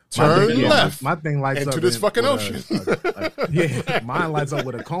 Yeah. Turn left. My thing lights into up this fucking with ocean. Mine lights up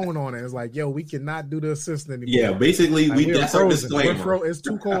with a cone on it. It's like, yo, we cannot do the assist anymore. Yeah, basically Like, that's our frozen. disclaimer. It's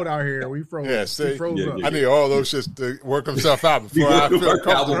too cold out here. We froze. Yeah, see, We froze up. I need all those shits to work themselves out before I feel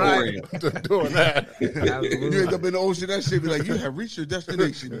comfortable Right. doing that. You end up in the ocean, that shit be like, you have reached your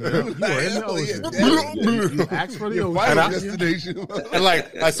destination. You are in the ocean. You asked for the Your ocean. final destination. And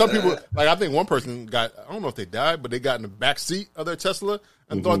like some people, like I think one person got, I don't know if they died, but they got in the back seat of their Tesla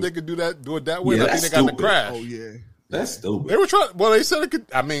and thought they could do it that way. Yeah, And I think that's they got in the stupid. crash. Oh, yeah. That's stupid. They were trying. Well, they said it could.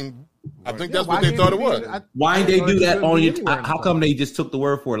 I mean, I think that's what they thought it was. Why didn't they do that on your? Anywhere. How come they just took the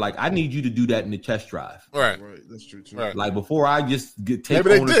word for it? Like, I need you to do that in the test drive. Right. Right, that's true, too. Right. Like before, I just take Maybe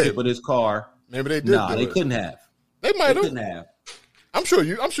they ownership did. of this car. Maybe they did. Nah, do they it. couldn't have. They might Couldn't have. have. I'm sure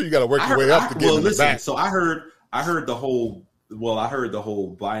you got to work your way up to get in the listen, back. so I heard the whole. Well, I heard the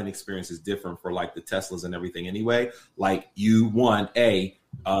whole buying experience is different for like the Teslas and everything. Anyway, like you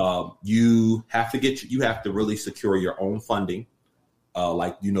have to really secure your own funding,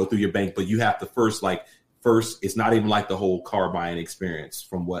 through your bank. But you have to first, it's not even like the whole car buying experience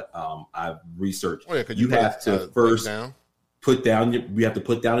from what I've researched. Oh, yeah, 'cause you put, have to first down. put down. We have to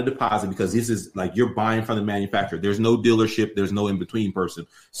put down a deposit because this is like you're buying from the manufacturer. There's no dealership. There's no in between person.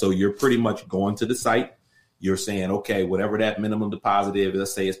 So you're pretty much going to the site. You're saying, okay, whatever that minimum deposit is,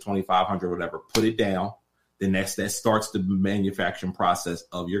 let's say it's $2,500 or whatever, put it down. Then that starts the manufacturing process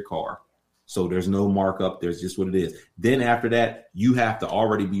of your car. So there's no markup. There's just what it is. Then after that, you have to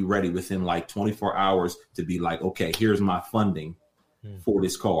already be ready within like 24 hours to be like, okay, here's my funding for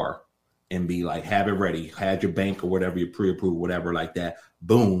this car, and be like, have it ready. Have your bank or whatever, you pre-approved, whatever like that.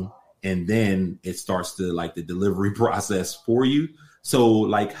 Boom. And then it starts to like the delivery process for you. So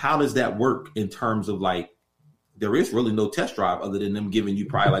like, how does that work in terms of like, there is really no test drive other than them giving you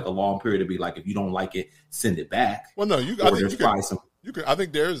probably like a long period to be like, if you don't like it, send it back. Well, no, I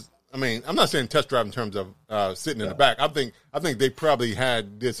think there's. I mean, I'm not saying test drive in terms of sitting in the back. I think they probably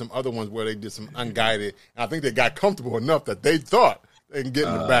did some other ones where they did some unguided. And I think they got comfortable enough that they thought they can get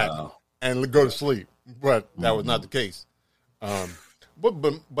in the back and go to sleep, but that was not the case. But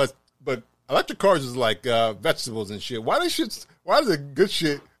electric cars is like vegetables and shit. Why is the good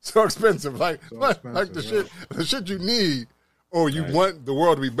shit so expensive? Like the shit you need or you want the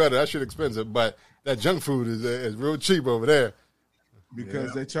world to be better. That shit expensive, but that junk food is real cheap over there.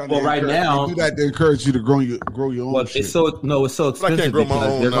 Because they're trying right now they do that to encourage you to grow your own shit. It's so expensive grow my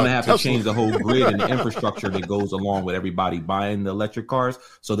because own, they're going to have Tesla. to change the whole grid and the infrastructure that goes along with everybody buying the electric cars.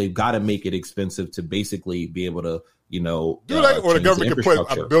 So they've got to make it expensive to basically be able to, or the government can put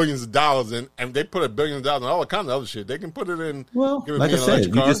infrastructure. billions of dollars in, and they put $1 billion in all kinds of other shit. They can put it in. Well, give it like me I an said,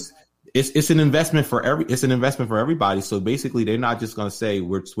 electric car. it's an investment for everybody. So basically, they're not just going to say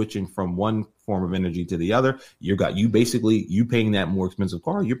we're switching from one form of energy to the other. You paying that more expensive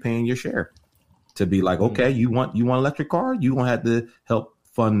car. You're paying your share to be like, okay, you want electric car. You gonna have to help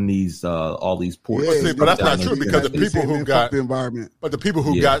fund these all these ports. Yeah, but that's not true because the people who got the environment. But the people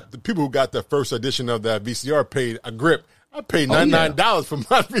who got the first edition of that VCR paid a grip. I paid $99 for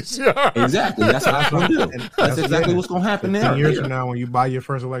my VCR. Exactly. That's how it's going to do. That's exactly what's going to happen there. 10 years from now, when you buy your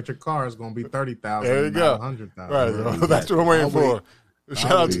first electric car, it's going to be $30,000. There you go. $100,000. Right. That's what I'm waiting for.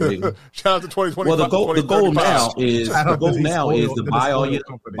 Shout out to 2020. Well, the goal now is to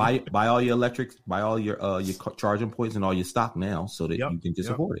buy all your electrics, buy all your charging points and all your stock now, so that you can just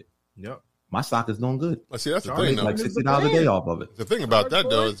afford it. Yep. My stock is doing good. Let's see, that's the thing, though. Like $60 a day off of it. The thing about that,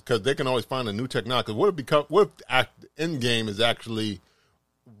 though, is because they can always find a new technology. What if the end game is actually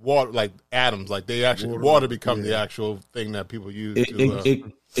water, like atoms, like they actually water become the actual thing that people use?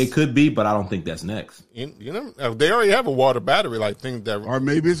 It could be, but I don't think that's next. They already have a water battery, like things that, or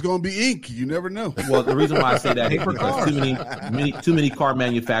maybe it's going to be ink. You never know. Well, the reason why I say that is because too many car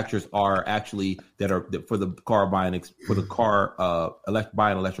manufacturers are actually for the car buying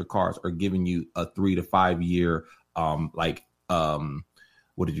buying electric cars are giving you a 3 to 5 year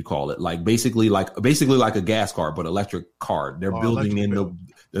what did you call it? Like basically like a gas car, but electric car. They're building in the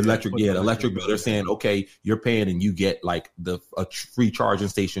electric bill. They're saying, okay, you're paying and you get like a free charging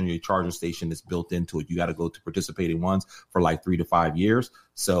station. Your charging station is built into it. You got to go to participating ones for like 3 to 5 years.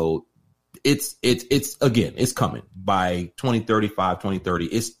 So it's coming by 2035, 2030.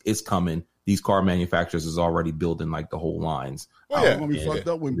 It's coming. These car manufacturers is already building like the whole lines. It's gonna be fucked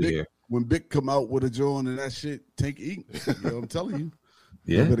up when Bic come out with a joint and that shit take ink. You know what I'm telling you.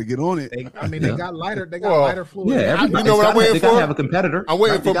 Yeah. You better get on it. They got lighter. They got Well, lighter fluid. Yeah, You know what I'm waiting they for? gotta have a competitor. I'm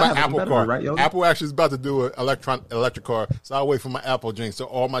waiting Right? for They my gotta have a Apple competitor, car. right, Yogi? Apple actually is about to do an electric car, so I'll wait for my Apple drink, so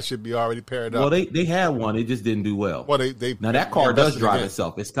all my shit be already paired up. Well, they had one. It just didn't do well. Well, they Now that car does invested drive again.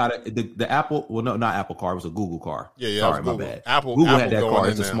 itself. It's got the Apple. Well, no, not Apple car. It was a Google car. Yeah, Sorry, it was my Google. bad. Apple Google had that going car.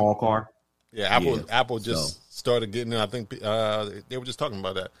 in It's a now. small car. Yeah, Yeah, Apple just so. started getting. I think they were just talking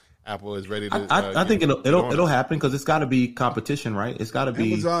about that. Apple is ready to. I think it'll happen because it's got to be competition, right? It's got to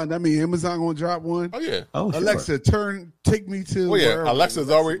be. Amazon. I mean, Amazon gonna drop one. Oh yeah. Oh, sure. Alexa, take me to. Well, yeah. wherever.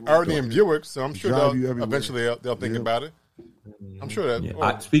 Alexa's already in Buick, so I'm sure Drive you everywhere. eventually they'll think about it. I'm sure that.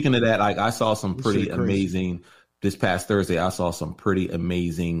 Yeah. Speaking of that, like I saw some pretty shit crazy. amazing this past Thursday. I saw some pretty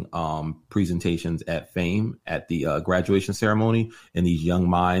amazing presentations at Fame at the graduation ceremony, and these young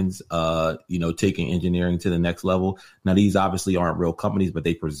minds, taking engineering to the next level. Now, these obviously aren't real companies, but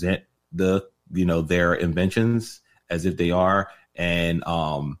they present their inventions as if they are, and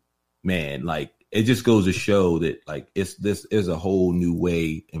man, like it just goes to show that like this is a whole new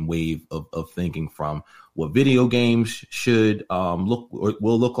way and wave of thinking from what video games should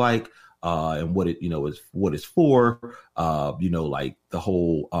will look like, and what it is what it's for, like the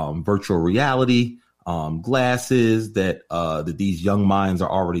whole virtual reality glasses that these young minds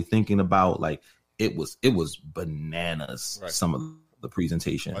are already thinking about. Like it was bananas. Right. Some of the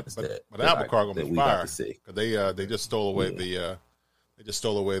presentations but the Apple car gonna be fire because they just stole away the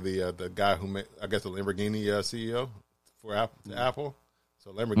guy who made, I guess, the Lamborghini CEO for Apple.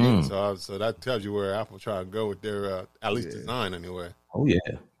 So Lamborghini, so that tells you where Apple try to go with their at least design anyway. Oh yeah,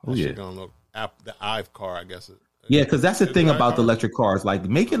 Gonna look the IVE car, I guess. Yeah, because that's the thing about the electric cars. Like,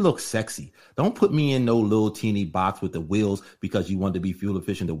 make it look sexy. Don't put me in no little teeny box with the wheels because you want to be fuel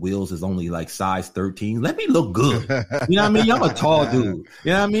efficient. The wheels is only like size 13. Let me look good. You know what I mean? I'm a tall dude. You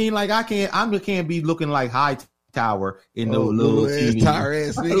know what I mean? Like I can't be looking like high tower in no little teeny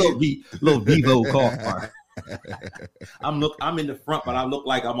little Vivo car. I'm in the front, but I look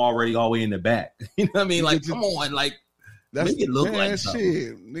like I'm already all the way in the back. You know what I mean? Like, come on, like make it look like something.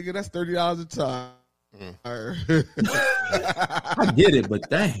 Shit, nigga. That's $30 a time. I get it, but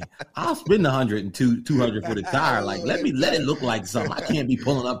dang, I'll spend $100 and $200 for the tire. Like, let it look like something. I can't be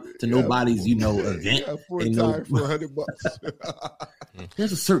pulling up to nobody's, event. For a tire for $100.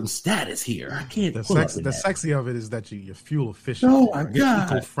 There's a certain status here. I can't. The sexy of it is that you're fuel efficient. Oh my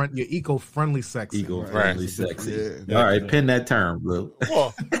god, you're eco-friendly sexy. Eco-friendly sexy. Yeah. All right, pin that term, bro.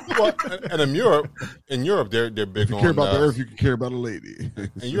 Well, and in Europe, they're big. If you care about the earth, you can care about a lady.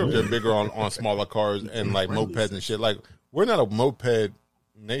 In Europe, they're bigger on smaller cars and like mopeds and shit. Like, we're not a moped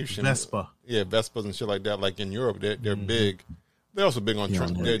nation. Vespa. Yeah, Vespas and shit like that. Like in Europe, they're big. They're also big on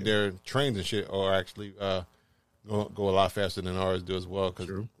their trains and shit are actually go a lot faster than ours do as well.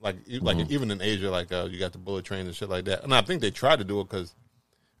 Because even in Asia, like you got the bullet trains and shit like that. And I think they try to do it because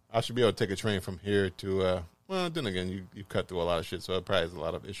I should be able to take a train from here to. Well, then again, you cut through a lot of shit, so it probably has a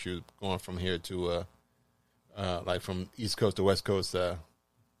lot of issues going from here to like from East Coast to West Coast.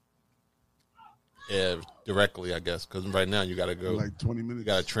 Directly, I guess, because right now you got to go like 20 minutes. You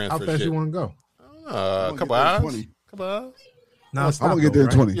got to transfer. How fast shit. You want to go? A couple hours. No, I want to get there in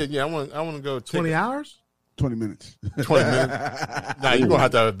 20. Yeah. I want to go 20 hours. 20 minutes. 20 minutes. Now you're gonna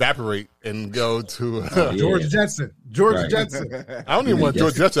have to evaporate and go to George Jetson. Jetson. I don't even want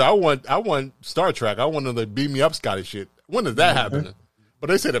George Jetson. I want Star Trek. I want them to beam me up, Scotty shit. When does that happen? But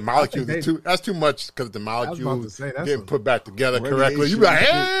they say the molecules that's too much because the molecules getting put back together correctly. You be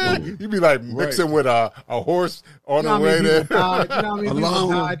like, you be like mixing with a horse on the way there. You know what I mean? People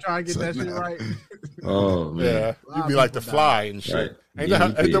die trying to get that shit right. Oh man, yeah, you be like the Fly and shit. Right. Ain't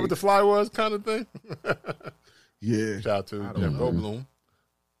that what the Fly was, kind of thing? Yeah. Shout out to Jeff Goldblum.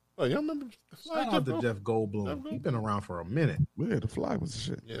 Oh, you remember the Fly? Shout out to Jeff Goldblum. He's been around for a minute. Yeah, the Fly was the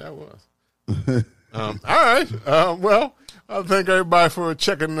shit. Yeah, that was. All right. Well, I thank everybody for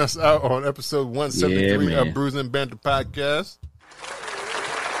checking us out on episode 173 of Bruise and Banter Podcast.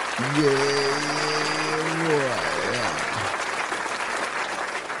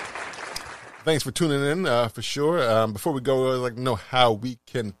 Thanks for tuning in, for sure. Before we go, I'd like to know how we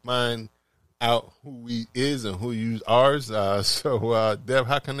can find out who we is and who use ours. So, Dev,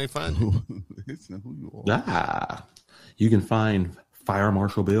 how can they find you? Who you are. You can find Fire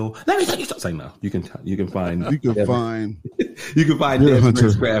Marshal Bill. Let me tell you something. No, you can find Dev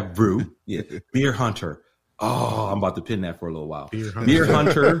Drinkscraft Brew. Yeah, Beer Hunter. Oh, I'm about to pin that for a little while. Beer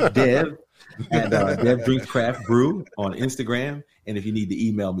Hunter Dev and Dev Drinkscraft Brew on Instagram. And if you need to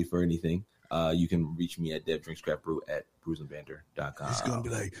email me for anything, you can reach me at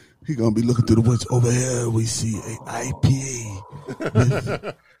devdrinkscraftbrew@bruiseandbanter.com. He's gonna be looking through the woods. Over here we see a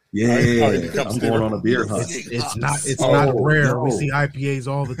IPA Yeah, you come I'm Steve. going on a beer hunt. It's not rare. We no. see IPAs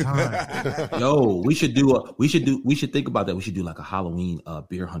all the time. Yo, we should think about that. We should do like a Halloween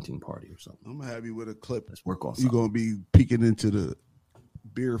beer hunting party or something. I'm gonna have you with a clip. Let's work on You're something. gonna be peeking into the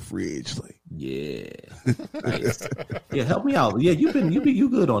beer fridge, like Yeah, nice. Yeah, help me out. Yeah, you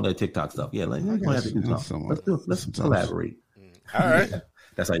good on that TikTok stuff. Yeah, like, we're gonna have to do something. Let's collaborate. All right.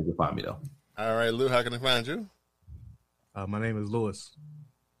 That's how you can find me though. All right, Lou, how can I find you? My name is Lewis.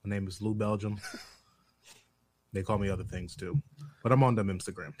 My name is Lou Belgium. They call me other things too, but I'm on them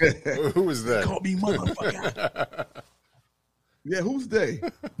Instagram. Who is that? call me motherfucker. Yeah, who's they?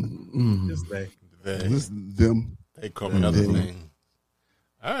 Just they. This them. They call me other thing.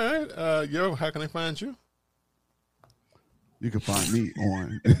 All right, yo, how can I find you? You can find me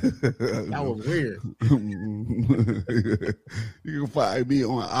on. That was weird. You can find me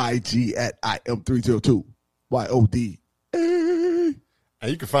on IG at IM302 YOD. And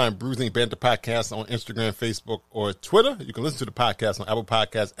you can find Bruising Banter Podcast on Instagram, Facebook, or Twitter. You can listen to the podcast on Apple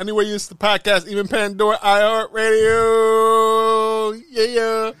Podcasts, anywhere you listen to podcasts, even Pandora, iHeartRadio.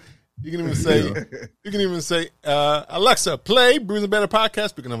 Yeah. You can even say, Alexa, play Bruising Banter Podcast.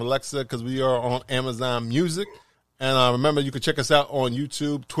 Speaking of Alexa, because we are on Amazon Music. And remember, you can check us out on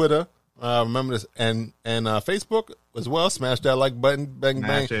YouTube, Twitter. Remember this, and Facebook as well. Smash that like button, bang,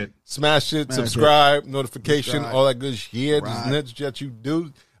 Smash it, subscribe, notification, all that good shit that you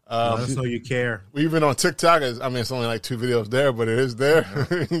do. Let us know you care. We even on TikTok. I mean, it's only like 2 videos there, but it is there.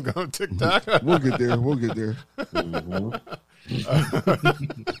 You can go on TikTok. We'll get there.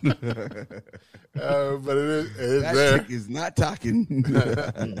 But it is that there. tick is not talking.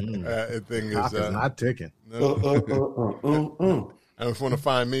 The thing Clock is not ticking. And if you want to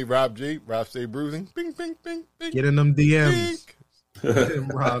find me, Rob G, Rob Stay Bruising, bing, bing, bing, bing. Get in them DMs. Bing. Get in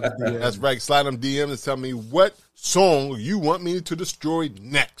Rob's DMs. That's right. Slide them DMs and tell me what song you want me to destroy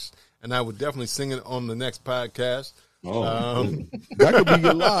next. And I would definitely sing it on the next podcast. That could be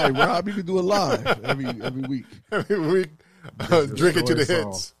your live, Rob. You could do a live every week. Every week. Drink it to the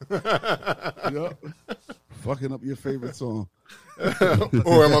hits. Yep. Fucking up your favorite song.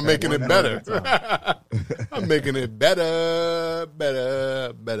 Or am I making it better? I'm making it better.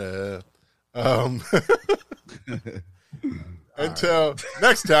 Until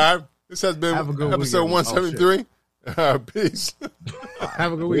next time, this has been episode 173. Peace.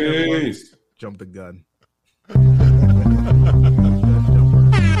 Have a good week, everyone. Jump the gun.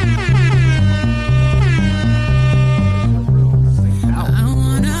 I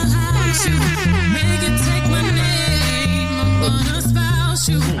wanna house you, make it take my name. I'm gonna spouse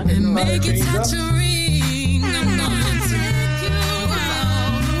you and make it touch a ring. I'm gonna take you all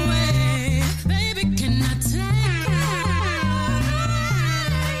the way. Baby, can I take you?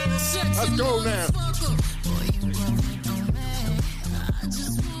 Let's go now. Boy, you won't make no man. I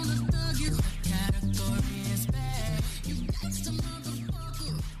just wanna thug you. Category is bad. You next to my